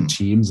 Look at the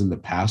teams in the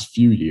past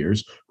few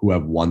years who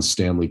have won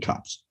Stanley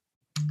Cups.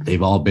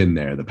 They've all been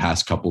there the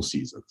past couple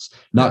seasons.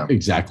 Not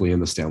exactly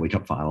in the Stanley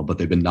Cup final, but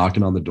they've been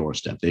knocking on the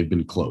doorstep. They've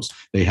been close.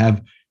 They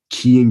have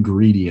key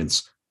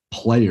ingredients,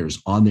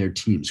 players on their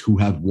teams who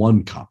have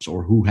won cups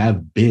or who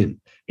have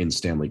been in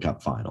Stanley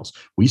Cup finals.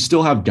 We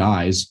still have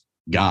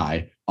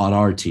guy on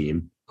our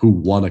team who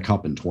won a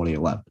cup in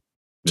 2011.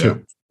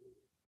 2.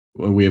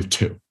 We have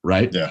 2,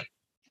 right? Yeah.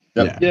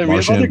 Yep. Yeah, we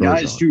have other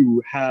guys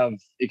who have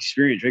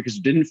experience, right? Because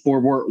didn't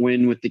Forbort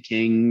win with the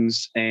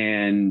Kings?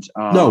 And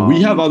no, we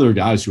have other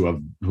guys who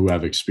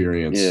have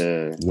experience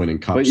winning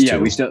cups. But yeah,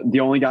 too. The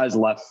only guys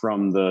left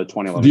from the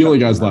 2011. The only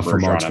guys left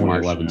from our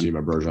 2011 team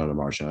are Bergeron and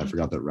Marchand. I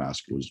forgot that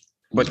Rask was.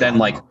 But then,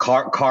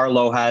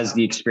 Carlo has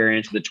the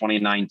experience of the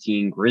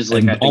 2019 Grizzly.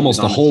 And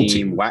almost the whole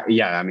team. Tons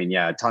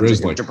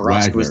Grizzly, of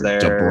DeBrusk was there.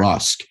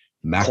 DeBrusk,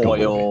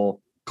 McAvoy,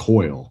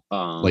 Coyle,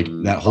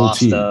 that whole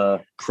team.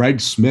 Craig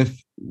Smith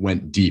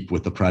went deep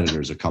with the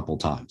Predators a couple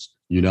times,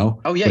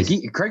 Oh, yeah.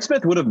 Craig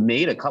Smith would have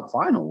made a cup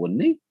final,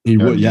 wouldn't he? He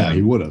would. Yeah,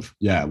 he would have.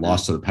 Yeah,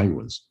 lost to the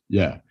Penguins.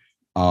 Yeah.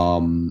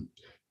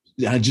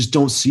 I just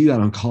don't see that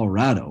on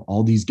Colorado.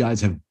 All these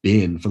guys have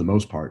been, for the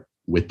most part,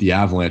 with the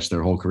Avalanche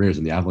their whole careers,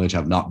 and the Avalanche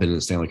have not been in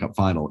a Stanley Cup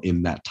final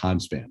in that time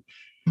span.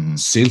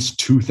 Since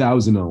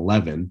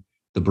 2011,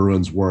 the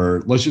Bruins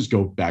were, let's just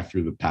go back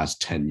through the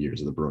past 10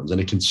 years of the Bruins,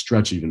 and it can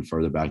stretch even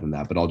further back than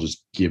that, but I'll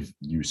just give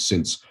you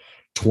since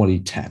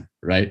 2010,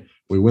 right?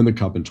 We win the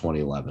cup in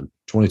 2011.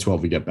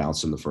 2012, we get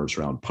bounced in the first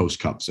round,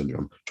 post-cup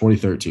syndrome.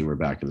 2013, we're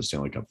back in the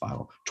Stanley Cup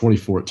final.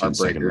 2014,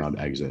 second round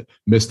exit.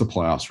 Missed the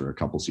playoffs for a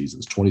couple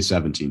seasons.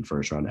 2017,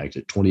 first round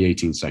exit.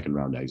 2018, second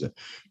round exit.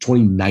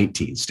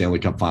 2019, Stanley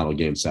Cup final,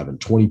 game 7.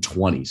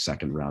 2020,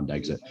 second round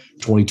exit.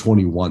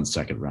 2021,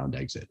 second round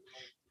exit.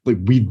 Like,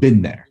 we've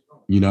been there,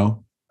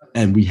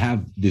 and we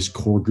have this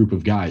core group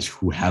of guys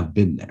who have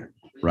been there,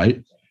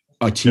 right?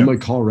 A team like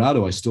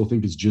Colorado, I still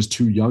think is just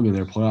too young in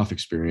their playoff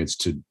experience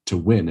to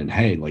win. And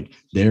hey, like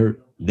they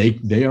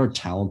are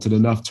talented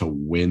enough to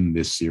win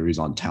this series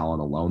on talent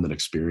alone, that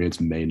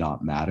experience may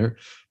not matter.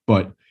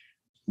 But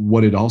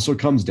what it also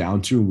comes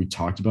down to, and we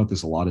talked about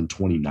this a lot in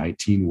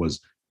 2019, was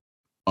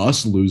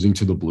us losing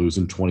to the Blues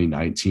in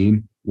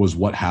 2019 was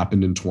what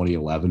happened in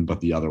 2011, but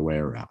the other way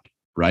around,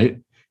 right?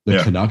 The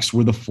Canucks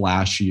were the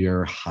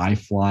flashier,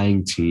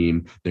 high-flying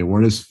team. They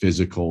weren't as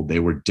physical. They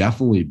were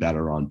definitely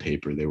better on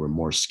paper. They were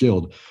more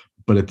skilled.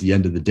 But at the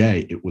end of the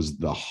day, it was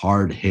the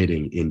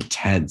hard-hitting,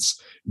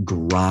 intense,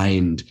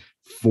 grind,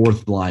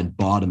 fourth line,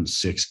 bottom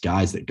 6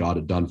 guys that got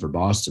it done for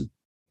Boston.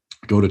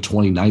 Go to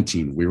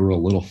 2019, we were a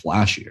little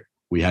flashier.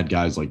 We had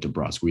guys like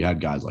DeBrusk. We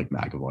had guys like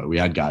McAvoy. We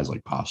had guys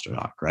like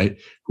Pasternak,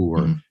 right, who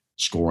were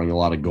scoring a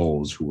lot of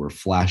goals, who were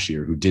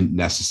flashier, who didn't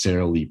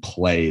necessarily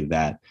play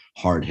that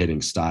hard-hitting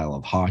style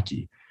of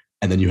hockey.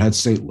 And then you had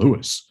St.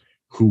 Louis,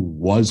 who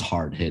was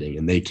hard-hitting,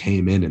 and they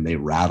came in and they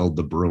rattled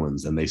the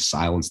Bruins, and they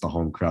silenced the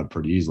home crowd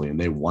pretty easily, and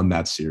they won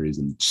that series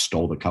and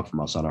stole the cup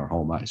from us on our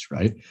home ice,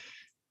 right?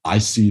 I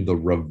see the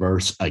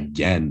reverse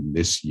again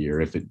this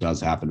year if it does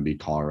happen to be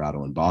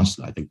Colorado and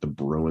Boston. I think the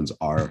Bruins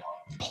are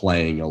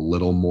playing a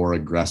little more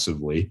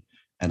aggressively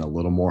and a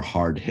little more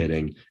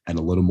hard-hitting and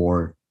a little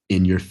more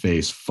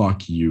in-your-face,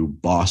 fuck you,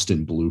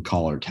 Boston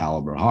blue-collar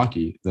caliber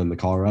hockey than the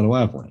Colorado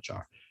Avalanche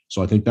are.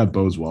 So I think that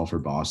bodes well for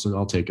Boston.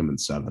 I'll take them in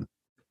 7,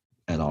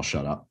 and I'll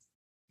shut up.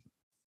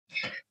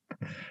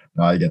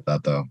 No, I get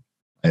that, though.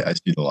 I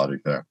see the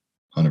logic there,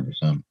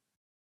 100%.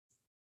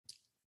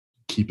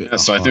 Keep it. Yeah,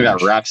 so I think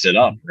that wraps it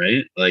up,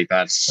 right? Like,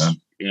 that's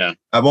Yeah.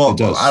 Well,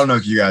 I don't know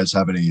if you guys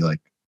have any like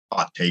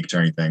hot takes or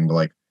anything, but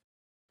like,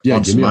 yeah,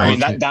 give me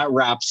that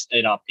wraps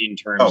it up in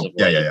terms of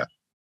yeah.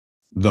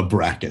 The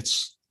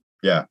brackets.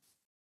 Yeah.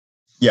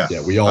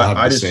 We all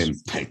have the same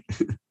thing.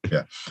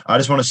 Yeah, I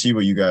just want to see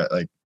what you guys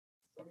like.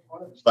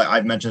 Like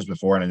I've mentioned this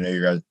before, and I know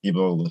you guys,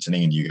 people are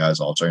listening, and you guys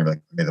also are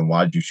like, okay, then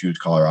why did you choose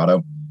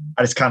Colorado?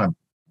 I just kind of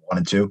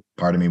wanted to.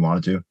 Part of me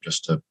wanted to,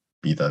 just to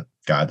be the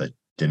guy that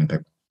didn't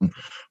pick.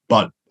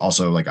 But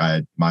also, like I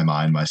had my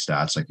mind, my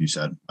stats, like you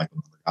said, like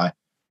the guy.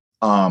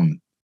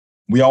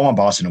 We all want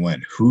Boston to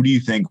win. Who do you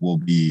think will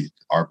be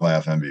our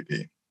playoff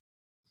MVP?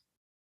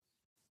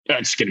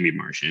 That's going to be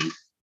Marchand.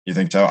 You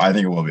think so? I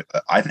think it will be.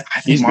 I think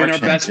he's been our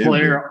best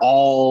player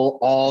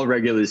all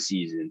regular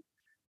season.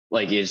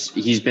 Like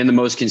he's been the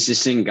most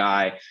consistent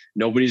guy.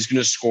 Nobody's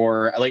going to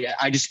score. Like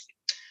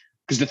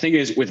because the thing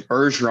is with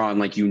Bergeron,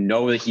 like you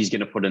know that he's going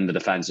to put in the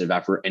defensive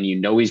effort, and you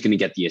know he's going to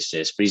get the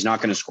assist, but he's not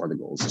going to score the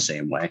goals the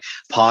same way.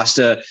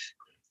 Pasta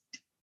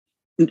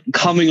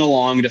coming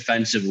along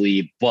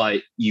defensively,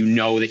 but you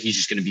know that he's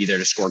just going to be there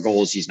to score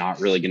goals. He's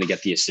not really going to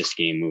get the assist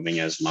game moving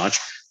as much.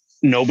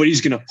 Nobody's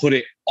going to put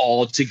it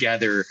all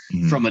together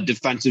from a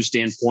defensive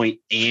standpoint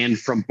and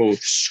from both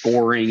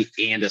scoring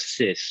and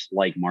assists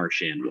like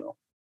Marchand will.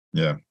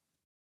 Yeah.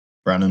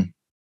 Brennan?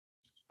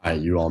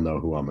 You all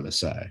know who I'm going to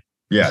say.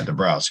 Yeah,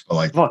 DeBrusque. But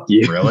like, fuck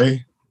you.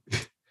 Really?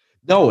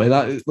 No,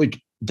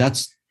 and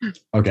that's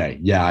okay.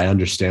 Yeah, I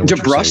understand what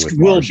DeBrusque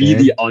will be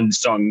the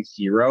unsung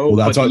hero.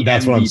 Well,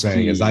 that's what I'm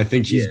saying is I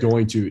think he's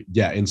going to,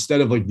 instead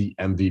of like the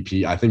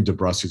MVP, I think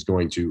DeBrusque is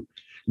going to,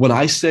 when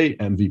I say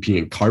MVP,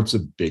 and Carp's a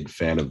big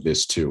fan of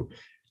this too,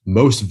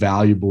 most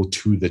valuable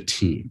to the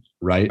team,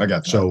 right? I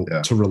got that. So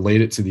to relate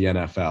it to the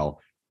NFL,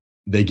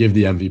 they give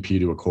the MVP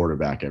to a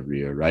quarterback every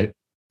year, right?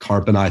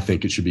 Carp and I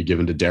think it should be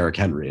given to Derrick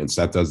Henry, and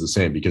Seth does the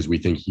same because we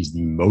think he's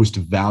the most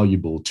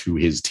valuable to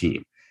his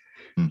team.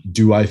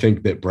 Do I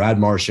think that Brad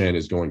Marchand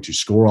is going to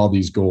score all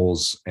these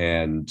goals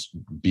and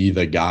be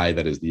the guy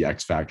that is the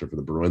X factor for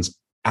the Bruins?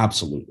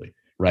 Absolutely,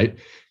 right?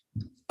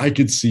 I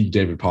could see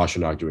David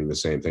Pastrnak doing the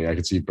same thing. I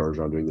could see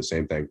Bergeron doing the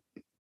same thing.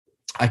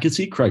 I could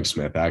see Craig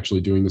Smith actually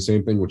doing the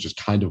same thing, which is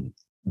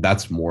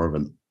that's more of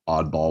an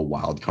oddball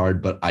wild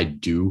card, but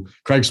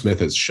Craig Smith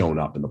has shown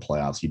up in the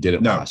playoffs. He did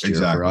it last year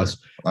for us.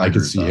 I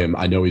could see him.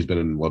 I know he's been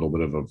in a little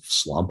bit of a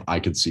slump. I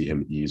could see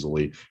him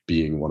easily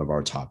being one of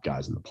our top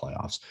guys in the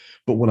playoffs.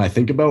 But when I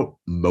think about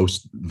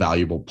most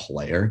valuable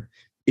player,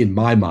 in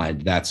my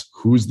mind, that's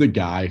who's the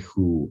guy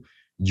who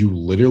you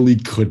literally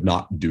could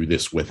not do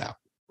this without,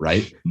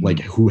 right? Mm-hmm. Like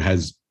who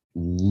has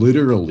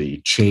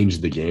literally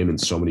changed the game in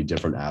so many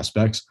different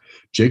aspects.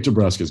 Jake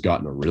DeBrusque has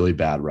gotten a really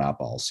bad rap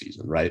all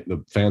season, right?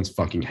 The fans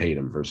fucking hate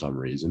him for some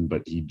reason,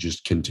 but he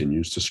just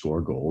continues to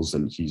score goals,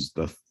 and he's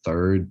the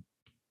third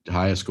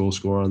highest goal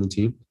scorer on the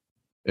team,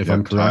 if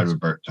I'm correct.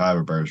 Tied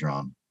with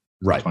Bergeron.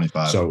 Right.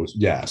 25.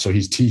 So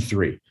he's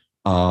T3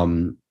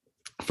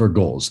 for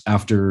goals.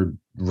 After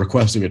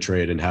requesting a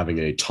trade and having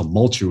a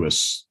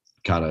tumultuous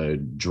kind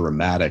of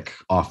dramatic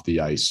off the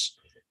ice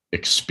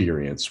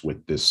experience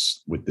with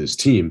this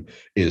team,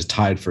 is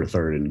tied for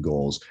third in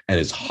goals and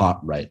is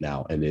hot right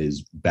now and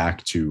is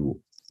back to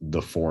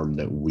the form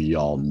that we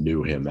all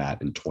knew him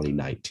at in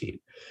 2019.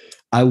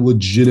 I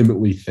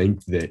legitimately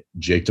think that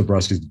Jake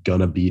DeBrusque is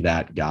gonna be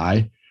that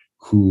guy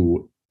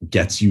who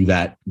gets you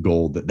that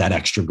goal, that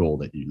extra goal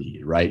that you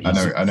need, right? I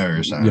know what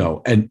you're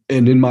saying. And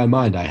in my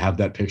mind, I have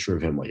that picture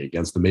of him like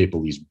against the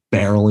Maple Leafs,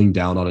 barreling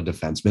down on a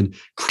defenseman,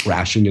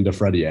 crashing into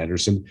Freddie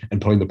Anderson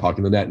and putting the puck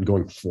in the net and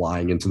going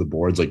flying into the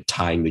boards, like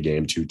tying the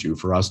game 2-2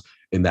 for us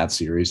in that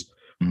series.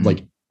 Mm-hmm.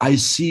 Like I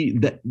see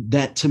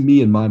that to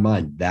me, in my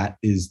mind, that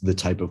is the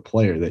type of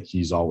player that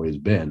he's always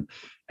been,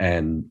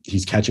 and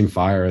he's catching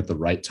fire at the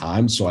right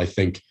time. So I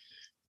think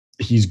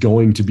he's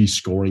going to be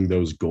scoring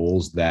those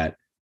goals that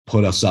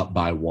put us up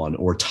by one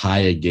or tie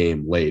a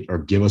game late or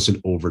give us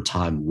an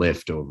overtime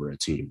lift over a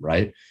team,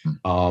 right?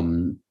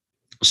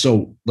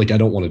 So like I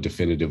don't want to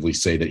definitively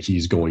say that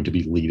he's going to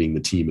be leading the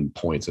team in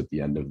points at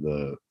the end of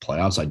the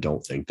playoffs. I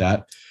don't think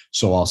that.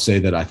 So I'll say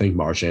that I think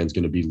Marchand's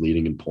going to be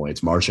leading in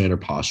points, Marchand or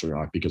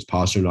Pastrnak, because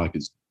Pastrnak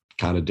is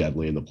kind of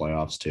deadly in the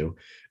playoffs too.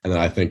 And then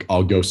I think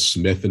I'll go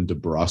Smith and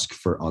DeBrusque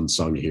for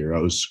unsung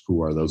heroes,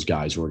 who are those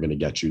guys who are going to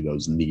get you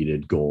those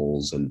needed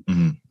goals and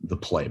the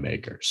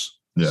playmakers.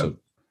 Yeah. So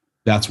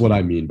that's what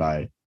I mean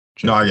by.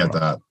 No, I get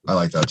that. I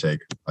like that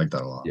take. I like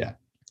that a lot.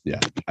 Yeah,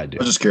 I do.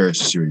 I'm just curious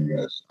to see what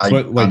you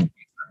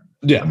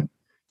guys.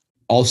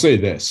 I'll say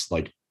this: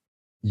 like,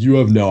 you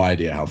have no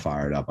idea how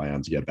fired up I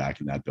am to get back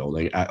in that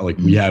building.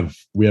 We have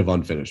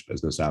unfinished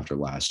business after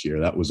last year.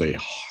 That was a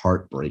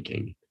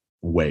heartbreaking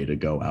way to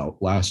go out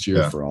last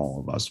year for all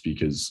of us,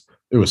 because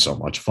it was so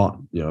much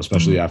fun.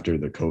 Especially after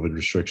the COVID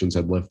restrictions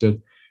had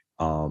lifted,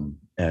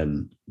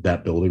 and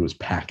that building was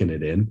packing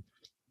it in.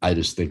 I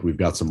just think we've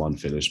got some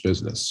unfinished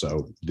business.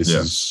 So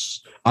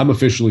I'm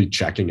officially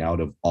checking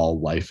out of all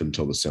life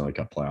until the Stanley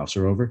Cup playoffs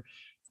are over.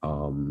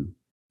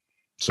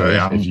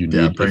 If you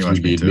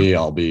need me,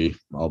 I'll be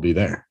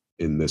there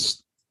in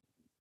this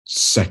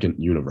second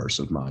universe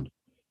of mine.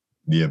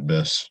 The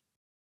abyss.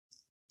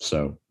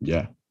 So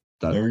yeah,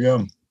 there we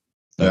go.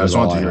 Yeah, I just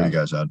wanted to hear what you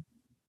guys had.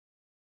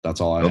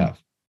 That's all I have.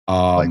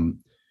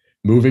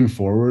 Moving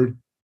forward,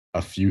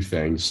 a few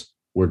things.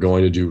 We're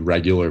going to do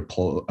regular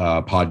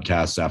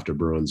podcasts after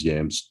Bruins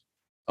games.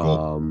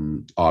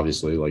 Cool.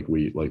 Obviously, like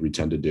we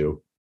tend to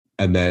do.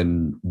 And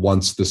then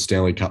once the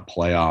Stanley Cup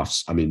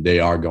playoffs, I mean, they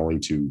are going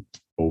to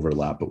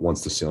overlap, but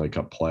once the Stanley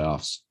Cup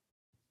playoffs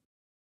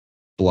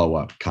blow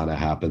up kind of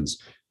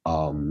happens,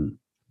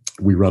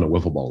 we run a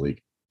wiffle ball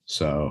league.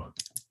 So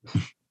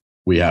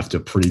we have to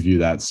preview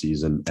that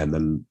season and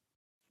then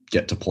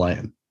get to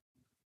playing.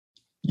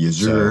 Yes,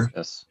 sir.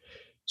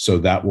 So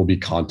that will be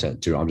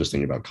content too. I'm just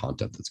thinking about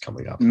content that's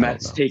coming up.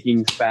 Matt's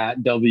taking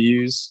fat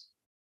W's.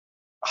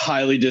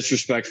 Highly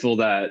disrespectful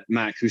that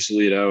Matt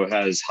Cusolito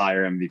has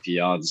higher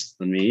MVP odds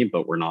than me,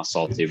 but we're not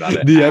salty about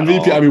it. The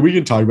MVP, all. I mean, we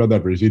can talk about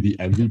that briefly. The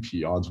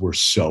MVP odds were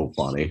so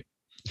funny.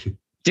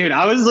 Dude,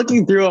 I was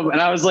looking through them and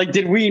I was like,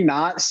 did we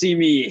not see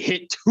me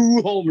hit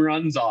 2 home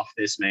runs off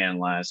this man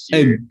last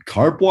year? And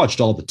Carp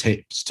watched all the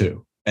tapes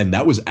too. And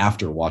that was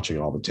after watching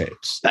all the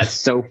tapes. That's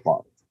so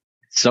fun.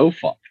 So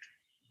fun.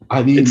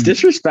 I mean, it's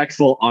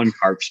disrespectful on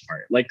Carp's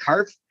part. Like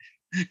Carp's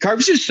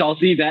just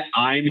salty that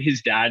I'm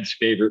his dad's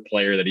favorite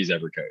player that he's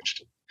ever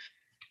coached.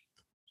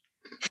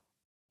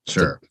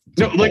 Sure.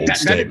 No, like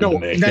that's not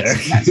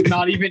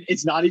even.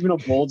 It's not even a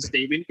bold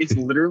statement. It's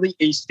literally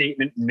a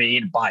statement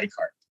made by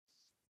Carp.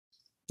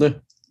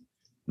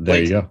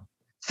 There you go.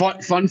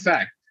 Fun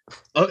fact.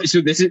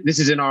 So this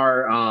is in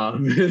our.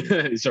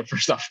 So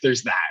first off,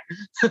 there's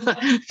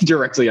that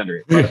directly under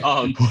it.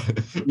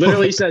 But,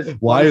 literally says.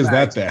 Why is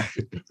that there?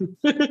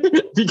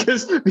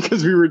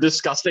 because we were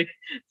discussing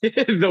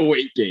the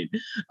weight gain.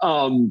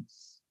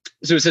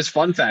 So it says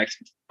fun fact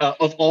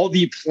of all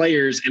the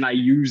players, and I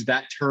use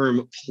that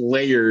term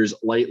players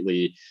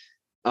lightly.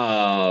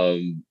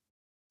 I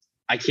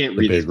can't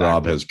read. Big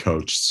Rob has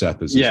coached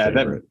Seth as his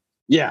favorite.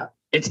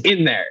 It's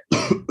in there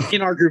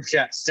in our group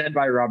chat, said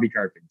by Robbie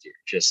Carpenter.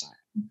 Just saying.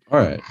 All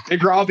right.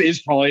 Big Rob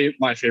is probably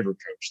my favorite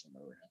coach that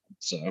I've ever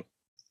had.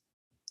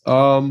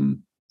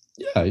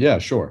 So, yeah,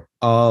 sure.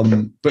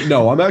 But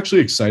no, I'm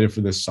actually excited for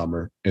this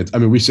summer. I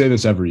mean, we say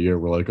this every year.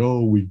 We're like,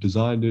 oh, we've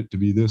designed it to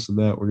be this and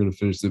that. We're gonna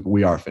finish it, but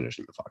we are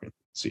finishing the fucking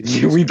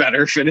season. We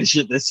better finish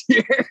it this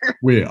year.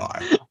 We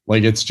are.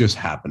 Like, it's just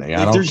happening.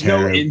 I don't there's care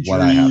no injuries,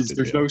 what I have to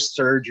there's do. no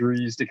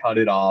surgeries to cut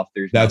it off.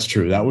 That's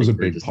true. That was a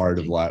big part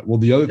of last. Well,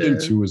 the other thing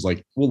too was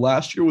like,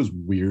 last year was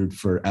weird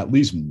for at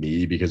least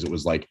me because it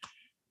was like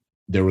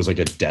there was like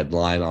a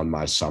deadline on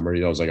my summer.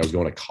 You know, it was like I was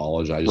going to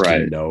college. I just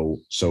didn't know.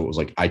 So it was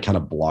like I kind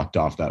of blocked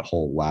off that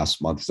whole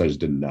last month because I just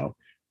didn't know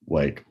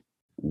like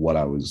what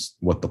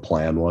the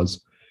plan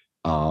was.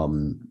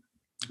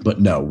 But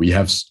no, we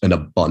have an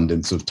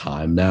abundance of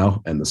time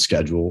now, and the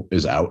schedule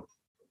is out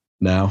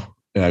now.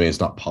 And I mean, it's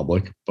not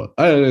public, but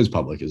it is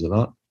public, is it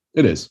not?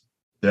 It is.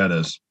 Yeah, it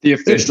is. The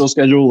official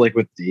schedule, like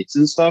with dates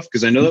and stuff,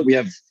 because I know that we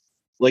have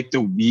like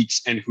the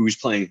weeks and who's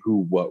playing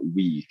who what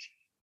week.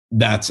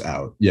 That's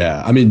out.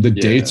 Yeah. I mean, the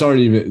dates aren't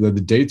even, the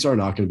dates are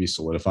not going to be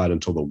solidified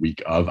until the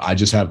week of. I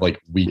just have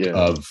like week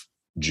of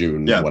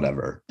June,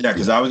 whatever. Yeah.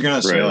 Cause I was going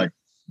to say like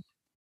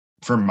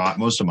for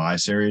most of my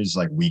series,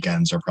 like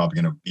weekends are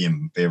probably going to be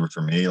in favor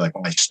for me. Like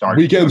when I start,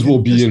 weekends will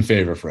be in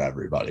favor for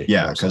everybody.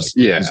 Yeah. Cause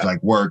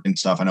like work and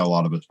stuff. I know a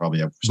lot of it's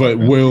probably, but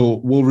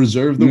we'll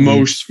reserve the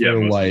most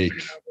for like,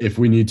 if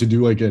we need to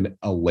do like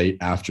a late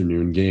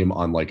afternoon game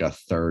on like a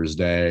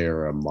Thursday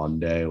or a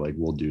Monday, like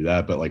we'll do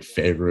that. But like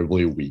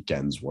favorably,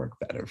 weekends work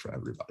better for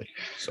everybody.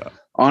 So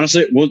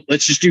honestly,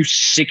 let's just do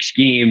 6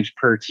 games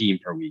per team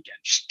per weekend.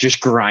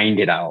 Just grind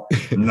it out.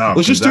 No,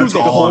 let's just do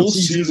the whole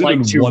season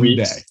like in 1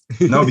 day.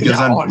 No, because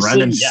then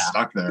Brendan's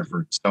stuck there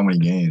for so many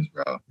games,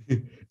 bro.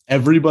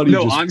 Everybody.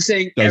 No, I'm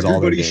saying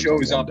everybody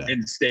shows up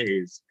and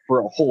stays for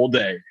a whole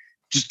day.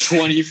 Just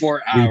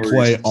 24 hours. We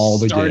play all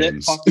the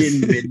games. Start at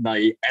fucking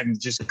midnight and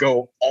just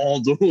go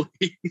all the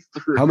way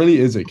through. How many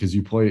is it? Because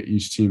you play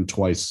each team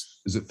twice.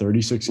 Is it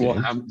 36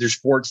 games? Well, there's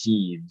 4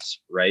 teams,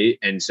 right?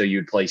 And so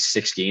you'd play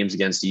 6 games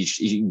against each.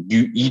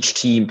 Each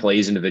team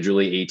plays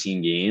individually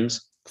 18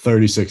 games.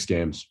 36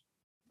 games.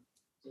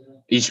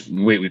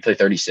 We play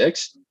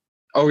 36?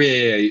 Oh,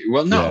 yeah.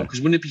 Well, no,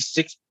 because wouldn't it be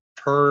 6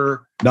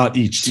 per? Not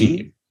each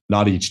team.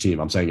 Not each team.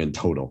 I'm saying in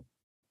total.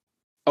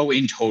 Oh,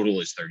 in total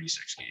is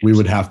 36 games. We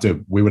would have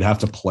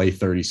to play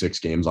 36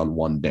 games on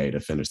one day to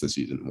finish the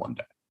season in one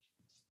day.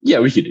 Yeah,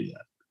 we could do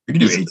that. We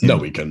can do 18. No,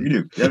 we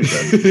couldn't. Yeah, we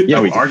could. Yeah,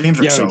 our games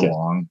are so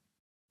long.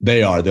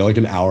 They are. They're like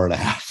an hour and a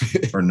half.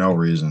 For no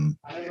reason.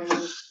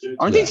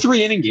 Aren't they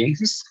 3-inning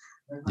games?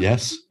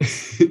 Yes.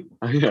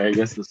 Okay, I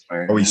guess that's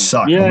fair. Oh, we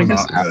suck. Yeah, we're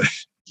not good.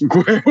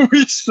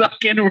 We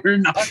suck and we're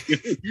not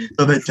good.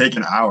 So they take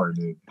an hour,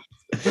 dude.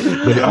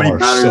 They are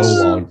so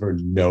long for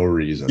no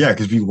reason. Yeah,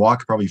 because we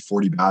walked probably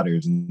 40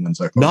 batters and then it's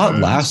like no,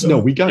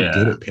 we got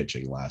good at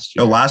pitching last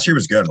year. No, last year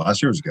was good. Well,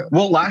 last year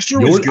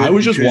was good. I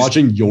was just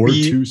watching your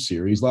 2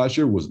 series last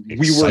year was exciting.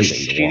 We were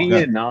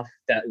shitty enough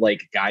that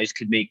like guys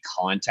could make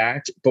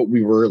contact, but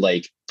we were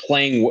like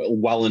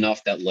playing well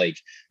enough that like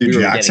dude,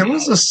 Jackson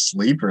was a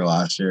sleeper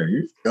last year.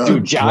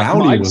 Dude,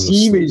 my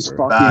team is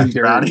fucking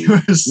dirty.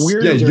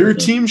 Your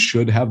team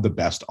should have the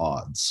best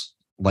odds,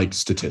 like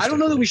statistically. I don't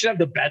know that we should have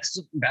the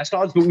best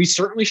odds, but we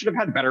certainly should have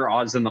had better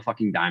odds than the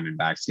fucking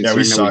Diamondbacks. Yeah,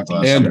 we sucked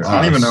last year.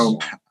 I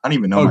don't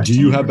even know. Oh, do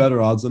you have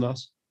better odds than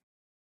us?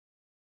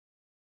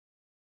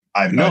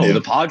 I have no idea.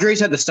 The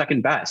Padres had the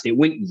second best. It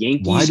went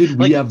Yankees. Why did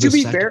we have the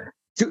second? Fair,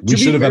 to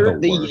be fair,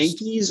 the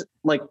Yankees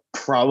like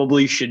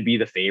probably should be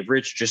the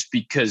favorites just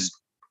because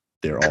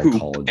they're all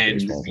college and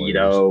baseball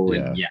Vito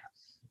players.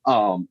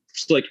 And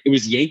so like it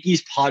was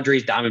Yankees,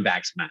 Padres,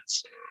 Diamondbacks,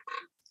 Mets.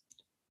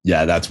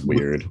 Yeah, that's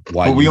weird.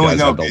 Why we only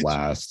have the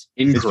last?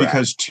 It's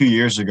because 2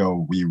 years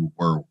ago we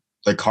were.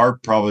 The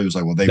Carp probably was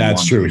like, well,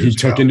 that's true. He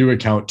took into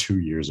account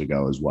 2 years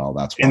ago as well.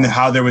 That's why. And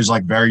how there was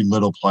like very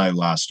little play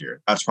last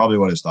year. That's probably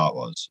what his thought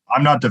was.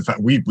 I'm not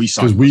we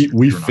because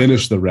we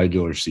finished the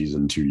regular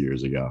season 2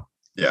 years ago.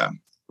 Yeah,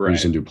 right. We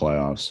just didn't do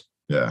playoffs.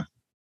 Yeah,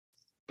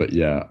 but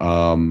yeah.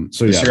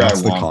 So yeah,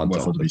 that's the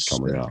content that's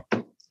coming out.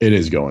 It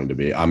is going to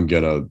be. I'm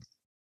gonna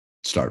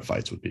start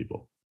fights with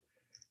people.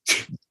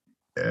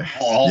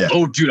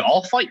 Oh, dude,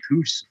 I'll fight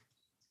Coos.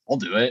 I'll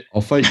do it.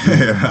 I'll fight you.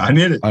 I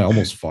need it. I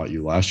almost fought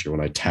you last year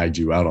when I tagged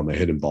you out on the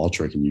hidden ball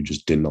trick and you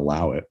just didn't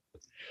allow it.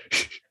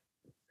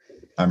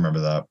 I remember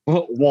that.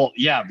 Well,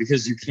 yeah,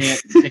 because you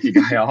can't take a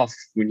guy off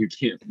when you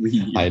can't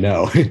leave. I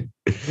know.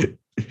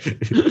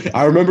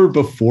 I remember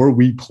before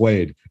we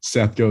played,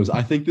 Seth goes,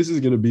 I think this is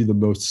going to be the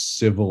most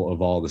civil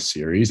of all the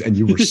series. And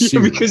you were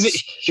serious. Because it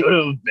should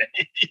have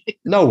been.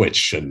 No, it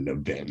shouldn't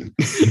have been.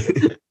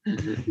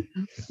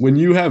 When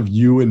you have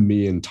you and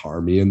me and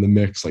Tarmy in the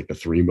mix, like the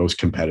three most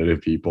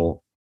competitive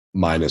people,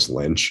 minus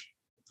Lynch,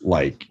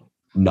 like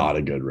not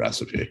a good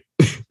recipe.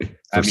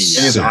 I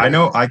mean, I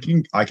know I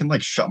can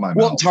like shut my mouth.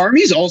 Well,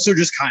 Tarmy's also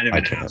just kind of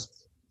an ass.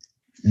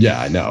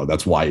 Yeah, I know.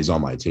 That's why he's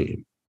on my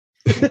team.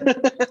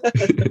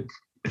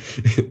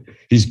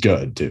 He's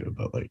good too,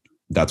 but like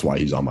that's why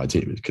he's on my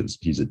team, is because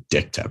he's a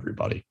dick to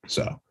everybody.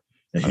 So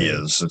he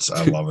is.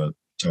 I love it.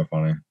 So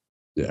funny.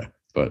 Yeah,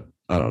 but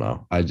I don't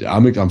know.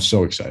 I'm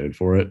so excited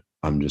for it.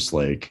 I'm just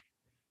like,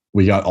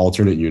 we got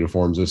alternate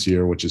uniforms this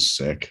year, which is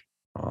sick.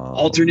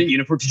 Alternate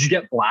uniform? Did you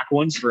get black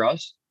ones for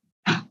us?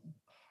 I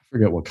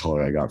forget what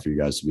color I got for you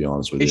guys, to be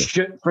honest with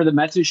you. For the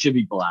Mets, it should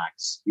be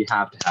blacks. We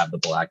have to have the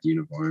black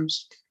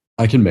uniforms.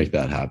 I can make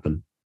that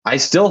happen. I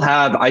still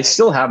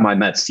have my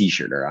Mets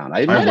t-shirt around.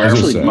 I wear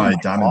my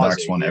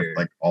Diamondbacks one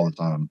like all the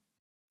time.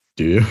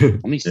 Do you?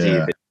 Let me see.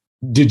 Yeah.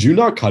 Did you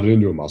not cut it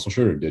into a muscle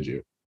shirt, or did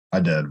you? I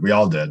did. We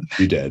all did.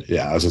 You did.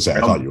 Yeah, I was gonna say. I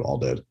thought you all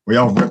did. We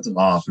all ripped it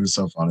off. It was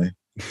so funny.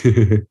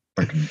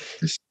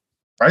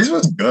 Bryce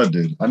was good,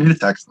 dude. I need to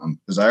text him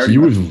because he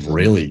was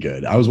really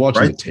good. I was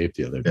watching the tape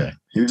the other day.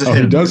 Yeah,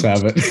 he does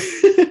have it.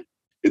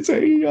 It's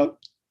hanging up.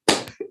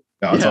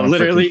 Yeah,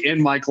 literally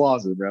in my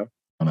closet, bro.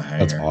 On a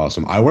hanger. That's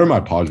awesome. I wear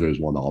my Padres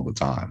one all the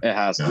time. It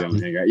has to be on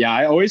the hanger. Yeah,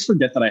 I always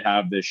forget that I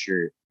have this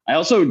shirt. I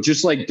also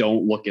just like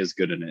don't look as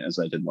good in it as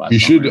I did last. You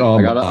should.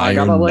 I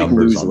gotta like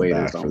lose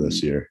weight for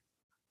this year.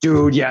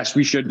 Dude, yes,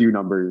 we should do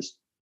numbers.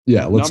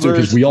 Yeah, let's do it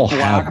because we all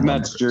have black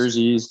Mets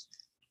jerseys.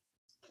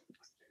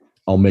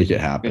 I'll make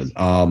it happen.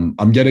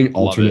 I'm getting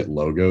alternate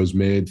logos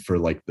made for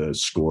like the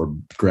score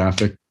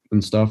graphic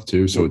and stuff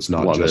too, so it's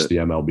not just the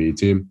MLB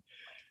team.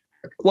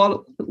 A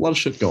lot of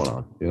shit going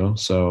on, you know.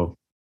 So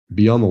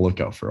be on the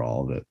lookout for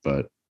all of it.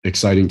 But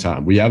exciting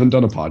time. We haven't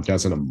done a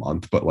podcast in a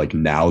month, but like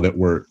now that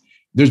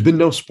there's been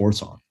no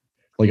sports on.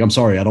 Like, I'm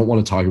sorry, I don't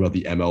want to talk about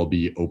the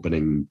MLB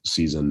opening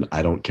season.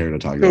 I don't care to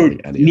talk about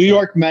like, any. New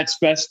York Mets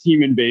best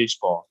team in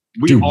baseball.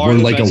 We're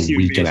like a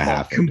week and a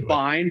half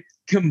combined.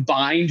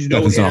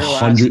 No, it's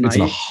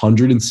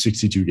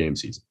 162 game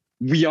season.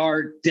 We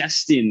are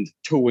destined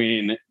to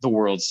win the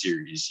World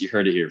Series. You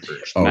heard it here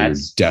first. Oh,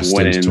 Mets you're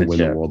destined to win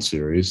the World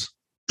Series.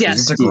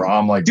 Isn't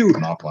DeGrom like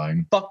not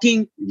playing?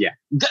 Fucking yeah.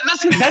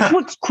 That's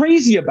what's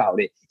crazy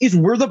about it is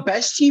we're the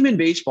best team in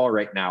baseball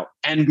right now,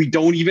 and we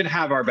don't even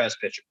have our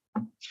best pitcher.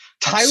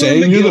 Tyler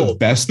Saying McGill you're the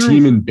best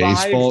team in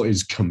baseball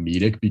is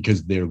comedic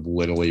because there've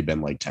literally been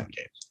like 10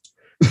 games.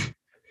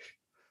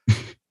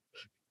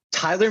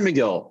 Tyler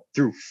McGill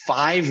threw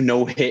 5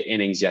 no-hit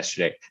innings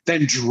yesterday.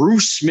 Then Drew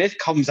Smith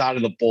comes out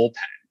of the bullpen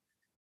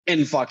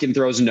and fucking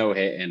throws a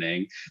no-hit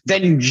inning.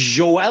 Then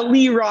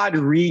Joely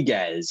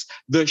Rodriguez,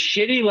 the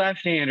shitty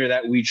left-hander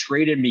that we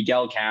traded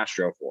Miguel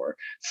Castro for,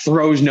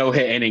 throws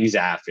no-hit innings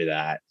after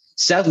that.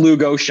 Seth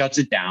Lugo shuts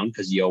it down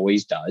because he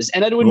always does.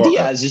 And Edwin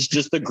Diaz is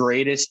just the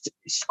greatest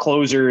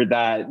closer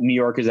that New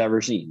York has ever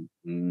seen.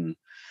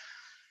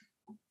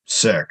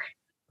 Sick.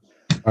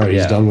 All right,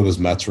 he's done with his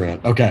Mets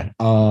rant. Okay.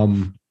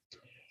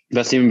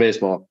 Best team in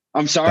baseball.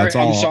 I'm sorry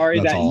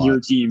that your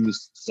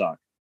teams suck.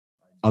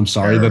 I'm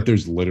sorry that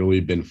there's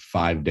literally been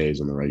 5 days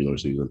in the regular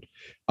season.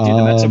 Dude,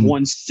 the Mets have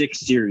won 6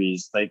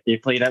 series. Like they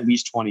played at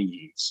least 20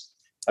 games.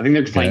 I think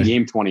they're playing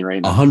game 20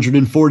 right now.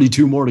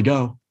 142 more to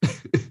go.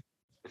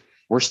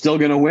 We're still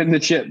gonna win the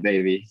chip,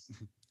 baby.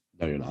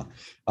 No, you're not.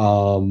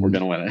 We're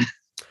gonna win it.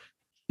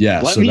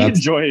 Yeah. Let me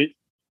enjoy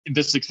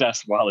the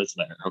success while it's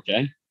there.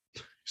 Okay.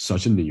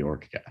 Such a New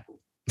York guy.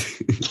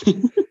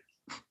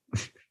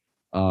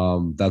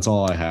 That's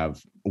all I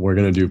have. We're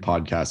gonna do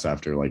podcasts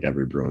after like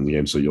every Bruins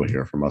game, so you'll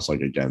hear from us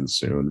like again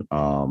soon.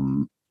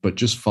 But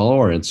just follow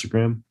our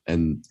Instagram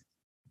and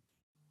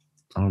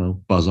I don't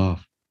know, buzz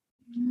off.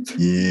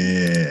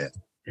 Yeah.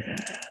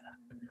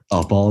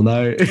 Up all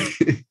night.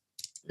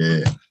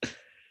 Yeah.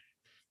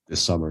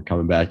 This summer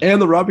coming back.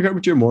 And the Robbie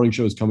Carpentier morning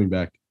show is coming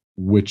back,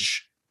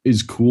 which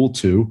is cool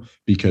too,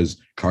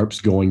 because Carp's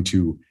going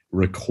to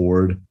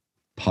record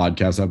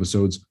podcast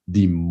episodes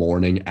the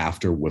morning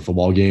after wiffle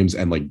ball games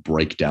and like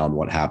break down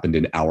what happened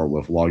in our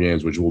wiffle ball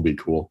games, which will be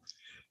cool.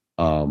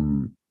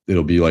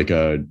 It'll be like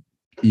a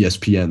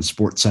ESPN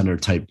Sports Center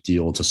type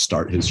deal to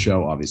start his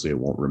show. Obviously, it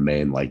won't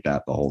remain like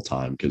that the whole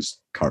time because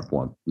Carp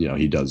won. You know,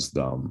 he does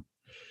the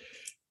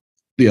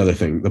other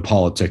thing, the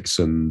politics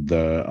and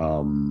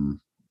the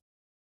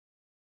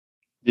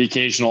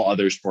occasional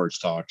other sports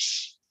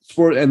talks.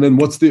 Sport, and then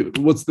what's the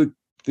word?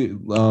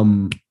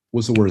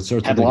 It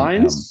starts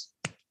headlines.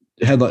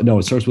 With headline? No,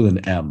 it starts with an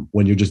M.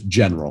 When you're just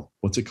general,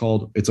 what's it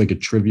called? It's like a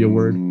trivia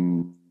word.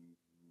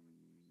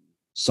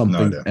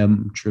 Something No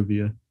M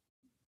trivia.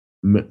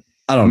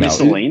 I don't know.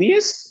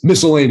 Miscellaneous,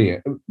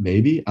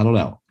 maybe. I don't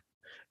know.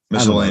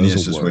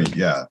 Miscellaneous is what.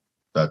 Yeah,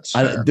 that's.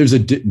 There's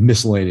a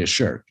miscellaneous.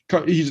 Sure,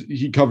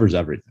 he covers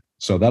everything,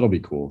 so that'll be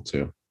cool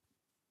too.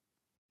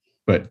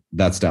 But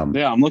that's down.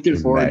 Yeah, I'm looking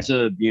forward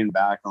to being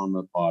back on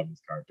the pod with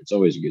Carp. It's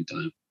always a good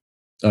time.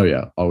 Oh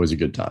yeah, always a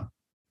good time.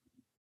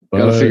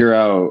 Gotta figure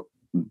out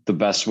the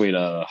best way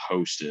to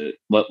host it.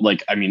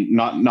 Like, I mean,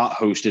 not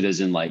host it as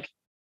in like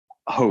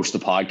host the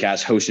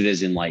podcast. Host it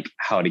as in like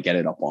how to get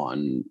it up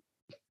on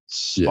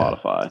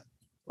Spotify. Yeah.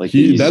 Like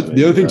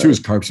the other thing too is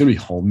Carp's gonna be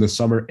home this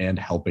summer and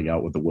helping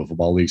out with the wiffle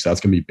ball league. So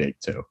that's gonna be big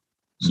too.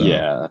 So,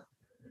 yeah.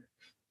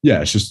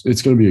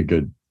 It's gonna be a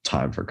good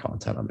time for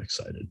content. I'm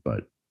excited,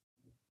 but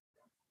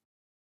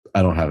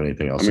I don't have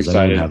anything else.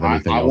 I don't have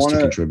anything else to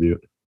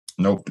contribute.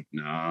 Nope.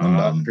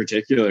 No,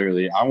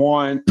 particularly. I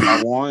want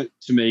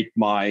to make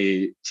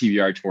my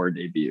TBR tour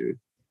debut.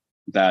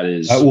 That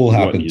will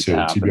happen too.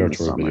 TBR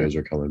tour videos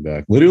are coming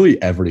back.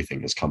 Literally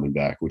everything is coming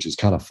back, which is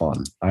kind of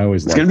fun. I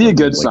always it's gonna be a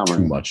good summer.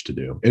 Too much to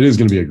do. It is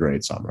gonna be a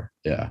great summer.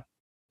 Yeah.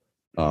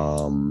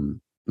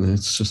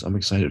 It's just I'm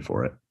excited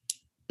for it,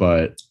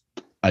 but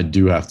I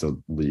do have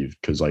to leave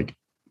because like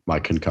my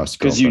concussed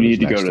because you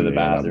need to go to the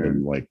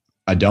bathroom. Like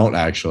I don't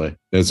actually.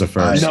 It's a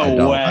first.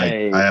 No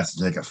way. I have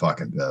to take a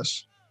fucking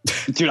piss.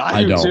 Dude,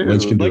 I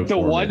don't. Too. Like the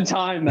one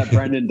time that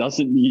Brendan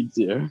doesn't need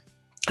to.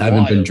 I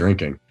haven't been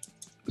drinking.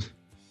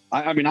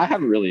 I mean, I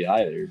haven't really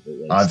either.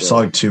 But I've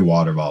slugged 2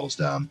 water bottles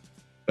down.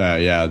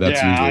 Yeah,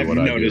 that's usually I've what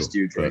I do. I've noticed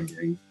you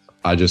drinking.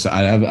 I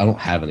don't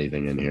have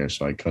anything in here,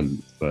 so I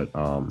couldn't. But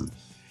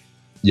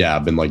yeah,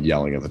 I've been like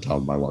yelling at the top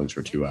of my lungs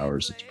for 2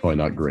 hours. It's probably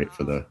not great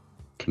for the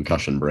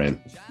concussion brain.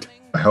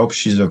 I hope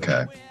she's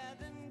okay.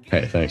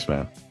 Hey, thanks,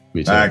 man.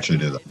 Me too. I actually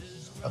do that.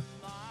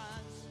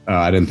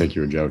 I didn't think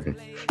you were joking.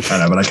 I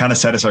know, but I kind of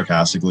said it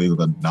sarcastically,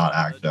 but not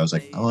acted. I was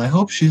like, "Oh, I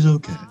hope she's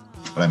okay."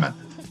 But I meant.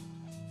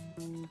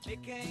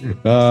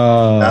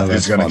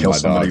 Matthew's gonna kill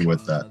somebody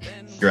with that.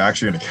 You're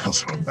actually gonna kill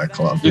someone with that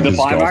club. Dude, the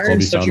 5-iron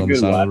is such a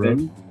good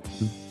weapon.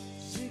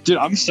 Dude,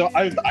 I just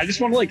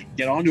want to like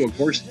get onto a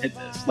course and hit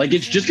this. Like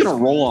it's just gonna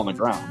roll on the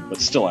ground, but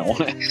still, I want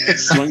to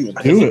swing with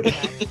it. Do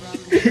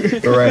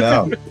it. Go right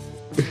out.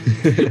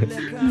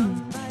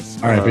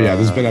 All right, but yeah,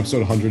 this has been episode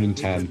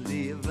 110.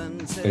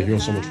 Thank you all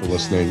so much for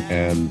listening,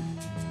 and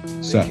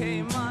Seth.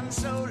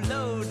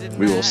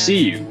 We will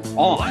see you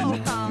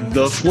on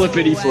the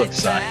flippity flip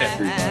side,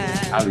 everybody.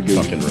 Have a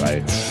good fucking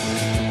right.